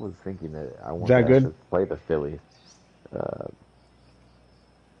I was thinking that I Is wanted that us good? to play the Phillies.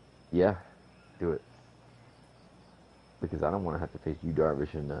 Yeah, do it. Because I don't want to have to face you,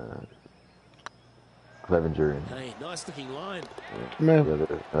 Darvish, and Clevenger, and Hey, nice looking line. Man, the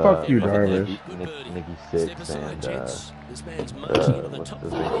other, fuck you, Very good there. Darvish. Good birdie. Nikki Step Six, aside, and gents. This man's marching into the what's top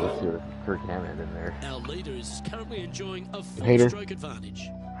his name? Let's see 5. what Kirk Hammond in there. Our leader is currently enjoying a Hater. 4-stroke advantage.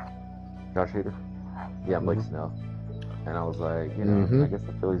 Josh Hader. Yeah, Blake Mhm. Snell. And I was like, you know, I mean, I guess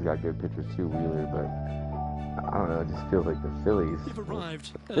the Phillies got good pitchers too, Wheeler, but I don't know. It just feels like the Phillies. We've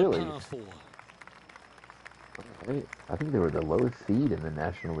arrived at a Phillies. par 4. I think they were the lowest seed in the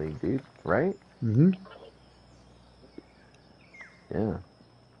National League, dude. Right? Mhm. Yeah.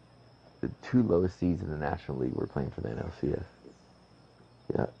 The 2 lowest seeds in the National League were playing for the NLCS.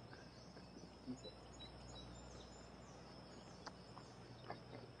 Yeah.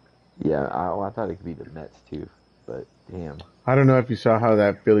 Yeah, I thought it could be the Mets too, but damn. I don't know if you saw how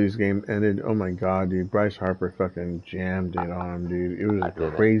that Phillies game ended. Oh my god, dude. Bryce Harper fucking jammed it on him, dude. It was I a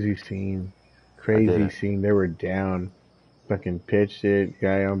didn't. crazy scene. Crazy didn't. scene. They were down. Fucking pitched it.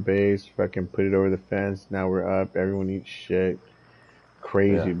 Guy on base. Fucking put it over the fence. Now we're up. Everyone eats shit.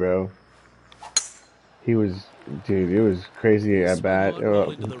 Crazy, Yeah. bro. He was, dude, it was crazy at bat. Spotlight roll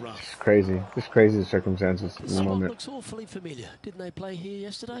into the rough. Just crazy. Just crazy the circumstances in This the spot moment. looks awfully familiar. Didn't they play here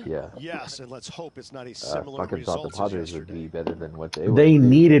yesterday? Yeah. Yes, and let's hope it's not a similar Fucking thought the result as Padres would yesterday. be better than what they were. They too.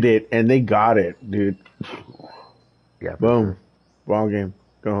 needed it, and they got it, dude. Yeah, for Boom. sure. Ball game.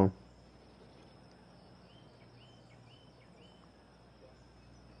 Go home.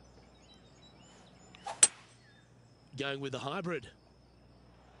 Going with the hybrid.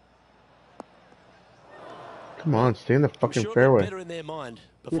 Come on, stay in the I'm fucking sure fairway. better in their mind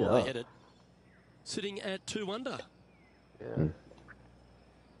before Yeah. they hit it. Sitting at 2 under. Yeah.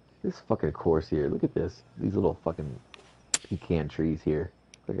 This fucking course here. Look at this. These little fucking pecan trees here.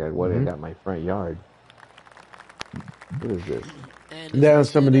 Look at what I got in my front yard. What is this? And Down as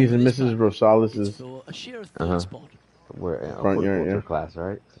we some of stand these over in this Mrs. putt, it's Rosales's for a share of third spot. We're in Front yard, horticulture yeah. class,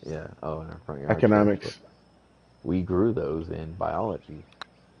 right? Yeah. Oh, in our front yard. economics. Sure. We grew those in biology.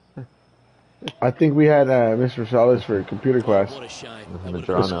 I think we had Mr. Rosales for computer class. What a shame. With That would have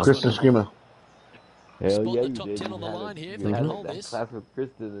Madrano. been Kristen Schema. Hell Spot yeah, the you top did. 10 You on the had line it. here. You If you had can it hold that this. class with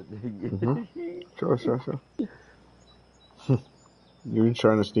Kristen. Sure. You were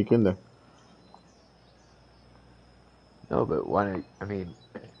trying to sneak in there. No, but why not? I mean,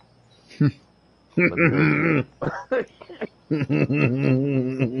 let me know.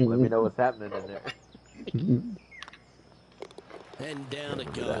 Let me know what's happening in there. And down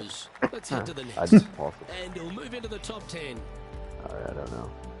it goes. Let's head to the I next. just paused it. And he'll move into the top 10. I don't know.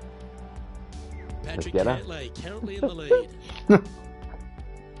 Patrick Get her? Cantlay currently in the lead.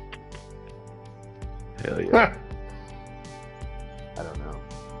 Hell yeah. I don't know.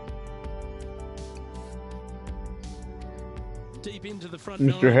 Deep into the front Mr.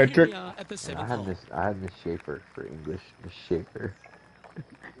 nine. Here Hedrick? we are at the I 7th had hole. I had Miss Schaefer for English. Miss Schaefer.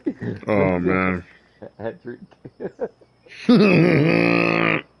 Oh, man. Hedrick.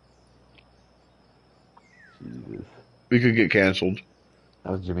 Jesus. We could get canceled.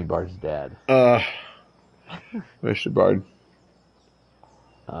 That was Jimmy Bard's dad. Mr. Bard.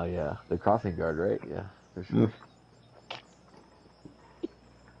 Oh yeah, the crossing guard, right? Yeah, for sure.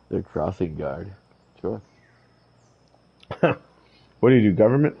 The crossing guard. Sure. What do you do,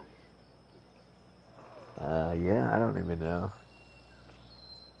 government? Yeah, I don't even know.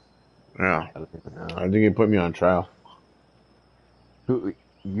 Yeah. I don't even know. I think he put me on trial. Who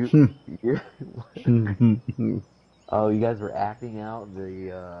you? Oh, you guys were acting out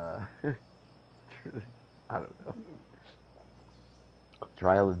the. I don't know.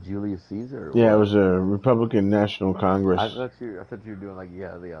 Trial of Julius Caesar. Or Yeah, what? it was a Republican National Congress. I thought you were doing like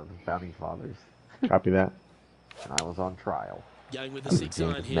the founding fathers. Copy that. And I was on trial. Going with the 6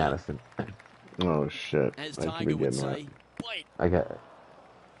 iron James here. Madison. Oh, shit. As I should Tiger be would getting that. say, wait. I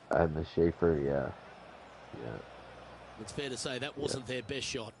had the Schaefer. Yeah. It's fair to say that wasn't their best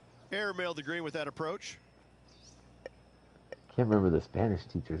shot. Airmailed the green with that approach. Can't remember the Spanish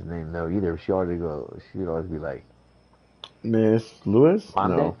teacher's name though either. She would always be like Miss Lewis?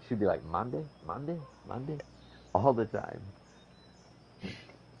 Mande. No. She'd be like Mande, all the time.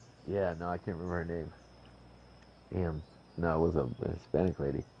 Yeah, no, I can't remember her name. Damn, no, it was a Hispanic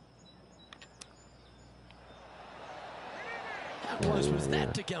lady. How close was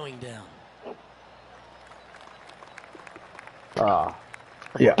that to going down? Ah,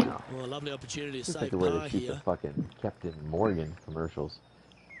 Yeah. Well, a lovely opportunity to just like save the way par they shoot the here. fucking Captain Morgan commercials.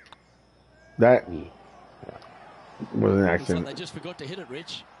 That Yeah. was an Looks like accident. they just forgot to hit it,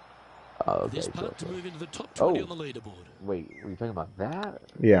 Rich. Oh, okay, This so, putt to move into the top 20 on the leaderboard. wait, were you talking about that?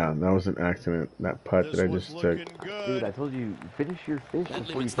 Yeah, that was an accident. That putt This that I one's just took. looking good. Dude, I told you, finish your fish That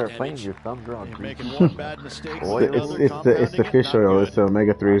before you limits the start playing. damage. Your thumbs are all You're greasy. making one bad mistake, Oil. leave It's another, it's the compounding it, fish not oil. good. It's the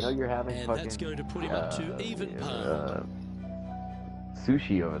omega I threes. know you're having And fucking that's going to put him up to even par.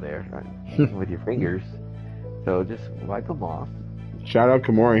 sushi over there with your fingers. So just wipe them off. Shout out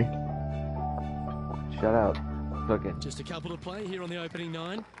Kamori. Shut out. Fucking Just a couple to play here on the opening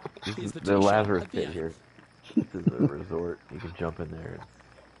 9. Here's the the tee shot Lazarus at the pit 8th. here. This is a resort. You can jump in there.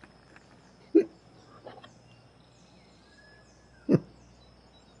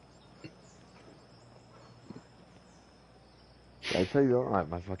 Did I tell you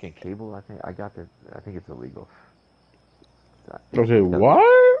my fucking cable? I think it's illegal. Okay, It's got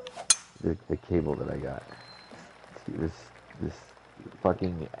what? the cable that I got. This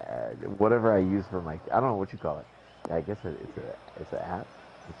fucking whatever I use for my, I don't know what you call it. I guess it's a app.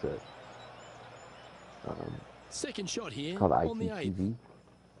 It's a Second shot here called on the 8th. ITTV,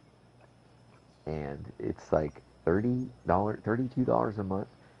 and it's like $32 a month,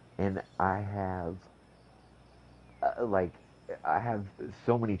 and I have I have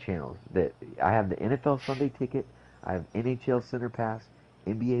so many channels that I have the NFL Sunday Ticket, I have NHL Center Pass,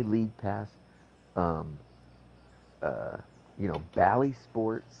 NBA League Pass, um, Bally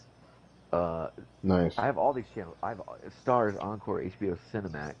Sports. Nice. I have all these channels. I have Stars, Encore, HBO,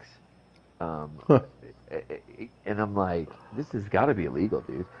 Cinemax. Um, and I'm like, this has got to be illegal,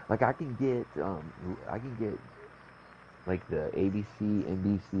 dude. Like I can get like the ABC,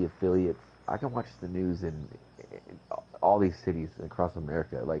 NBC affiliates. I can watch the news in all these cities across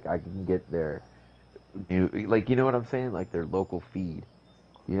America. Like I can get their new, like you know what I'm saying, like their local feed.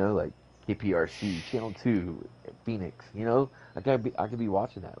 Like KPRC, Channel 2, Phoenix. I could be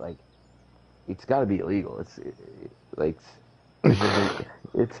watching that. Like it's got to be illegal. Like and then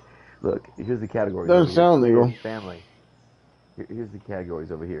it's look. Here's the categories over Doesn't here: sound players, legal. family. Here's the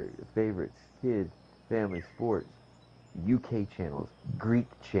categories over here: favorites, kids, family, sports, UK channels, Greek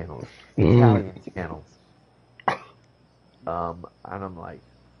channels, Italian channels. And I'm like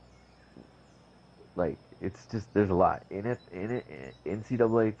it's just there's a lot in it.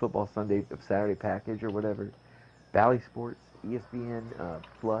 NCAA football Saturday package or whatever. Bally Sports, ESPN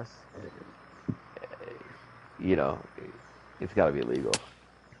Plus. You know, it's got to be illegal.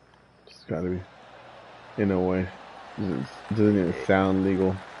 It's gotta be. In a way. Doesn't even sound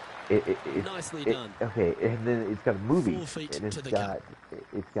legal. Nicely done. Okay, and then it's got a movie, 4 feet and to the cup.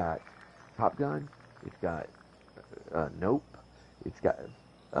 it's got Top Gun, it's got Nope, it's got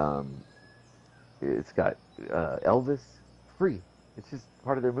um, Elvis, free. It's just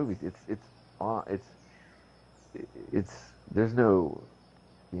part of their movies. It's there's no,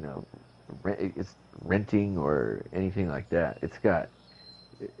 you know, it's renting or anything like that. It's got,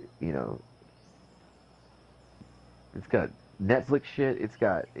 you know, it's got Netflix shit. It's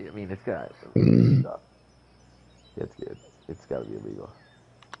got stuff. It's good. It's got to be illegal.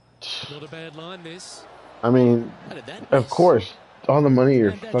 Not a bad line, this. I mean, How did that of miss? course, all the money you're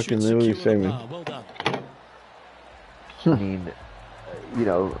And that fucking should literally secure the saving. par. Well done. I mean, you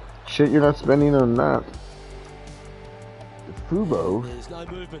know, Shit, you're not spending on that. Fubo There's no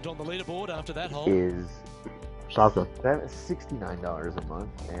movement on the leaderboard after that hole. is Soccer. $69 a month,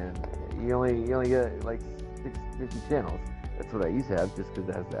 and you only get like 650 channels. That's what I used to have, just because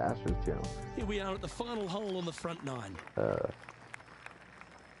it has the Astros channel. Here we are at the final hole on the front 9. A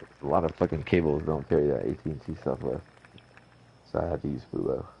lot of fucking cables don't carry that AT&T stuff left, so I had to use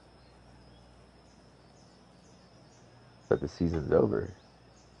Fubo. But the season's over,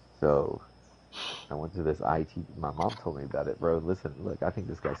 so I went to this IT. My mom told me about it, bro. Listen, look, I think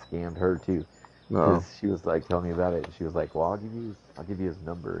this guy scammed her too. No. Because she was like telling me about it, and she was like, "Well, I'll give you his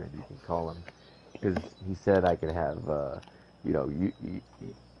number, and you can call him." Because he said I could have,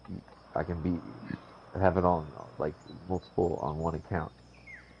 I can have it on like multiple on one account.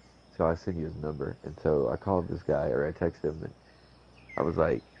 So I sent you his number, and so I called this guy, or I texted him, and I was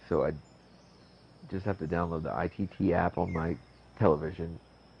like, "So I just have to download the ITT app on my television,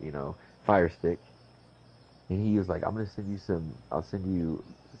 Fire Stick." And he was like, I'll send you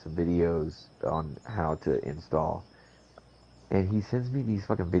some videos on how to install. And he sends me these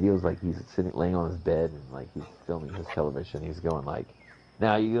fucking videos like he's laying on his bed and like he's filming his television. He's going like,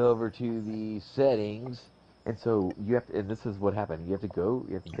 now you go over to the settings. And so you have to, and this is what happened. You have to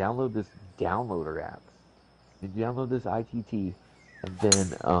download this downloader app. You download this ITT, and then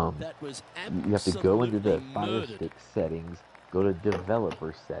That was you have to go into the absolutely Fire murdered. Stick settings, go to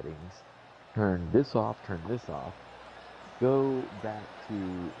developer settings, turn this off, go back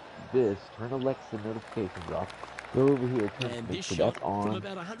to this, turn Alexa notifications off, Go over here, turn And make this sure shot that's from on,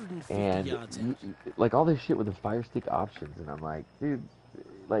 about 150 and yards out. like all this shit with the Fire Stick options, and I'm like, dude,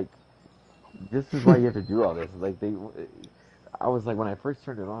 like this is why you have to do all this. Like I was like when I first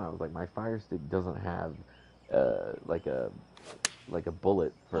turned it on, I was like, my Fire Stick doesn't have like a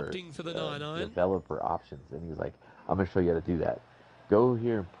bullet for Opting for the 9-iron. developer options, and he was like, I'm gonna show you how to do that. Go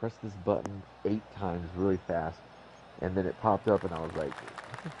here and press this button 8 times really fast, and then it popped up, and I was like,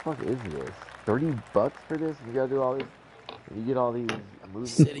 what the fuck is this? $30 for this? You gotta do all this? And you get all these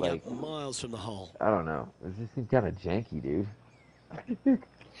moves, Setting like, up miles from the hole. I don't know. It just seemed kind of janky, dude.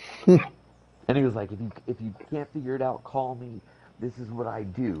 And he was like, if you can't figure it out, call me. This is what I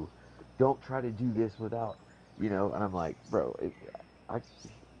do. Don't try to do this without, And I'm like, bro, I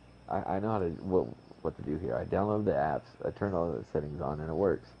I know how to what to do here. I download the apps, I turn all the settings on, and it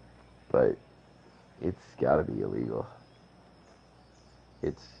works. But it's got to be illegal.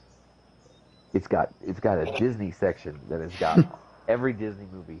 It's it's got a Disney section that has got every Disney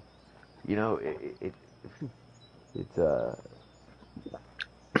movie. It's it's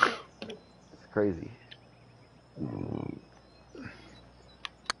crazy.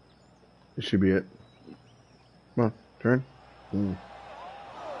 This should be it. Come on, turn.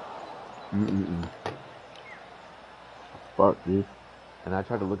 Fuck, dude. And I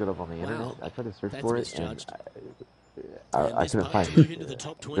tried to look it up on the internet. I tried to search That's for it, misjudged. and I this couldn't putt find to it. move into the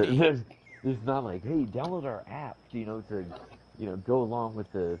top 20. There's not like, hey, download our app, to go along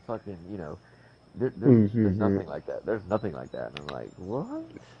with the fucking, there's nothing like that. There's nothing like that. And I'm like, what?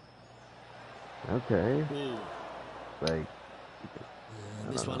 Okay. Ooh. Like,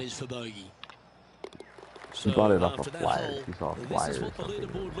 And this one is for bogey. She So bought it off after of that Flyers. hole, She saw this Flyers is or what the something.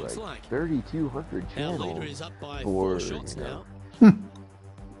 leaderboard looks like. 3,200 Our channels leader is up by for 4 shots now.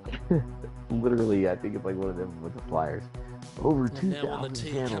 Literally, I think it's like one of them with the Flyers. Over And now on the 2,000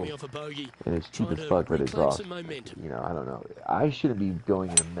 tee, channels. coming off a bogey, And it's cheap trying as to fuck, but it's reclaim off. some momentum. I don't know. I shouldn't be going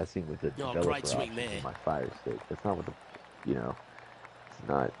and messing with the Oh, developer great swing options there. of my Fire Stick. That's not what it's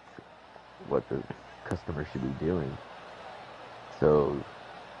not what the customer should be doing. So,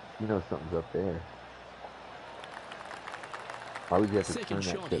 something's up there. Why would you have to Second turn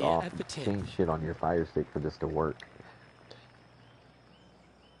that shot shit here off at and the 10th. change shit on your Fire Stick for this to work?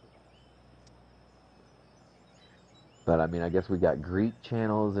 But I mean, I guess we got Greek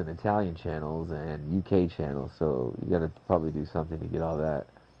channels and Italian channels and UK channels, so you gotta probably do something to get all that.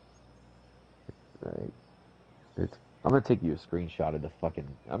 Like, I'm gonna take you a screenshot of the fucking.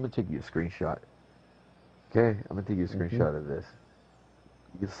 I'm gonna take you a screenshot. Okay, I'm gonna take you a screenshot of this.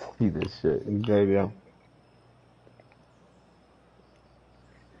 You can see this shit. There you go.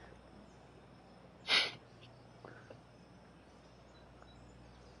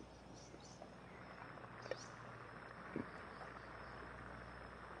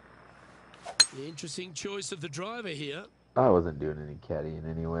 Interesting choice of the driver here. I wasn't doing any caddying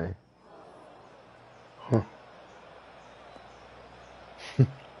anyway. Huh.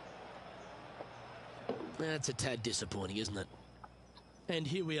 That's a tad disappointing, isn't it? And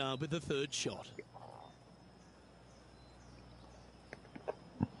here we are with the third shot.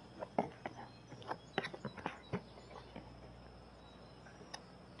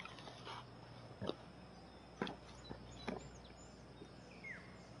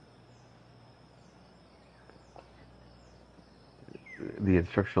 The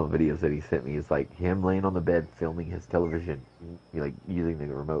instructional videos that he sent me is like him laying on the bed filming his television, like using the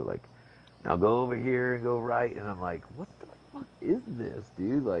remote, like, now go over here and go right, and I'm like, what the fuck is this,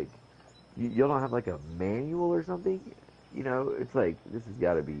 dude? Like, you don't have like a manual or something? It's like, this has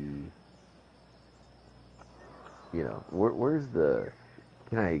got to be, where's the,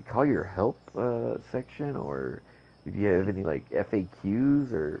 can I call your help section, or do you have any like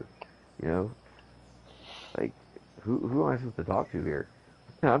FAQs, or, like, who am I supposed to talk to here?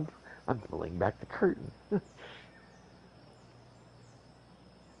 I'm pulling back the curtain.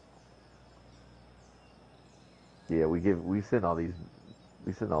 Yeah, we send all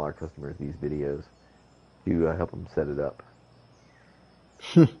our customers these videos to help them set it up.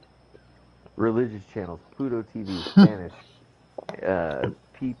 Religious channels, Pluto TV, Spanish,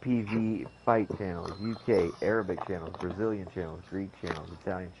 PPV fight channels, UK, Arabic channels, Brazilian channels, Greek channels,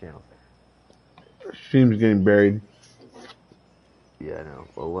 Italian channels. Stream's getting buried. Yeah, I know.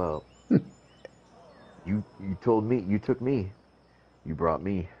 Well, you told me, you took me, you brought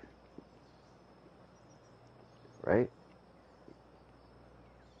me, right?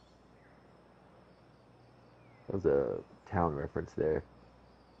 That was a town reference there.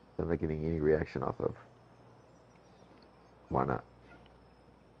 I'm not getting any reaction off of. Why not?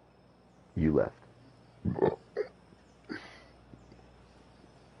 You left.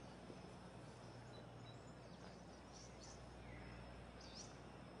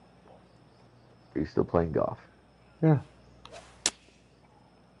 Are you still playing golf? Yeah.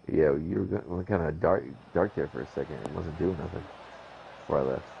 Yeah, you were kind of dark there for a second. It wasn't doing nothing before I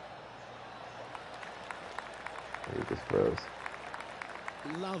left. Maybe it just froze.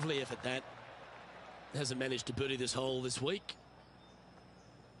 Lovely effort that. Hasn't managed to birdie this hole this week.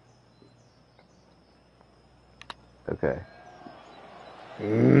 Okay.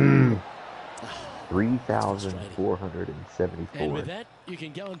 3,474. And with that, you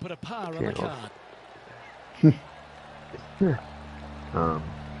can go and put a par on the card.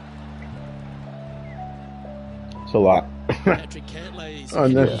 It's a lot. Patrick Cantlay's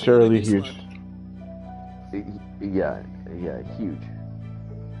Unnecessarily huge. Yeah, huge.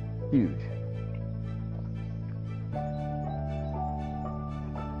 Huge.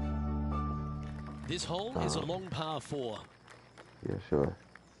 This hole is a long par 4. Yeah, sure.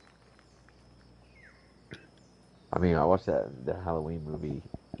 I mean, I watched the Halloween movie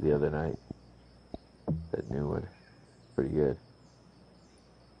the other night. That new one. Pretty good.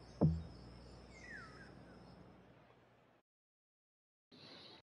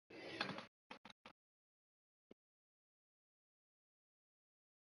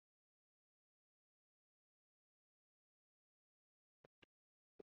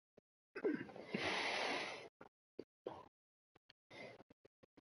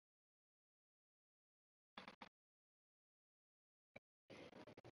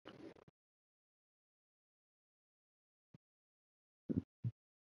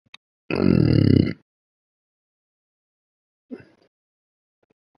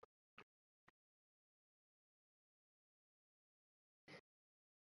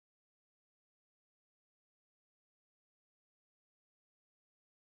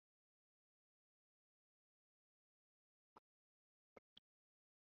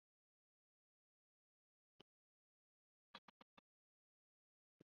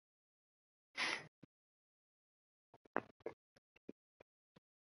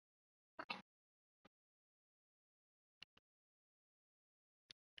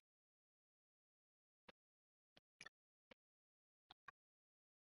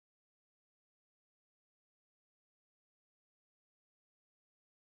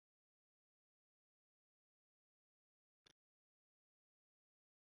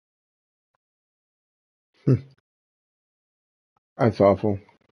 That's awful.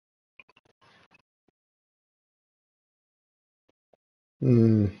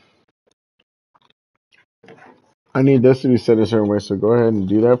 I need this to be set a certain way, so go ahead and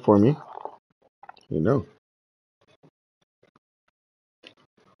do that for me. You know.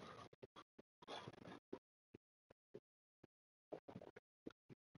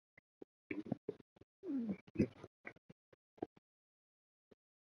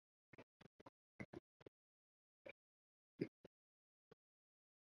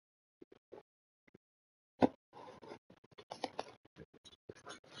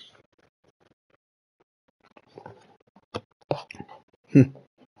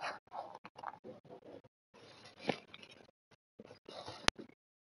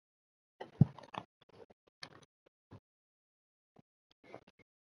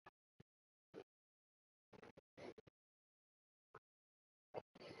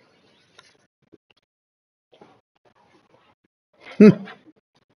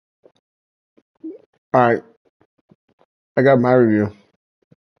 All right. I got my review.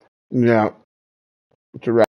 Yeah. It's a wrap.